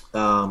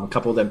 A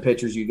couple of them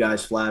pictures you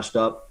guys flashed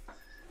up.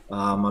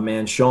 My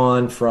man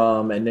Sean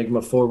from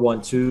Enigma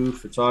 412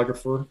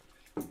 photographer.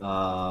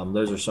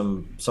 Those are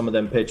some of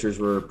them pictures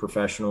were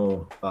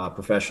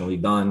professionally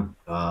done.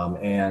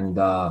 And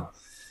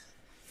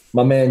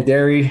my man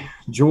Derry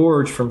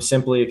George from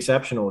Simply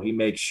Exceptional. He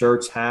makes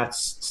shirts,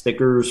 hats,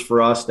 stickers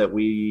for us that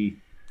we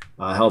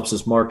helps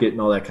us market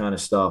and all that kind of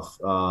stuff.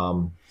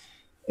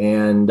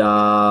 And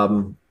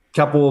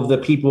couple of the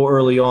people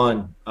early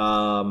on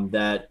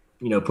that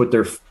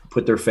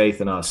put their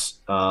faith in us,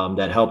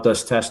 that helped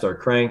us test our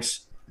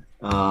cranks.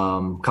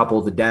 Couple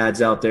of the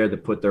dads out there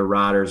that put their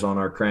riders on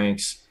our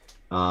cranks.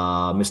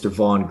 Mr.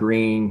 Vaughn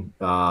Green,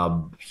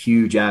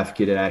 huge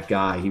advocate of that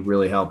guy. He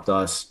really helped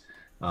us.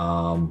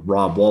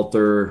 Rob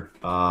Walter,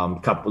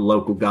 couple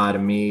local guy to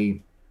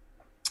me.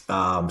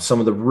 Some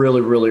of the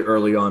really, really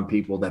early on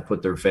people that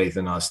put their faith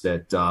in us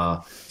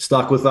that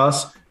stuck with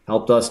us,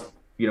 helped us,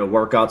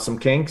 work out some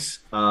kinks,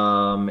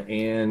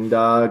 and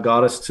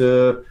got us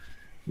to,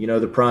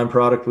 the prime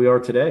product we are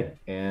today.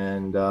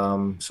 And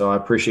so I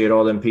appreciate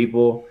all them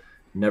people.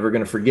 Never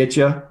going to forget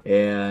you.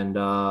 And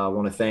I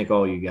want to thank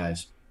all you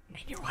guys.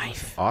 And your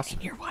wife. Awesome.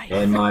 And your wife.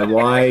 And my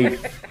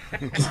wife.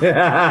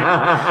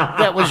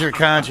 That was your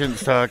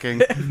conscience talking.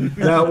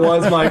 That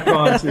was my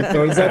conscience.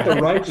 So is that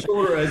the right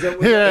shoulder? Or is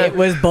that It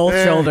was both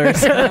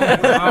shoulders.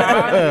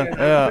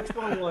 Which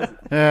one was it?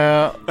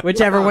 Yeah.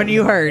 Whichever one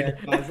you heard.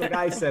 Guys, like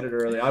I said it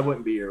earlier, I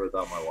wouldn't be here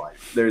without my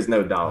wife. There's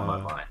no doubt in my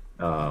mind.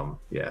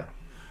 Yeah.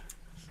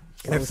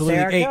 Absolutely.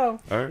 There I Hey, go.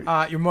 All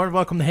right. you're more than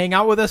welcome to hang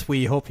out with us.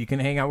 We hope you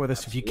can hang out with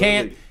us. If you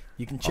can't, Absolutely.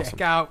 you can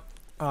check out.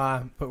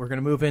 But we're going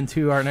to move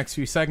into our next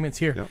few segments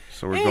here. Yep.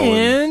 So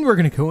we're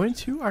going to go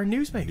into our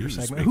Newsmaker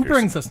segment. Who Newsmaker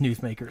brings us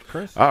Newsmaker,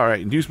 Chris? All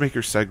right.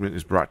 Newsmaker segment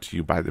is brought to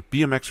you by the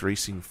BMX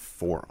Racing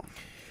Forum.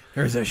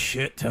 There's a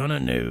shit ton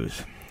of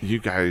news. You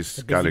guys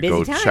busy, got to go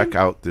busy time. check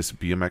out this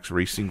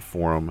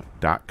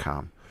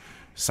BMXRacingForum.com.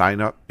 Sign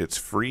up. It's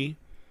free.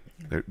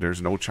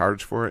 There's no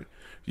charge for it.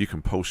 You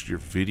can post your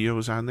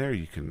videos on there.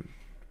 You can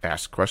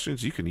ask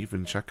questions. You can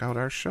even check out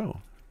our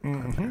show.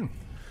 Mm-hmm.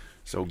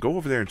 So go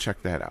over there and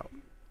check that out.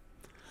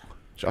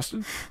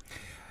 Justin?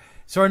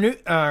 So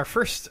our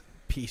first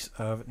piece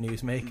of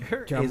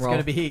Newsmaker Drum is roll.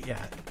 going to be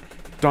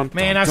Dun,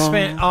 Man, dun, I've dun.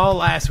 spent all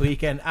last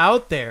weekend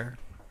out there.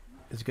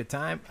 It was a good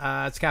time.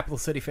 It's Capital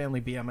City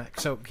Family BMX.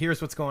 So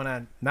here's what's going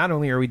on. Not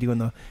only are we doing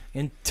the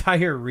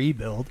entire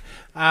rebuild,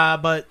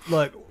 but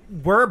look,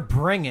 we're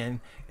bringing,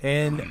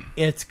 and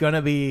it's going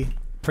to be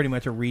pretty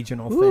much a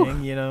regional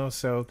thing,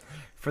 So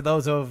for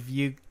those of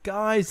you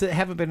guys that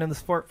haven't been in the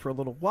sport for a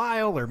little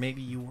while, or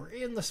maybe you were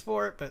in the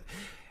sport, but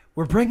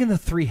we're bringing the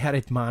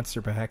three-headed monster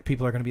back.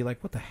 People are going to be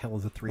like, what the hell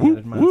is a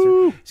three-headed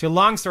monster? So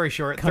long story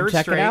short, Come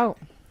check it out.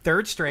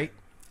 third straight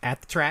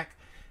at the track.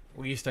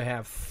 We used to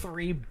have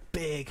 3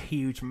 big,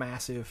 huge,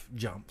 massive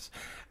jumps.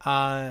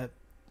 And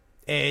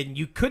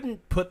you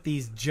couldn't put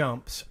these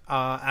jumps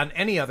on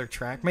any other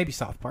track, maybe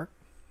South Park.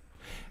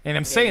 And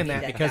I'm saying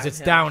that because it's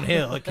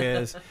downhill,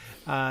 because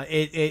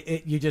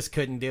you just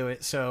couldn't do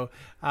it. So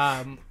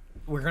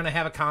we're going to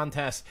have a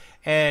contest,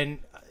 and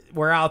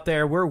we're out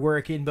there, we're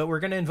working, but we're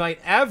going to invite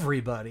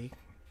everybody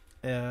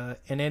and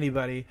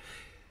anybody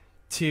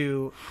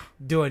to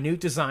do a new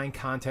design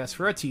contest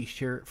for a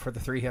T-shirt for the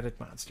three-headed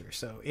monster.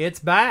 So it's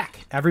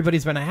back.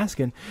 Everybody's been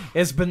asking.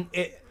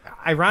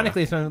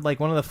 Ironically, it's been like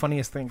one of the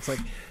funniest things. Like,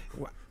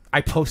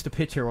 I post a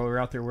picture while we're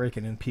out there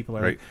working, and people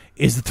are like,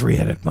 "Is the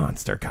three-headed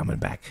monster coming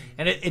back?"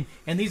 And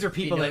these are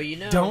people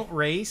that don't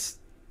race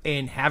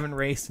and haven't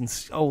raced in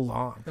so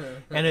long,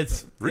 and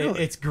it's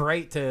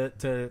great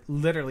to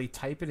literally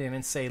type it in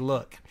and say,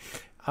 "Look,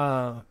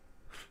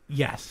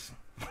 yes."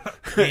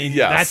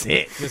 Yes. That's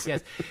it. Just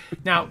yes.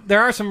 Now,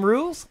 there are some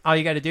rules. All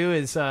you got to do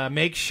is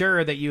make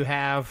sure that you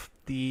have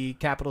the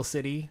Capital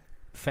City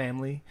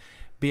Family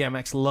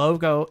BMX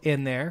logo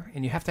in there,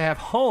 and you have to have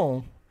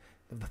home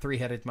of the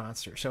three-headed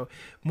monster. So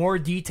more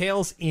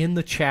details in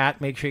the chat.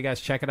 Make sure you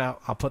guys check it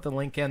out. I'll put the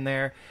link in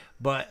there.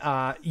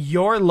 But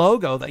your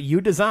logo that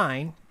you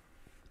design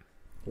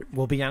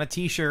will be on a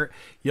T-shirt.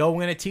 You'll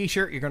win a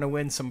T-shirt. You're going to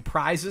win some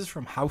prizes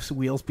from House of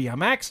Wheels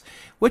BMX,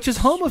 which is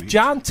home of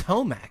John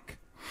Tomac.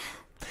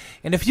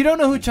 And if you don't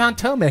know who John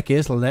Tomac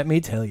is, let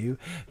me tell you.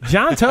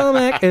 John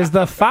Tomac is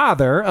the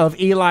father of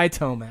Eli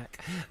Tomac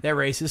that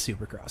races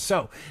Supercross.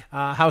 So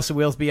House of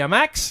Wheels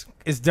BMX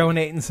is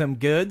donating some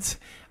goods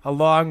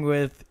along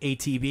with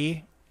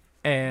ATB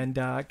and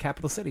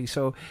Capital City.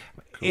 So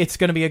it's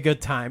going to be a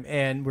good time.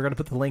 And we're going to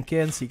put the link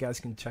in so you guys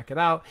can check it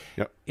out.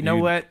 Yep. You know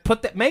what?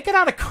 Make it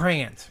out of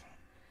crayons.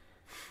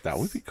 That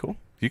would be cool.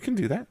 You can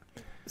do that.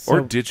 So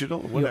or digital,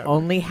 whatever. You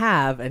only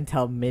have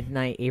until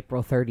midnight,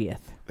 April 30th.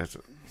 That's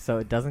it. So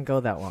it doesn't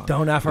go that long.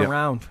 Don't F Yep.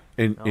 around.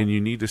 And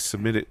you need to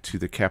submit it to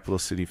the Capital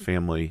City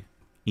family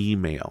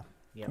email.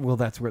 Yep. Well,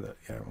 that's where the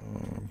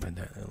put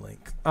that in the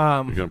link.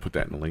 You're going to put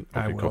that in the link?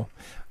 I Okay, will. cool.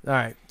 All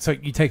right. So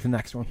you take the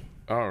next one.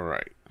 All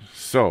right.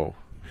 So,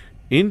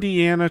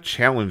 Indiana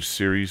Challenge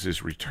Series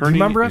is returning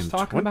remember us in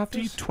talking about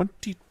this?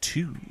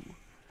 2022.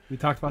 We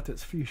talked about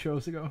this a few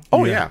shows ago.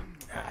 Oh, yeah.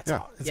 It's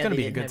going to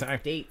be a good time.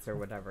 Dates or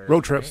whatever.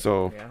 Road trip. right?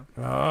 So,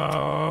 Yeah.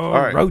 all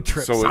right. road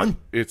trip, so son.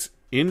 it's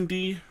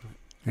Indy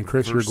And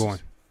Chris, you're going.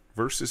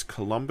 versus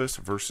Columbus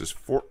versus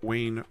Fort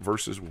Wayne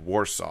versus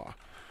Warsaw.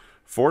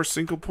 4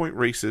 single-point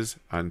races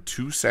on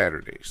 2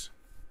 Saturdays.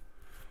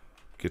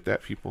 Get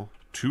that, people?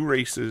 2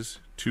 races,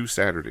 2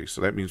 Saturdays.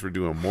 So that means we're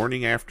doing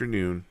morning,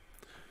 afternoon,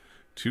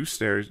 2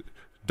 stairs,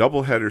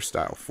 doubleheader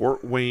style.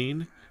 Fort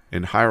Wayne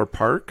and Higher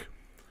Park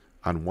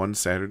on one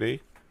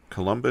Saturday.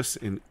 Columbus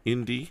and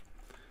Indy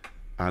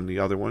on the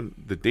other one.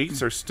 The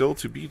dates are still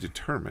to be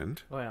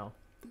determined. Well,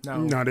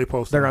 No, they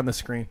posted. They're on the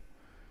screen.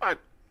 What?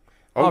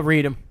 I'll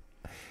read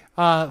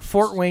them.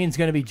 Fort Wayne's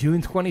going to be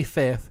June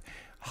 25th.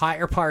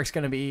 Higher Park's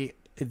going to be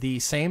the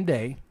same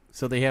day,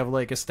 so they have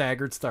like a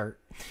staggered start.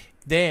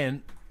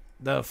 Then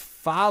the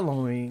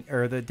following,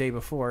 or the day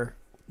before,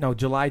 no,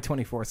 July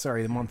 24th,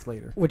 sorry, the month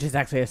later. which is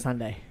actually a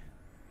Sunday.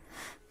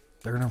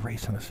 They're going to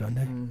race on a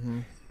Sunday? Mm-hmm.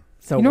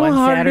 So You know one how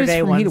hard Saturday, it is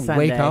for one me to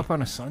Sunday. wake up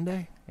on a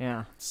Sunday?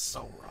 Yeah.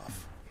 So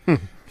rough.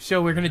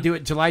 So we're going to do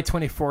it July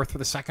 24th for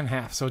the second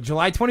half. So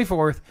July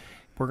 24th,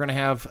 we're going to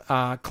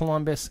have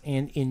Columbus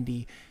and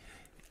Indy.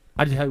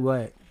 I'll tell you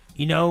what.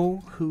 You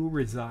know who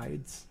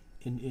resides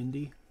in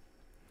Indy?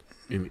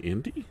 In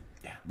Indy?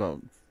 Yeah.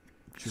 About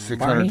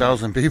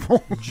 600,000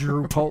 people.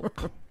 Drew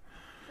Polk.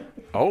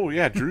 Oh,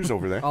 yeah, Drew's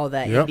over there. Oh,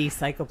 that Yep. Indy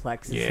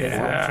Cycleplex is his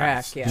home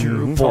track. Yeah.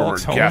 Drew Former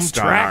Polk's home guest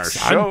on track, our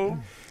son. show.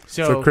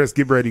 So, Chris,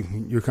 get ready.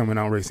 You're coming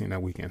out racing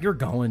that weekend. You're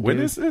going, When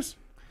dude. is this?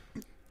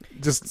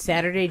 Just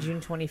Saturday,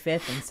 June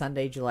 25th, and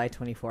Sunday, July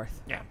 24th.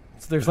 Yeah.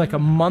 So there's like a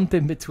month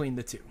in between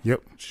the two.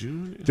 Yep.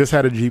 June. Just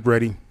had a Jeep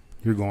ready.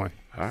 You're going.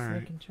 All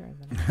right.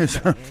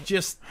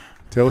 Just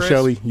Tell Chris,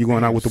 Shelly you're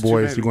going out with the It's too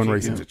boys. bad You're we going can't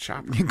racing. get to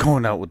Chopper. You're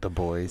going out with the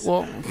boys.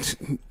 Well,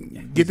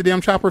 get the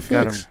damn chopper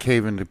Got him fixed.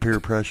 caving to peer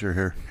pressure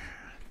here.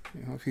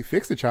 You know, if you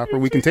fix the chopper,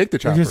 we can take the you're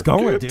chopper. just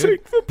going, Can't dude.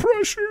 take the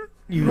pressure.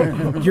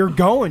 You're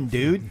going,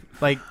 dude.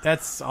 Like,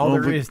 that's all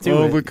there is to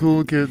all it. the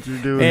cool kids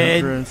are doing And-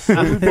 it, Chris.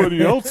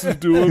 Everybody else is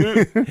doing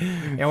it.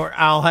 And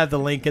I'll have the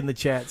link in the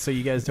chat so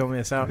you guys don't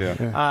miss out. Yeah.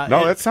 And-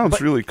 No, that sounds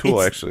but really cool,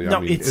 it's- actually. No, I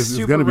mean, it's it's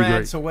super gonna be rad.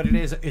 great. So what it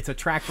is, it's a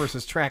track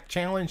versus track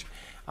challenge.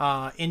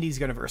 Indy's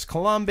going to versus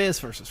Columbus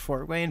versus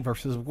Fort Wayne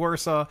versus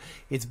Warsaw.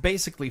 It's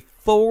basically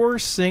 4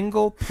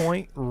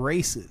 single-point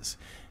races.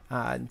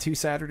 2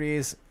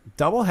 Saturdays,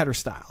 doubleheader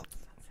style.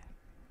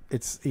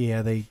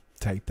 They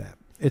typed that.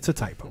 It's a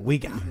typo. We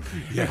got it.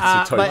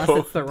 Yeah, it's a typo. Unless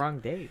it's the wrong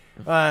date.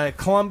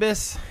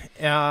 Columbus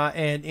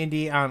and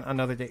Indy on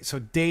another date. So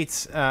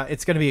dates,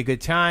 it's going to be a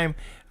good time.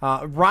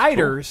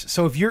 Riders.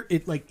 So if you're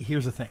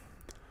here's the thing.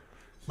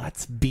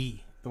 Let's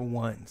be the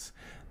ones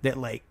that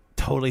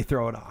totally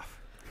throw it off.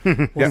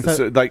 Yeah,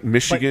 so, like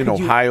Michigan, but could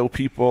you- Ohio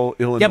people,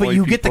 Illinois Yeah, but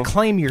you get to people.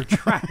 claim your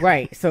track.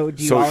 Right. So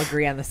do you So- all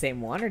agree on the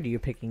same one, or do you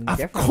picking Of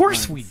different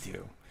course ones? we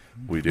do.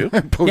 We do.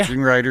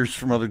 Poaching riders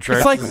from other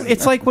tracks.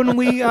 It's like when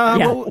we I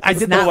it's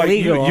did not the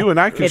legal. You and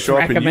I can It's show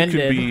up and you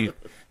recommended. can be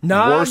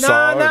No, Warsaw,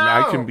 no. and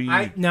I can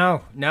be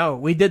no.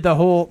 We did the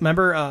whole.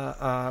 Remember,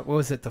 what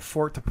was it? The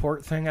Fort to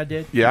Port thing I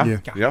did.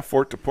 yeah,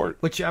 Fort to Port.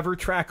 Whichever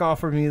track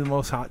offered me the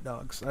most hot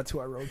dogs, that's who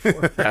I rode for.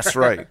 That's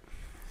right.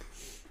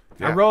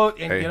 I Yeah. rode,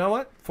 and Hey. you know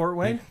what? Fort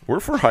Wayne, We're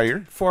for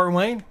hire. Fort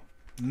Wayne,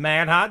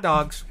 mad hot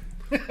dogs.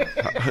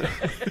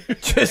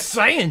 Just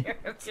saying.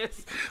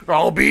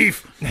 all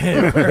beef.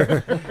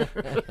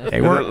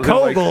 They weren't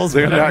Kogels.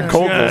 They're but not I'm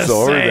Kogels, just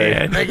though, are they?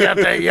 saying. They got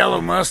that yellow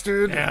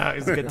mustard. Yeah, it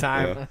was a good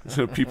time. Yeah.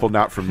 So people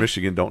not from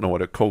Michigan don't know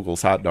what a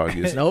Kogel's hot dog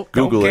is. Nope.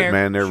 Google Don't it, care.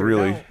 man. They're Sure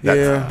really don't. that's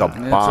Yeah. the It's a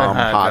bomb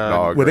hot hot dog.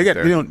 dog. Well, they right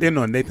got there. they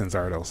know Nathan's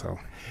are though. So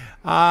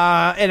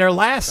And our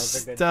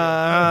last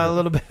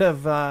little bit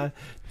of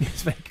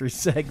newsmaker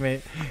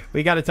segment,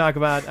 we got to talk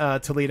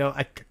about Toledo.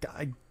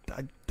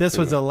 This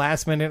was a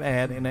last minute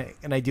ad,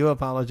 and I do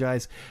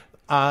apologize,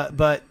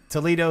 but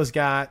Toledo's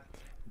got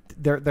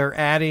they're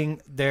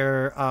adding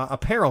their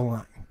apparel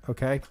line.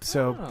 Okay,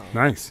 so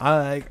nice.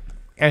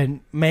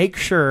 And make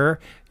sure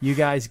you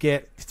guys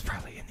get. It's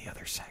probably in the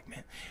other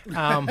segment.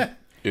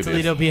 It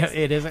Toledo,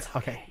 it isn't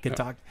okay. Good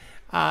talk.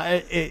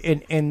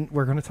 And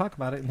we're going to talk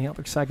about it in the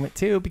other segment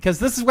too, because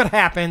this is what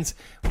happens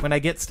when I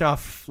get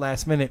stuff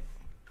last minute.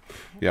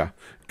 Yeah,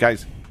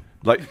 guys.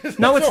 Like,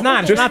 no, it's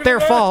not. It's not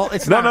their fault.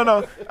 It's no.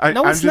 No, I'm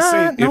it's just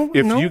not. saying,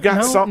 if you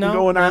got something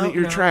going on at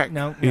your track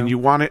and you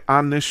want it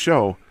on this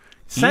show,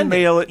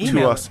 email it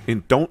to us,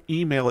 and don't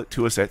email it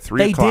to us at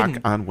 3 o'clock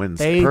on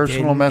Wednesday.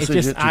 Personal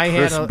message to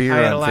Chris Beer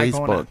on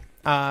Facebook.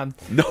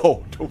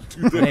 No, don't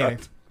do that. Anyway.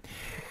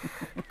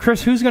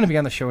 Chris, who's going to be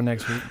on the show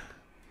next week?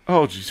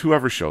 Oh, geez,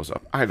 whoever shows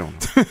up. I don't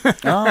know.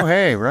 Oh,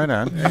 hey, right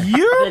on.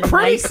 You're the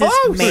pretty nicest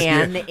close.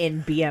 man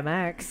in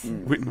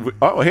BMX.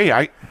 Oh, hey,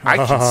 I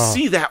can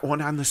see that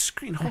one on the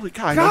screen. Holy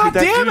cow. I know who God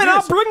that damn dude it,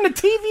 I'll is. bring the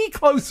TV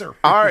closer.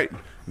 All right,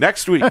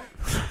 next week.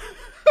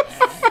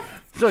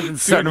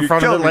 Sitting in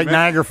front of it like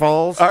Niagara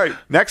Falls. All right,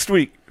 next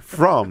week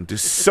from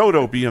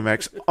DeSoto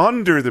BMX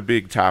under the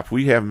big top,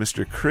 we have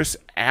Mr. Chris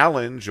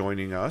Allen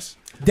joining us.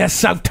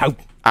 DeSoto.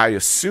 I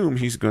assume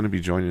he's going to be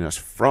joining us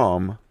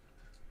from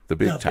the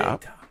big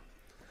top,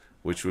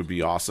 which would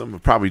be awesome. We'll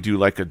probably do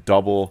like a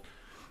double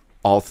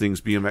all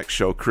things BMX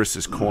show,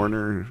 Chris's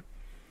Corner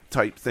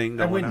type thing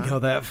I going wouldn't on. go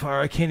that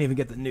far. I can't even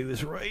get the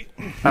news right.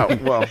 Oh,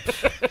 well,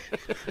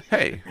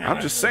 hey,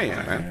 I'm just saying,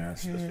 man.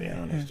 Let's just be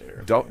honest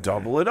here.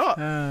 Double it up.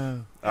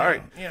 All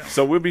right. Yeah.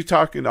 So we'll be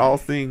talking all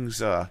things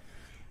DeSoto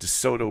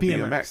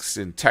BMX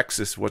in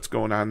Texas. What's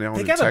going on now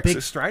They in got Texas? a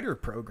big Strider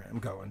program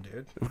going,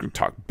 dude. We're going to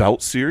talk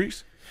Belt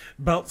Series.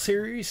 Belt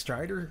Series,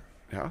 Strider.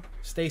 Yeah.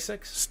 Stay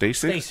Six. Stay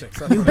Six? Stay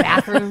Six. New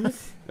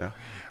bathrooms. Yeah.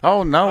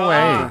 Oh, no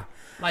way.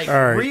 Like All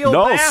right. real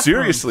No, bathrooms.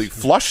 seriously.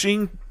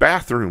 Flushing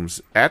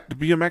bathrooms at the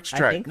BMX I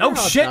track. think No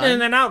they're all shitting done.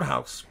 in an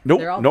outhouse.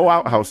 They're all No done.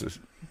 outhouses.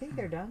 I think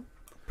they're done.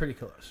 Pretty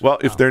close. Well,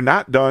 if they're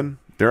not done,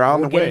 they're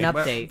on We'll the get way. an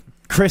update.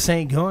 Chris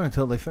ain't going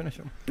until they finish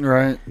them.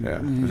 Right.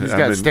 Yeah. He's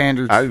got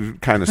standards. I'm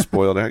kind of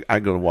spoiled. I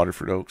go to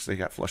Waterford Oaks. They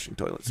got flushing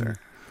toilets there.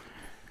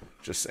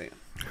 Just saying.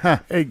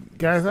 Hey,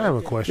 guys, I have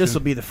a question. This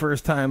will be the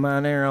first time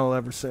on air I'll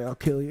ever say I'll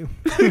kill you.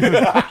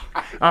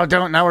 Oh,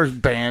 don't. Now we're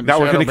banned. Now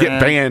we're Shadow going to get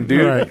banned,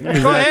 dude. Right,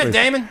 Go ahead,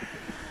 exactly. Damon.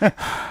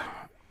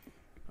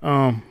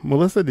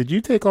 Melissa, did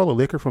you take all the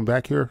liquor from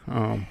back here?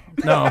 No.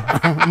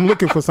 I'm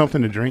looking for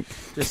something to drink.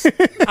 Just,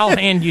 I'll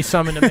hand you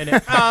some in a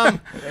minute.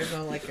 There's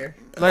no liquor.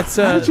 Let's.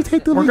 did you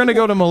take the We're liquor? going to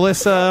go to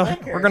Melissa.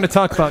 We're going to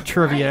talk about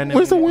trivia. And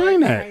Where's the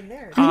wine at?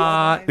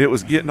 It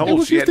was getting It old.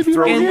 was She had used to to be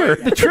throw right it here.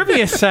 away. the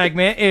trivia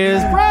segment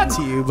is brought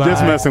to you by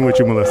Just messing with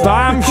you, Melissa.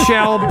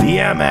 Bombshell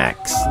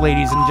BMX,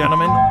 ladies and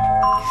gentlemen.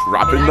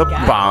 Dropping the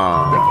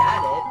bomb.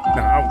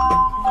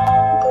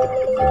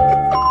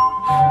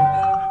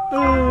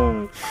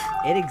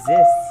 It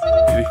exists.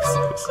 It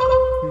exists.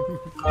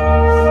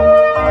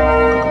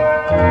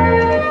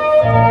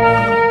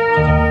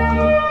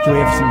 Do we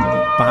have some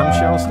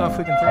bombshell stuff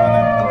we can throw in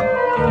there?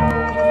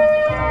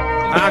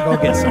 I'll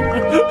go get some.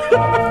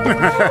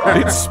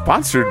 It's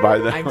sponsored by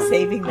them. I'm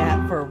saving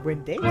that for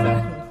when Dave's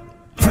on.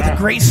 For the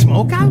Great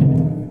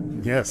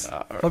Smokeout? Yes.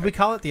 What do we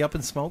call it? The Up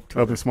and Smoke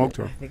Tour? Up and smoke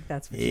tour. I think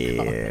that's what you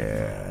call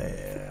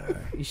it.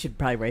 You should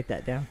probably write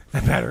that down. I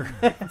better.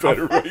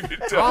 Better write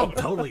it down. I'll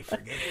totally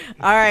forget it.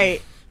 All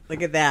right.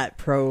 Look at that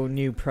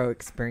new pro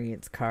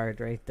experience card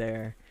right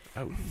there.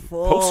 Oh,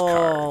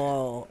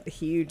 Full,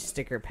 huge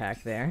sticker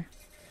pack there.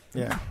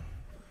 Yeah.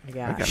 I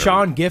got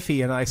Sean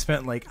Giffey and I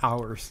spent like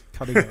hours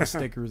cutting those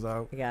stickers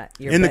out. I got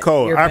your In the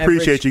cold. your I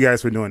appreciate beverage- you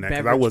guys for doing that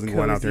because I beverage wasn't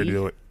going out there to koozie.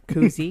 do it.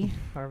 Koozie,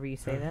 however you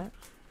say that.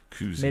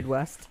 Koozie.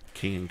 Midwest.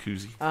 Can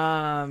koozie.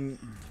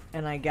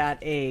 And I got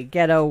a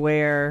Ghetto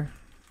Wear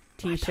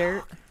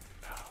T-shirt.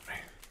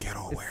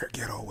 Ghetto wear.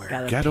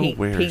 Got a Ghetto pink,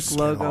 Wear pink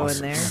logo in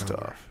awesome there.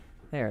 stuff.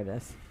 There it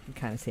is. You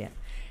can kind of see it.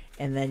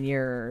 And then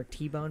your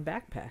T-Bone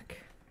backpack.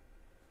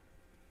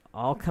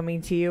 All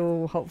coming to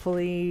you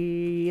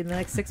hopefully in the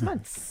next 6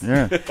 months.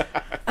 Yeah.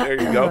 There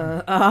you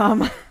go. All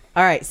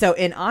right. So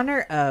in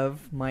honor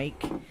of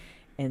Mike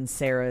and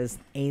Sarah's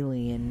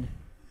alien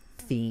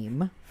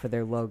theme for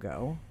their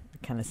logo,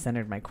 I kind of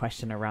centered my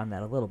question around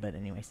that a little bit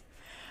anyways.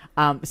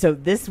 So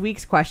this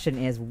week's question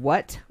is,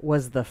 what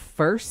was the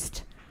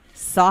first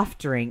soft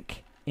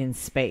drink in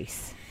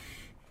space?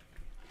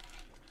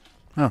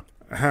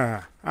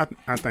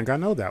 I think I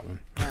know that one.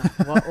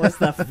 What was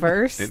the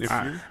first? And if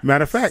you're,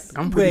 Matter of fact,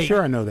 I'm pretty Wait.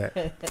 sure I know that.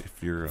 if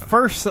you're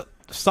First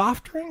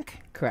soft drink?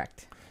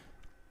 Correct.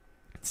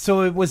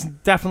 So it was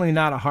definitely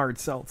not a hard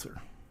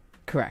seltzer.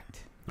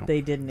 Correct. They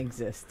didn't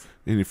exist.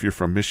 and if you're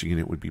from Michigan,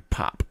 it would be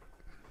pop.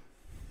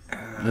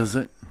 Is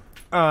it?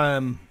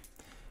 So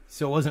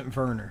it wasn't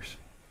Werner's.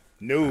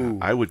 No.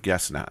 I would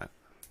guess not.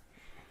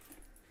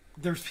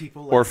 There's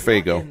people Or like,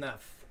 Faygo. what in the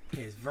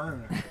is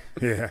Werner?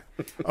 Yeah.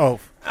 Oh.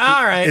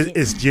 All right.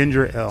 It's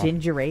ginger ale.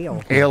 Ginger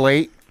ale. Ale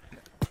 8.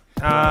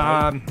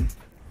 Am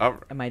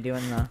I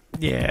doing the...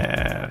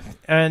 Yeah.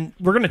 And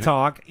we're going to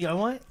talk. You know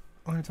what?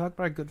 We're going to talk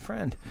about a good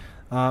friend,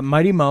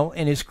 Mighty Mo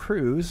and his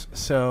cruise.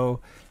 So,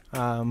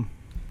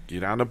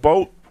 Get on a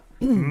boat.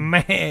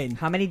 man.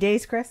 How many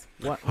days, Chris?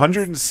 What?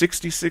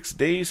 166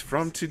 days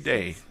from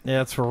today.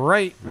 That's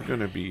right. We're going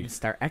to be...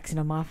 Start Xing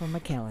them off on my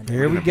calendar.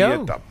 Here we Be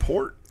go. at the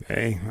port.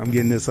 Hey, I'm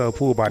getting this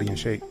pool body in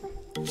shape.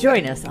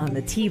 Join us on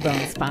the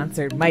T-Bone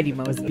sponsored Mighty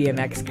Mo's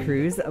BMX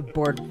cruise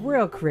aboard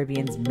Royal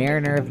Caribbean's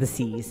Mariner of the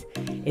Seas.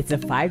 It's a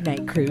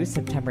 5-night cruise,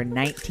 September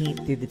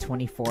 19th through the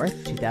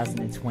 24th,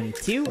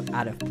 2022,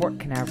 out of Port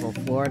Canaveral,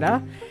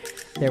 Florida.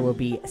 There will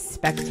be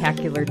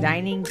spectacular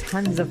dining,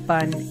 tons of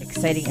fun,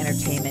 exciting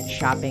entertainment,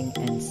 shopping,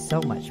 and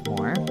so much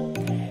more.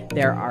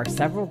 There are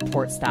several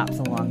port stops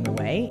along the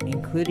way,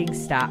 including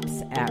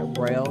stops at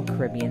Royal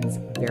Caribbean's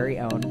very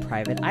own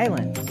private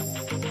island.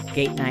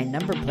 Gate 9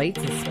 Number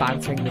Plates is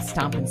sponsoring the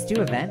Stomp and Stew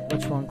event,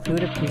 which will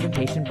include a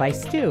presentation by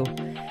Stu.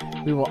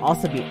 We will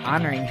also be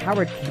honoring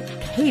Howard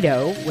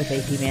Cato with a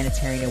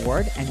humanitarian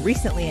award, and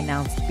recently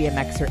announced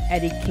BMXer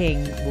Eddie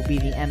King will be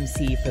the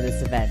MC for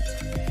this event.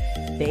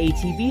 The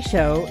ATV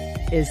show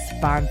is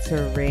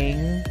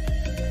sponsoring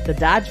the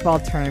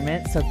dodgeball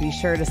tournament, so be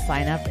sure to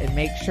sign up and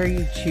make sure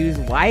you choose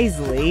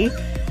wisely,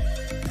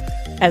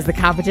 as the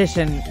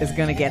competition is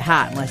going to get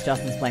hot unless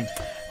Justin's playing.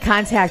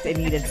 Contact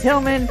Anita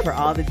Tillman for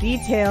all the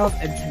details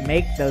and to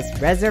make those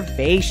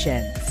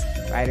reservations.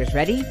 Riders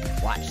ready?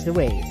 Watch the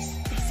waves.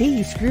 See,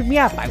 you screwed me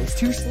up. I was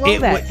too slow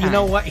that time. You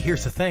know what?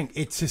 Here's the thing.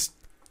 It's just...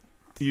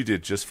 You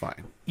did just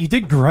fine. You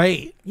did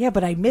great. Yeah,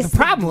 but I missed the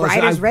problem.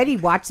 Riders ready?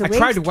 Watch the waves. I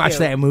tried to watch too.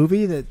 that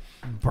movie that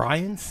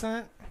Brian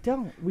sent.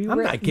 Don't.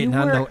 I'm not getting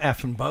on no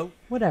effing boat.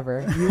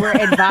 Whatever. You were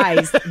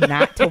advised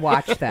not to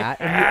watch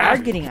that, and you are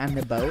getting on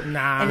the boat.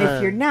 Nah. And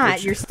if you're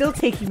not, you're still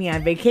taking me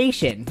on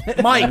vacation.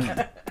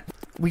 Mike,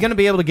 we going to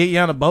be able to get you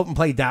on a boat and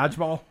play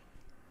dodgeball?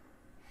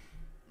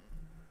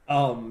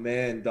 Oh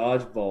man,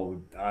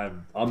 dodgeball!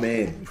 I'm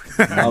in.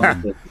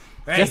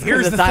 Hey, Just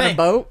here's it's the on thing. a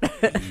boat.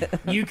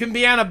 You can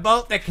be on a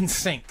boat that can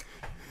sink.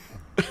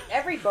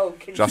 Every boat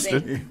can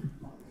Justin, sink.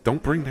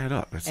 don't bring that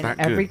up. That's And not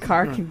good. every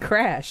car can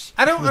crash.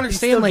 I don't You understand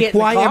still like get in the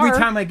why every car.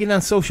 time I get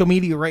on social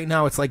media right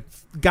now, it's like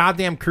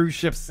goddamn cruise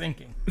ships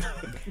sinking.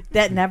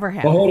 That never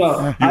happens. Well, hold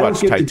on. You I don't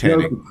watched get the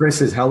Titanic. joke of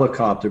Chris's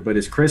helicopter, but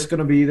is Chris going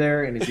to be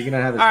there? And is he going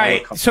to have his All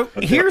right, helicopter? so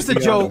here's the Yeah.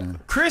 joke.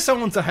 Chris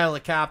owns a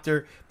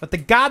helicopter, but the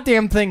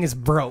goddamn thing is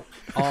broke.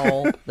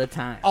 All the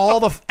time. All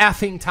the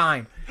effing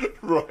time.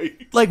 Right.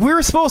 Like, we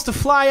were supposed to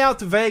fly out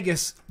to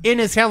Vegas in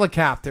his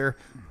helicopter,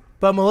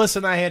 but Melissa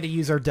and I had to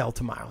use our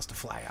Delta miles to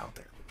fly out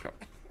there.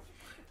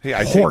 Hey,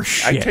 I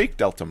Horseshit. take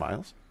Delta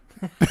miles.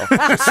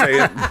 Just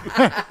saying.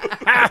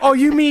 Oh,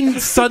 you mean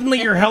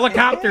suddenly your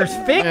helicopter's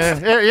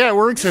fixed? Yeah, it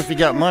works if you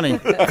got money.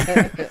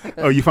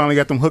 Oh, you finally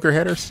got them hooker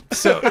headers?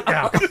 So,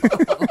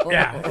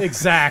 yeah,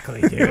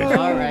 exactly, dude.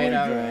 All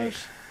right.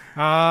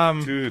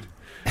 Dude.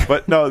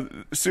 But no,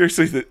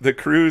 seriously, the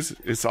cruise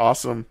is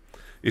awesome.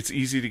 It's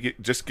easy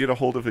to get a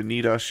hold of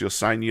Anita. She'll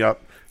sign you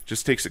up.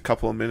 Just takes a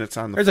couple of minutes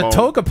on the There's phone. a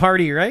toga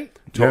party, right?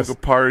 Toga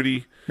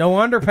party. No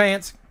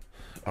underpants.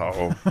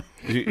 Oh,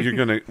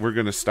 we're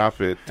gonna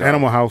stop at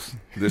Animal House.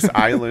 This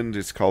island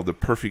is called the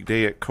Perfect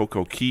Day at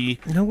Coco Key.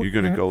 No, You're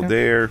gonna go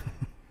there.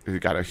 They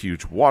got a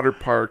huge water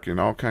park and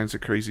all kinds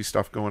of crazy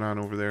stuff going on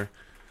over there.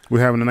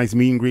 We're having a nice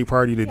meet and greet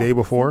party the day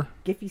before.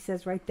 Giffy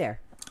says right there.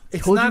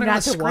 It's Told not you on not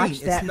the to screen. watch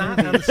It's that not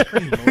movie. on the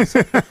screen,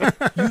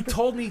 Melissa. You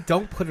told me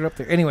don't put it up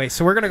there. Anyway,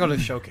 so we're gonna go to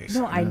the showcase.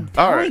 No, I'm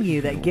All telling right.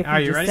 you that Giffy Are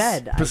you just ready?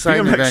 said.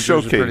 Poseidon BMX Adventure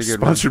is a pretty Showcase,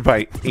 good one. sponsored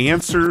by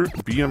Answer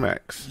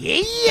BMX.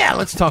 Yeah,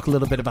 let's talk a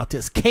little bit about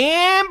this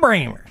Cam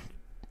Bramer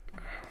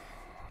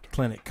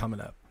clinic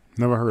coming up.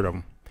 Never heard of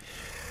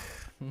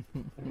them.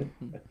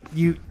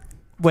 You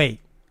wait.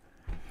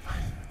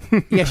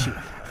 Yes, you.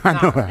 I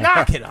know that.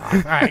 Knock it off.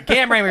 All right,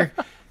 Cam Bramer.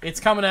 It's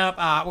coming up.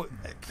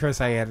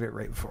 Chris, I added it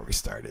right before we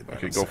started.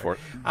 Okay, go for it.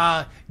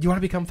 You want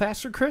to become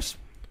faster, Chris?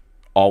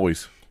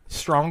 Always.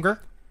 Stronger?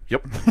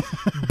 Yep.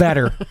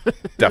 Better. This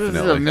is a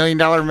Definitely. $1 million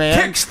man.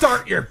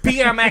 Kickstart your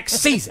BMX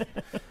season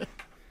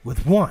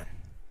with one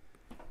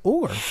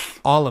or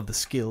all of the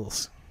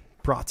skills.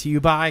 Brought to you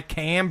by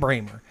Cam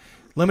Bramer.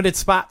 Limited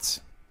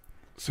spots.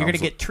 You're going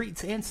to get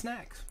treats and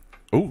snacks.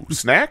 Ooh,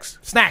 snacks?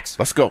 Snacks.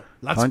 Let's go.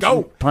 Let's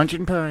go. Punch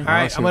and pie. All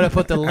right, I'm going to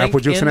put the link Apple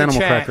juice in and the animal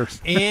chat, crackers.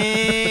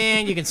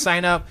 and you can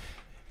sign up.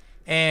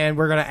 And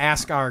we're going to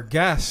ask our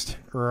guest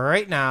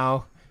right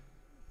now,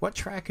 what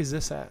track is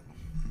this at?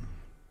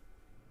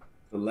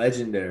 The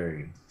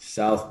legendary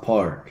South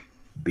Park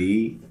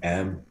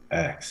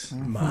BMX.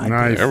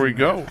 Nice. There we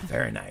go.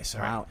 Very nice.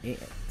 All right. Wow.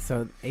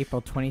 So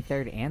April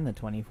 23rd and the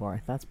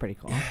 24th. That's pretty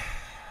cool.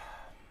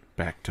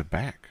 Back to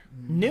back.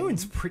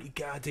 Noon's pretty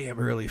goddamn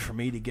early for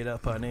me to get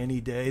up on any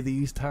day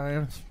these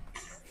times.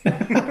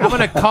 I'm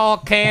going to call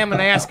Cam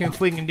and ask him if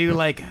we can do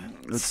like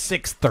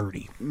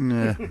 6:30.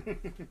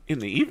 Yeah. In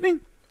the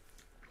evening?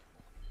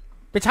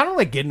 Bitch, I don't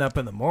like getting up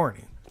in the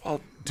morning.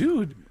 Well,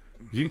 dude,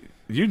 you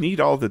need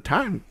all the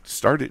time.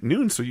 Start at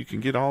noon so you can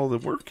get all the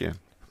work in.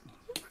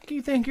 What do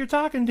you think you're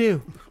talking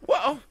to?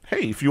 Well,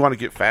 hey, if you want to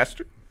get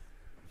faster,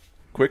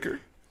 quicker,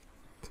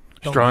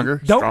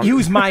 Stronger. Don't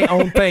use my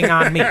own thing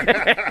on me.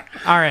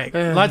 All right,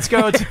 let's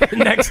go to the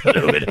next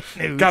little bit of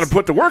news. got to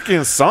put the work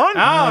in, son.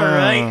 All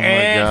right, my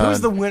and God. who's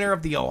the winner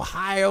of the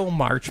Ohio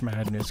March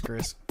Madness,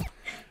 Chris?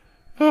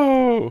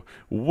 Oh,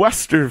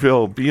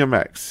 Westerville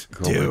BMX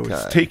Dude.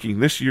 is taking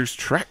this year's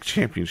track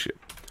championship.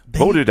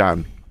 Voted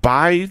on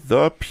by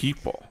the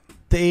people.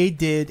 They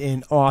did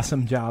an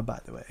awesome job, by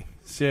the way.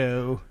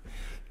 So,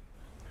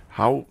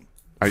 How?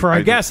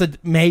 I guess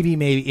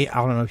maybe I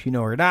don't know if you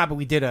know or not, but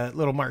we did a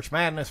little March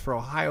Madness for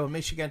Ohio and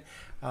Michigan,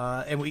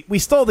 and we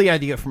stole the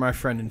idea from our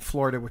friend in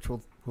Florida, which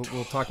we'll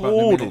talk about.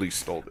 Totally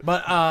stole it.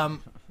 But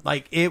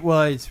like it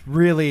was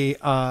really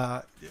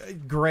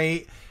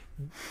great.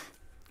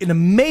 An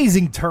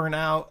amazing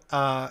turnout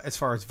as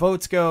far as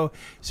votes go.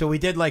 So we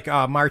did like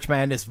a March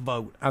Madness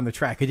vote on the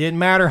track. It didn't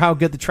matter how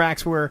good the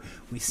tracks were.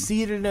 We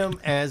seeded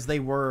them as they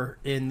were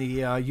in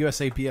the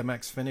USA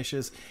BMX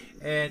finishes.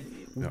 And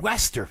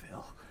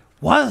Westerville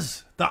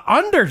was the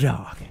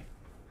underdog.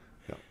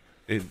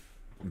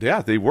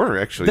 Yeah, they were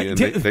actually. And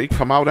they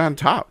come out on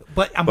top.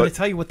 But I'm going to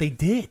tell you what they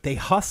did. They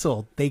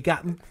hustled. They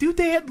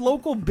had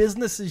local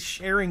businesses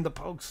sharing the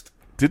post.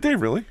 Did they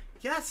really?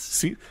 Yes.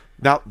 See,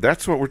 now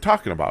that's what we're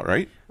talking about,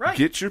 right? Right.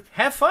 Get your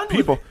have fun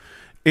people.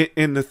 With it.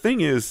 And the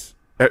thing is,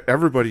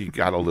 everybody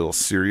got a little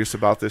serious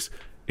about this.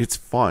 It's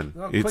fun.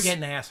 Well, it's quit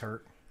getting ass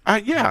hurt.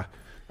 Yeah.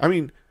 I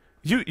mean,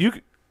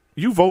 you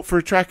vote for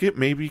a track, it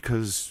maybe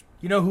because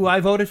you know who I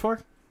voted for?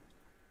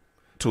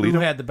 Toledo.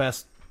 Who had the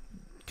best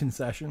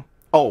concession?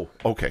 Oh,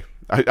 okay.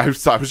 I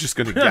was just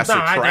going to guess No,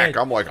 a I track. did.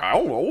 I'm like, I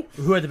don't know.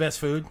 Who had the best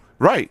food?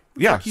 Right.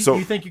 Yeah.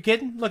 You think you're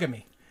kidding? Look at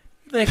me.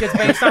 You think it's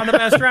based on the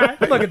best track?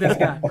 Look at this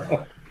guy.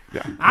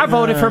 Yeah. I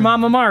voted for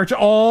Mama Marge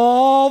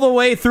all the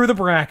way through the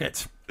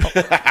brackets.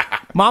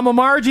 Mama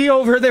Margie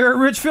over there at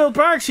Richfield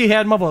Park, she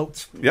had my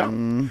votes. Yeah.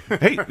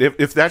 Hey,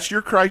 if that's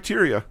your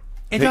criteria,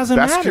 it doesn't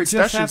best matter.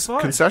 Just have fun.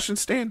 Concession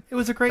stand. It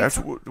was a great. That's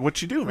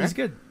what you do, man. It was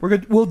good. We're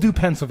good. We'll do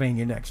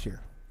Pennsylvania next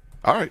year.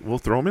 All right, we'll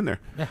throw them in there.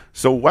 Yeah.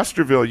 So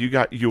Westerville, you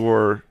got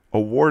your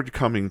award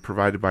coming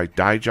provided by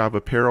Dye Job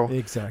Apparel,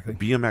 exactly.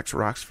 BMX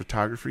Rocks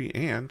Photography,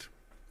 and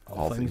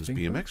All Things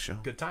BMX Show.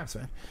 Good times,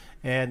 man.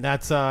 And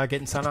that's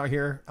getting sent out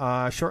here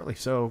shortly.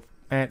 So,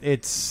 and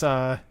it's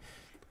that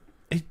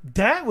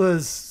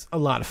was a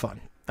lot of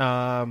fun.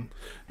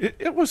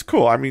 It was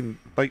cool. I mean,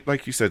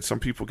 like you said, some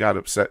people got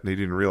upset and they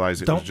didn't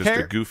realize it was just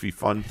a goofy,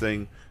 fun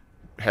thing,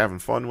 having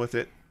fun with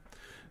it.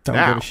 Don't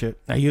give a shit.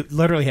 Now you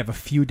literally have a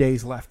few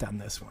days left on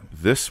this one.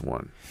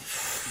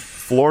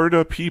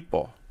 Florida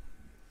people.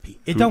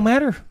 It don't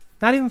matter.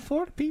 Not even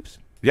Florida peeps.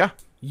 Yeah.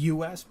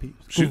 U.S.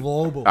 peeps.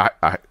 Global.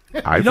 I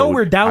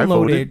we're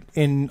downloaded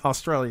in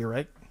Australia,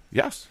 right?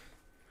 Yes.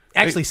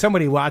 Actually,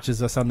 somebody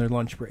watches us on their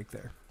lunch break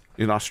there.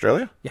 In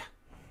Australia? Yeah.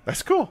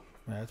 That's cool.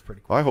 Yeah, that's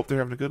pretty cool. Well, I hope they're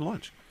having a good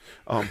lunch.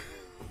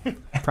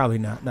 Probably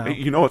not. No.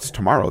 You know it's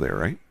tomorrow there,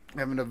 right?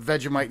 Having a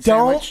Vegemite sandwich.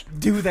 sandwich. Don't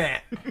do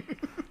that.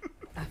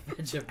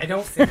 I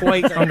don't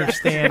quite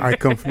understand. I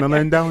come from the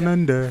land down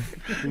under.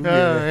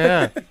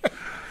 Yeah.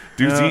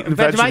 Dude's eating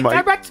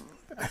Vegemite.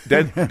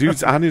 That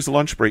dude's on his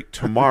lunch break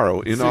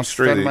tomorrow in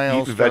Australia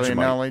eating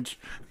Vegemite.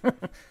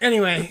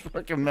 Anyway,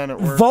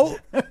 vote.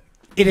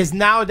 It is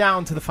now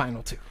down to the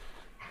final two.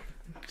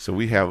 So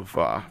we have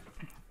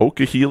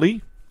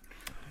Okahili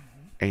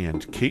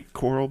and Cape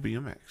Coral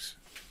BMX.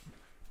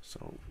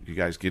 So you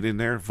guys get in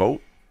there,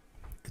 vote.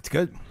 It's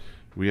good.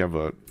 We have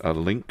a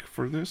link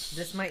for this.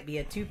 This might be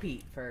a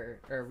repeat for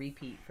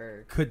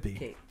could be.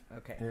 Kate.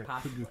 Okay, Yeah,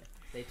 possibly.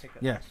 They took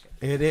it. Yeah, last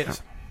year. it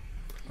is.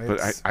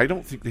 But I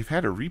don't think they've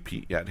had a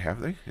repeat yet,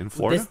 have they? In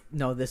Florida?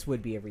 This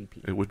would be a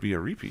repeat. It would be a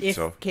repeat. If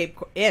so Cape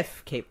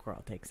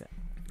Coral takes it.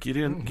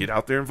 Get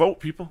out there and vote,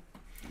 people.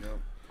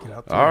 Get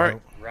out there. All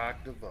right.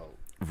 Rock the vote.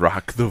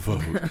 Rock the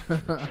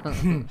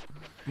vote.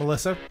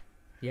 Melissa?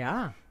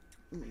 Yeah.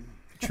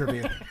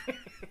 Trivia.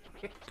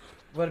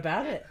 What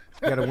about it?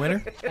 You got a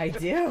winner? I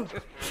do.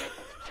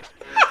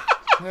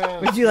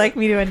 Would you like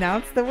me to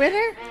announce the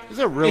winner? There's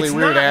a really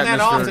weird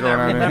atmosphere going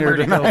on in here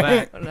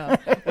tonight. No.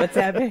 What's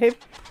that, babe?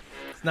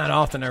 It's not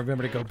often I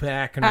remember to go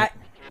back. And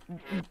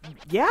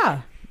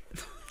yeah.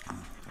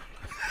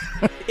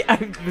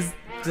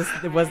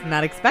 It was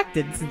not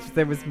expected since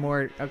there was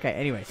more. Okay,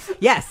 anyway.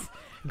 Yes.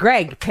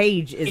 Greg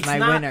Page is my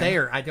winner. It's not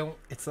there.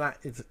 It's not.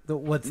 It's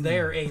what's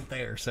there ain't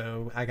there.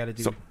 So I got to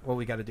do what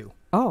we got to do.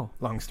 Oh,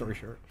 long story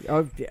short.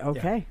 Oh,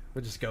 okay. Yeah,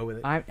 we'll just go with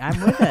it. I'm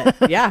with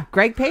it. Yeah,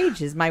 Greg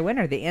Page is my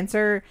winner. The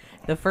answer,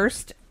 the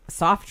first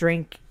soft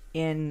drink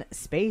in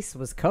space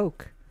was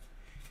Coke.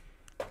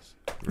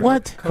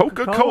 What?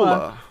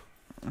 Coca-Cola.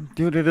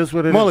 Dude, it is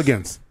what it is.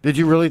 Mulligans. Did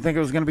you really think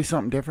it was going to be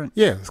something different?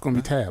 Yeah, it's going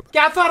to be Tab.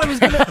 Yeah, I thought it was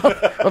going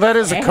to. Well, that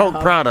is a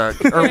Coke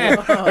product. Or,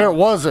 it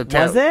was a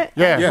Tab. Was it?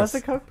 Yeah. Yes. Was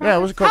it Coke product? Yeah, it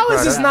was a Coke How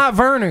product. is this not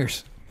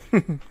Verner's?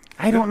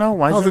 I don't know.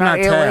 Why How's is it not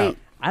Tab?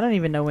 I don't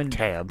even know when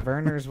Tab.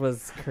 Verner's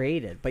was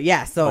created. But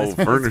yeah, so as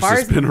Verner's far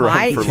has as been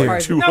around for my,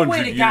 like 200 no,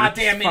 wait a years.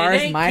 goddamn minute. As far It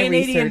as ain't my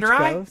Canadian research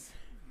Dry. goes.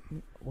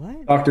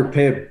 What? Dr.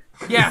 Pibb.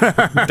 Yeah.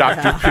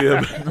 Dr.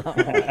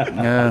 Pibb.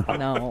 Yeah.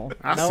 No.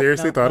 I Nope,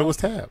 seriously nope, thought it nope. was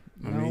Tab.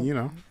 I mean, you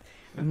know.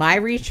 My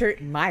research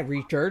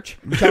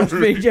tells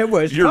me it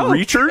was Your Coke.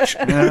 research?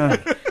 Yeah.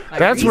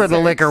 That's where the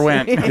liquor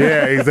went.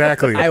 Yeah,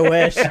 exactly. I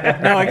wish.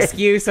 No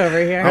excuse over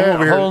here. I'm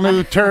over here. Whole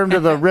new term to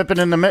the ripping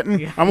in the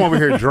mitten. I'm over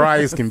here dry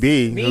as can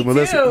be. Me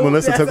Melissa too. took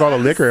That's all the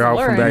what liquor I'm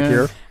out from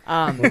back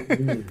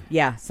slurring. here.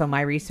 Yeah, so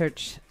my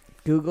research,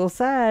 Google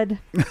said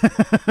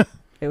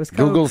It was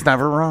Coke. Google's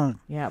never wrong.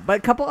 Yeah, but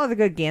a couple other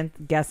good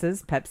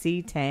guesses: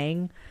 Pepsi,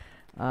 Tang,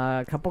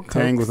 a couple. Cokes,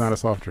 Tang was not a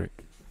soft drink.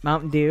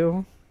 Mountain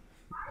Dew.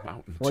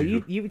 Mountain Well,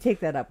 Dew. you take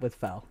that up with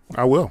Fel.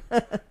 I will.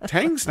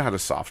 Tang's not a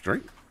soft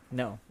drink.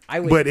 No, I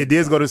would. But it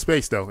did go to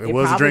space, though. It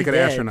was a drink of the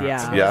probably did, astronauts.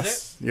 yeah.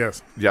 Yes.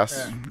 Yes.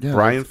 Yes. Yeah.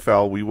 Brian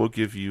Fell, we will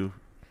give you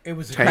It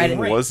was a Tang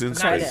drink, was in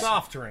but not a space.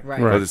 soft drink.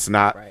 Right. But it's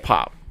not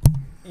pop.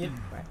 You,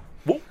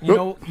 Whoop.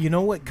 you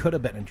know what could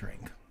have been a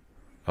drink?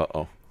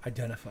 Uh-oh.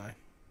 Identify.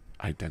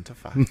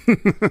 Identify.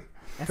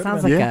 That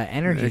sounds like an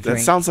energy That drink.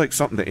 sounds like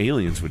something the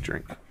aliens would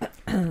drink.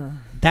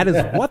 That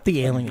is what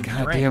the aliens drink.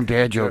 Goddamn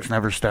dad jokes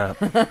never stop.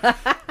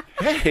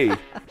 Hey.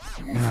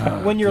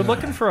 When you're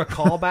looking for a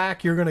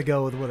callback, you're gonna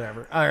go with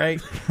whatever. All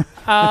right.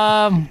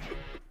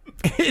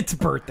 It's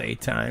birthday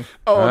time.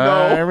 Oh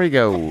no. There we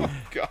go.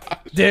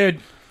 Dude,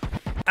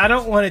 I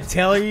don't want to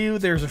tell you.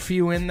 There's a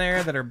few in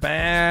there that are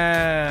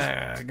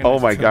bad. Oh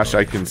my gosh,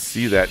 I can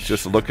see that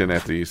just looking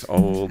at these.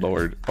 Oh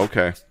Lord.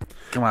 Okay.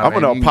 Come on, I'm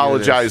man, going you to can do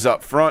apologize this.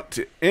 up front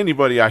to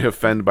anybody I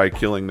offend by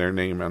killing their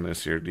name on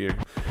this here, dear.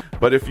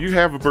 But if you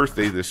have a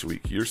birthday this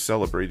week, you're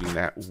celebrating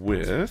that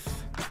with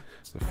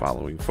the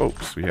following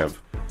folks. We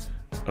have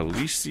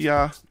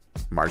Alicia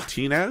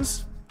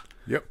Martinez.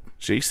 Yep.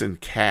 Jason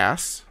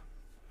Cass.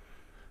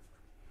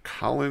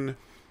 Colin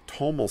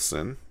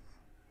Tomlinson.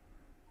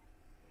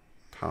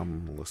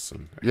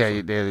 Yeah,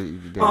 you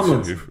did.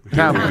 Tomlinson.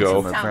 Here we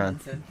go. my friend.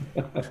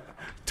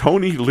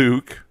 Tony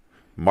Luke.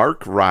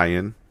 Mark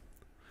Ryan.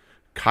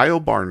 Kyle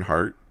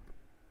Barnhart.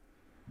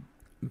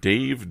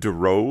 Dave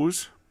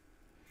DeRose.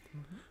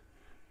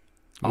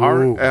 Ooh.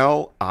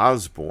 R.L.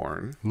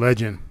 Osborne.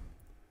 Legend.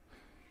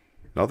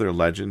 Another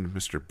legend,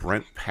 Mr.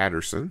 Brent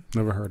Patterson.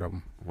 Never heard of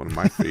him. One of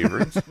my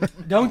favorites.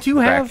 Don't you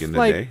back have in the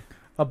like day.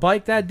 a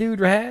bike that dude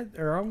had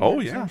or owned? Oh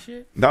or yeah. some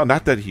shit? No,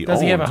 not that he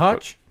Does he have a owns,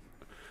 hutch?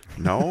 but-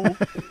 No.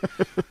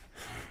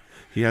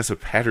 He has a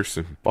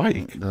Patterson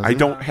bike. Does I he?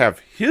 don't have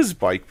his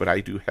bike, but I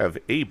do have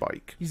a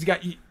bike. He's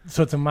got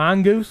so it's a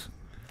mongoose.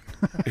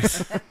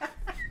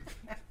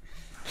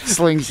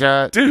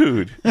 Slingshot.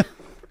 Dude.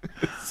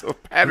 It's a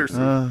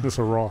Patterson. It's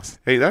a Ross.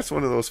 Hey, that's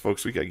one of those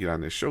folks we got to get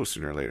on this show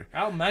sooner or later.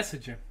 I'll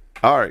message him.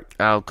 All right.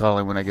 I'll call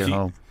him when I get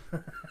home.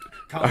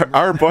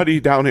 Our buddy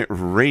down at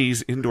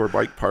Ray's Indoor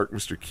Bike Park,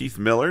 Mr. Keith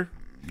Miller.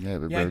 Yeah,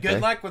 happy Yeah, birthday.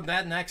 good luck with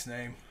that next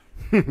name.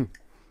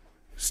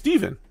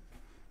 Steven.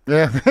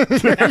 Yeah.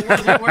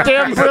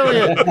 Damn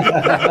brilliant.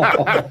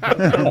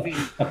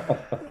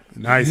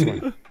 Nice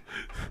one.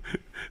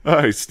 All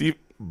right, Steve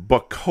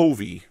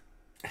Bukovi.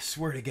 I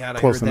swear to God,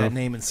 Close I heard enough. that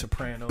name in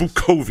Sopranos.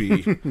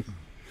 Bukovi.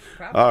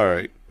 All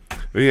right.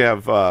 We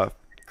have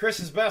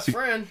Chris's best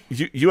friend.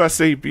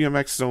 USA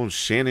BMX Zone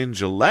Shannon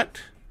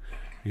Gillette.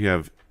 You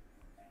have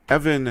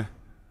Evan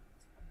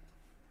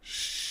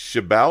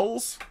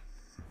Shibels.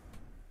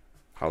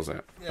 How's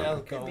that? Yeah,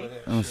 I'll go with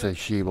it. I'm going to say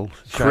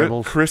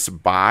Sheeble. Chris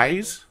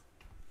buys.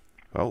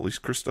 Well, at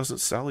least Chris doesn't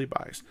sell, he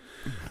buys.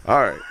 All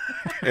right.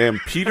 And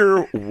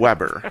Peter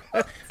Weber.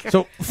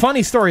 So,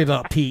 funny story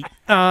about Pete.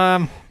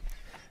 What?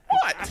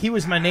 He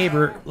was my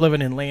neighbor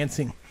living in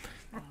Lansing.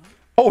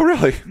 Oh,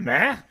 really?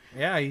 Nah.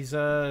 Yeah, he's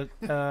a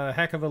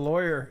heck of a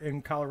lawyer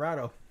in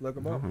Colorado. Look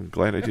him up. I'm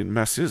glad I didn't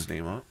mess his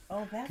name up.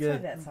 Oh, that's Good. why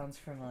that sounds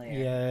familiar.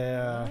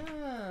 Yeah.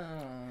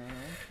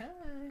 Oh, okay.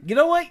 You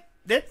know what?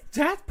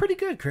 That's pretty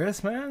good,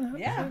 Chris, man.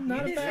 Yeah, Not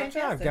you a did bad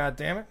job, fantastic. God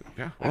damn it.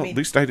 Yeah. I Well, mean- at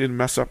least I didn't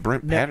mess up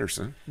Brent No.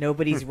 Patterson.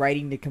 Nobody's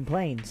writing to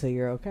complain, so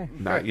you're okay.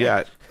 Not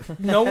yet.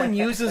 No one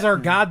uses our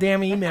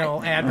goddamn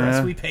email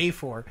address we pay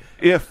for.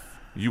 If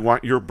you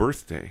want your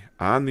birthday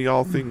on the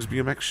All Things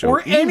BMX show,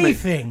 Or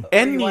anything. Or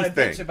you want to bitch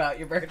anything. about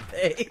your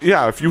birthday.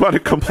 Yeah, if you want to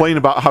complain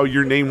about how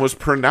your name was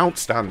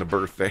pronounced on the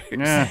birthday,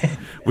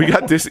 we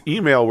got this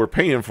email we're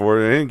paying for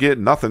and didn't get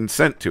nothing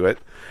sent to it.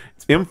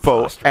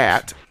 Info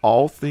at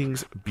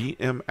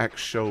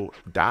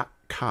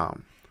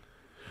allthingsbmxshow.com.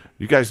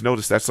 You guys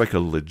notice that's like a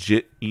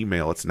legit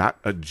email. It's not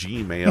a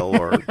Gmail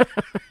or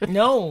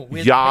No.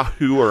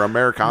 Yahoo or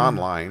America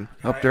Online.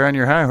 Up there on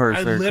your high horse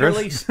I there,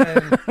 literally Chris.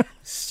 spend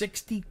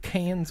 60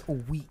 cans a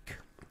week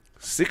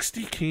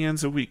 60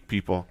 cans a week,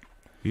 people.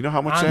 You know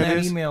how much on that that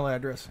is email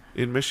address.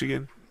 in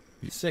Michigan?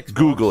 $6.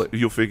 Google it.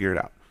 You'll figure it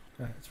out.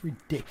 It's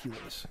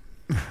ridiculous.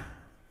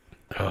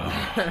 All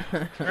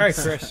right,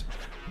 Chris.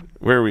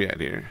 Where are we at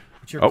here?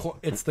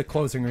 It's the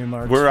closing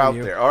remarks. We're for out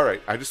you. there. All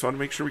right. I just want to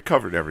make sure we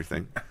covered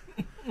everything.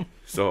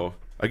 So,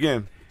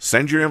 again,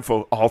 send your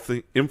info,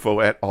 info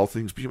at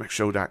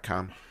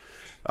allthingsbmxshow.com.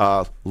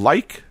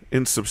 Like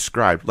and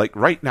subscribe. Like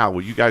right now,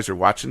 when you guys are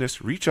watching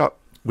this, reach up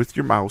with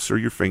your mouse or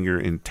your finger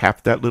and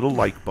tap that little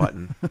like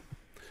button.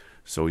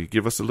 So you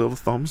give us a little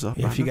thumbs up.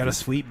 If you got a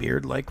sweet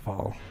beard like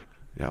Paul.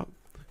 Yeah.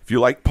 If you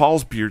like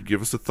Paul's beard,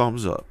 give us a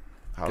thumbs up.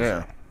 How's Yeah.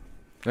 that?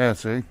 Yeah,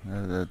 see?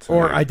 That's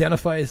Or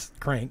identify as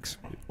cranks.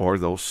 Or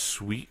those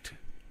sweet,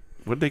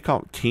 what do they call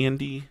it?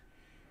 Candy?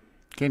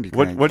 Candy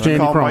What'd you Candy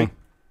call Chrome. Mike?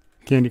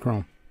 Candy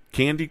Chrome.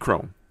 Candy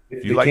Chrome.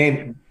 If you The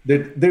like,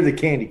 they're the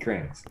candy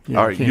cranks. Yeah,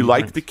 all right, Candy you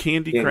like Cranks. the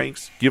Candy Yeah.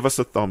 Cranks? Give us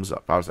a thumbs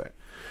up. How's that?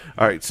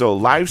 All right, so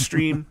live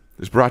stream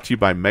is brought to you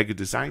by Mega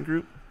Design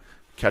Group,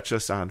 Catch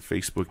us on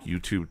Facebook,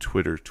 YouTube,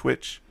 Twitter,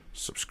 Twitch.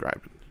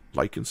 Subscribe,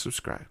 like, and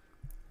subscribe.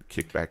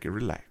 Kick back and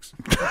relax.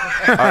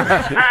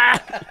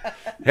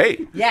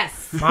 Hey.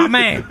 Yes. My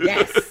man.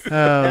 Yes.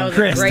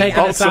 Chris, take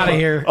us out of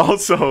here.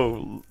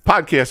 Also,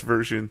 podcast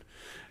version,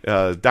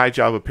 Dye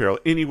Job Apparel.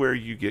 Anywhere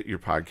you get your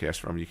podcast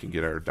from, you can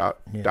get our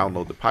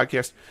download the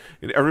podcast.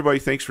 And everybody,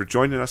 thanks for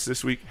joining us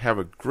this week. Have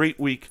a great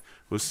week.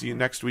 We'll see you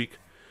next week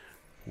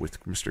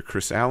with Mr.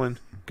 Chris Allen.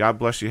 God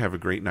bless you. Have a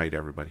great night,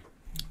 everybody.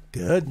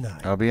 Good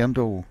night. I'll be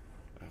endo.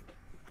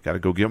 Got to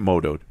go get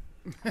motoed.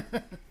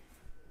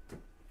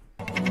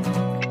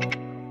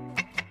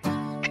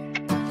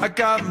 I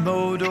got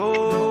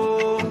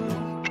moto.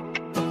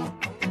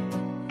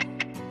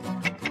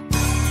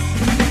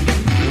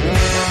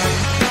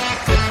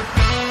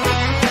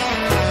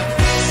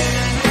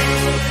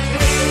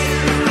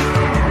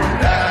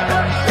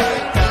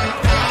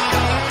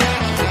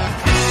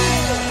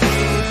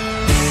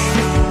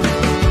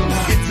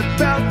 It's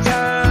about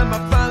time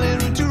I finally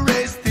learned to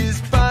race this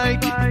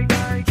bike.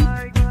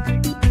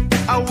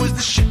 I was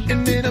the shit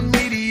and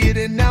intermediate,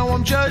 and now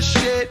I'm just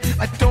shit.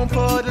 I don't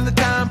put in the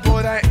time,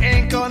 but I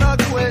ain't gonna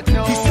quit,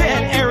 no. He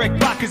said Eric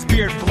Bacchus'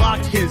 beard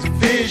blocked his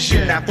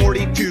vision. That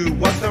 42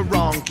 was the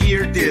wrong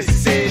gear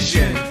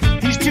decision.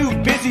 He's too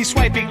busy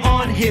swiping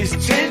on his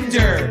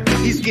Tinder.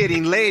 He's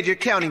getting laid, you're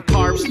counting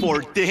carbs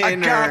for dinner. I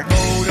got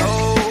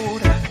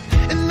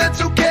motoed, and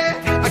that's okay.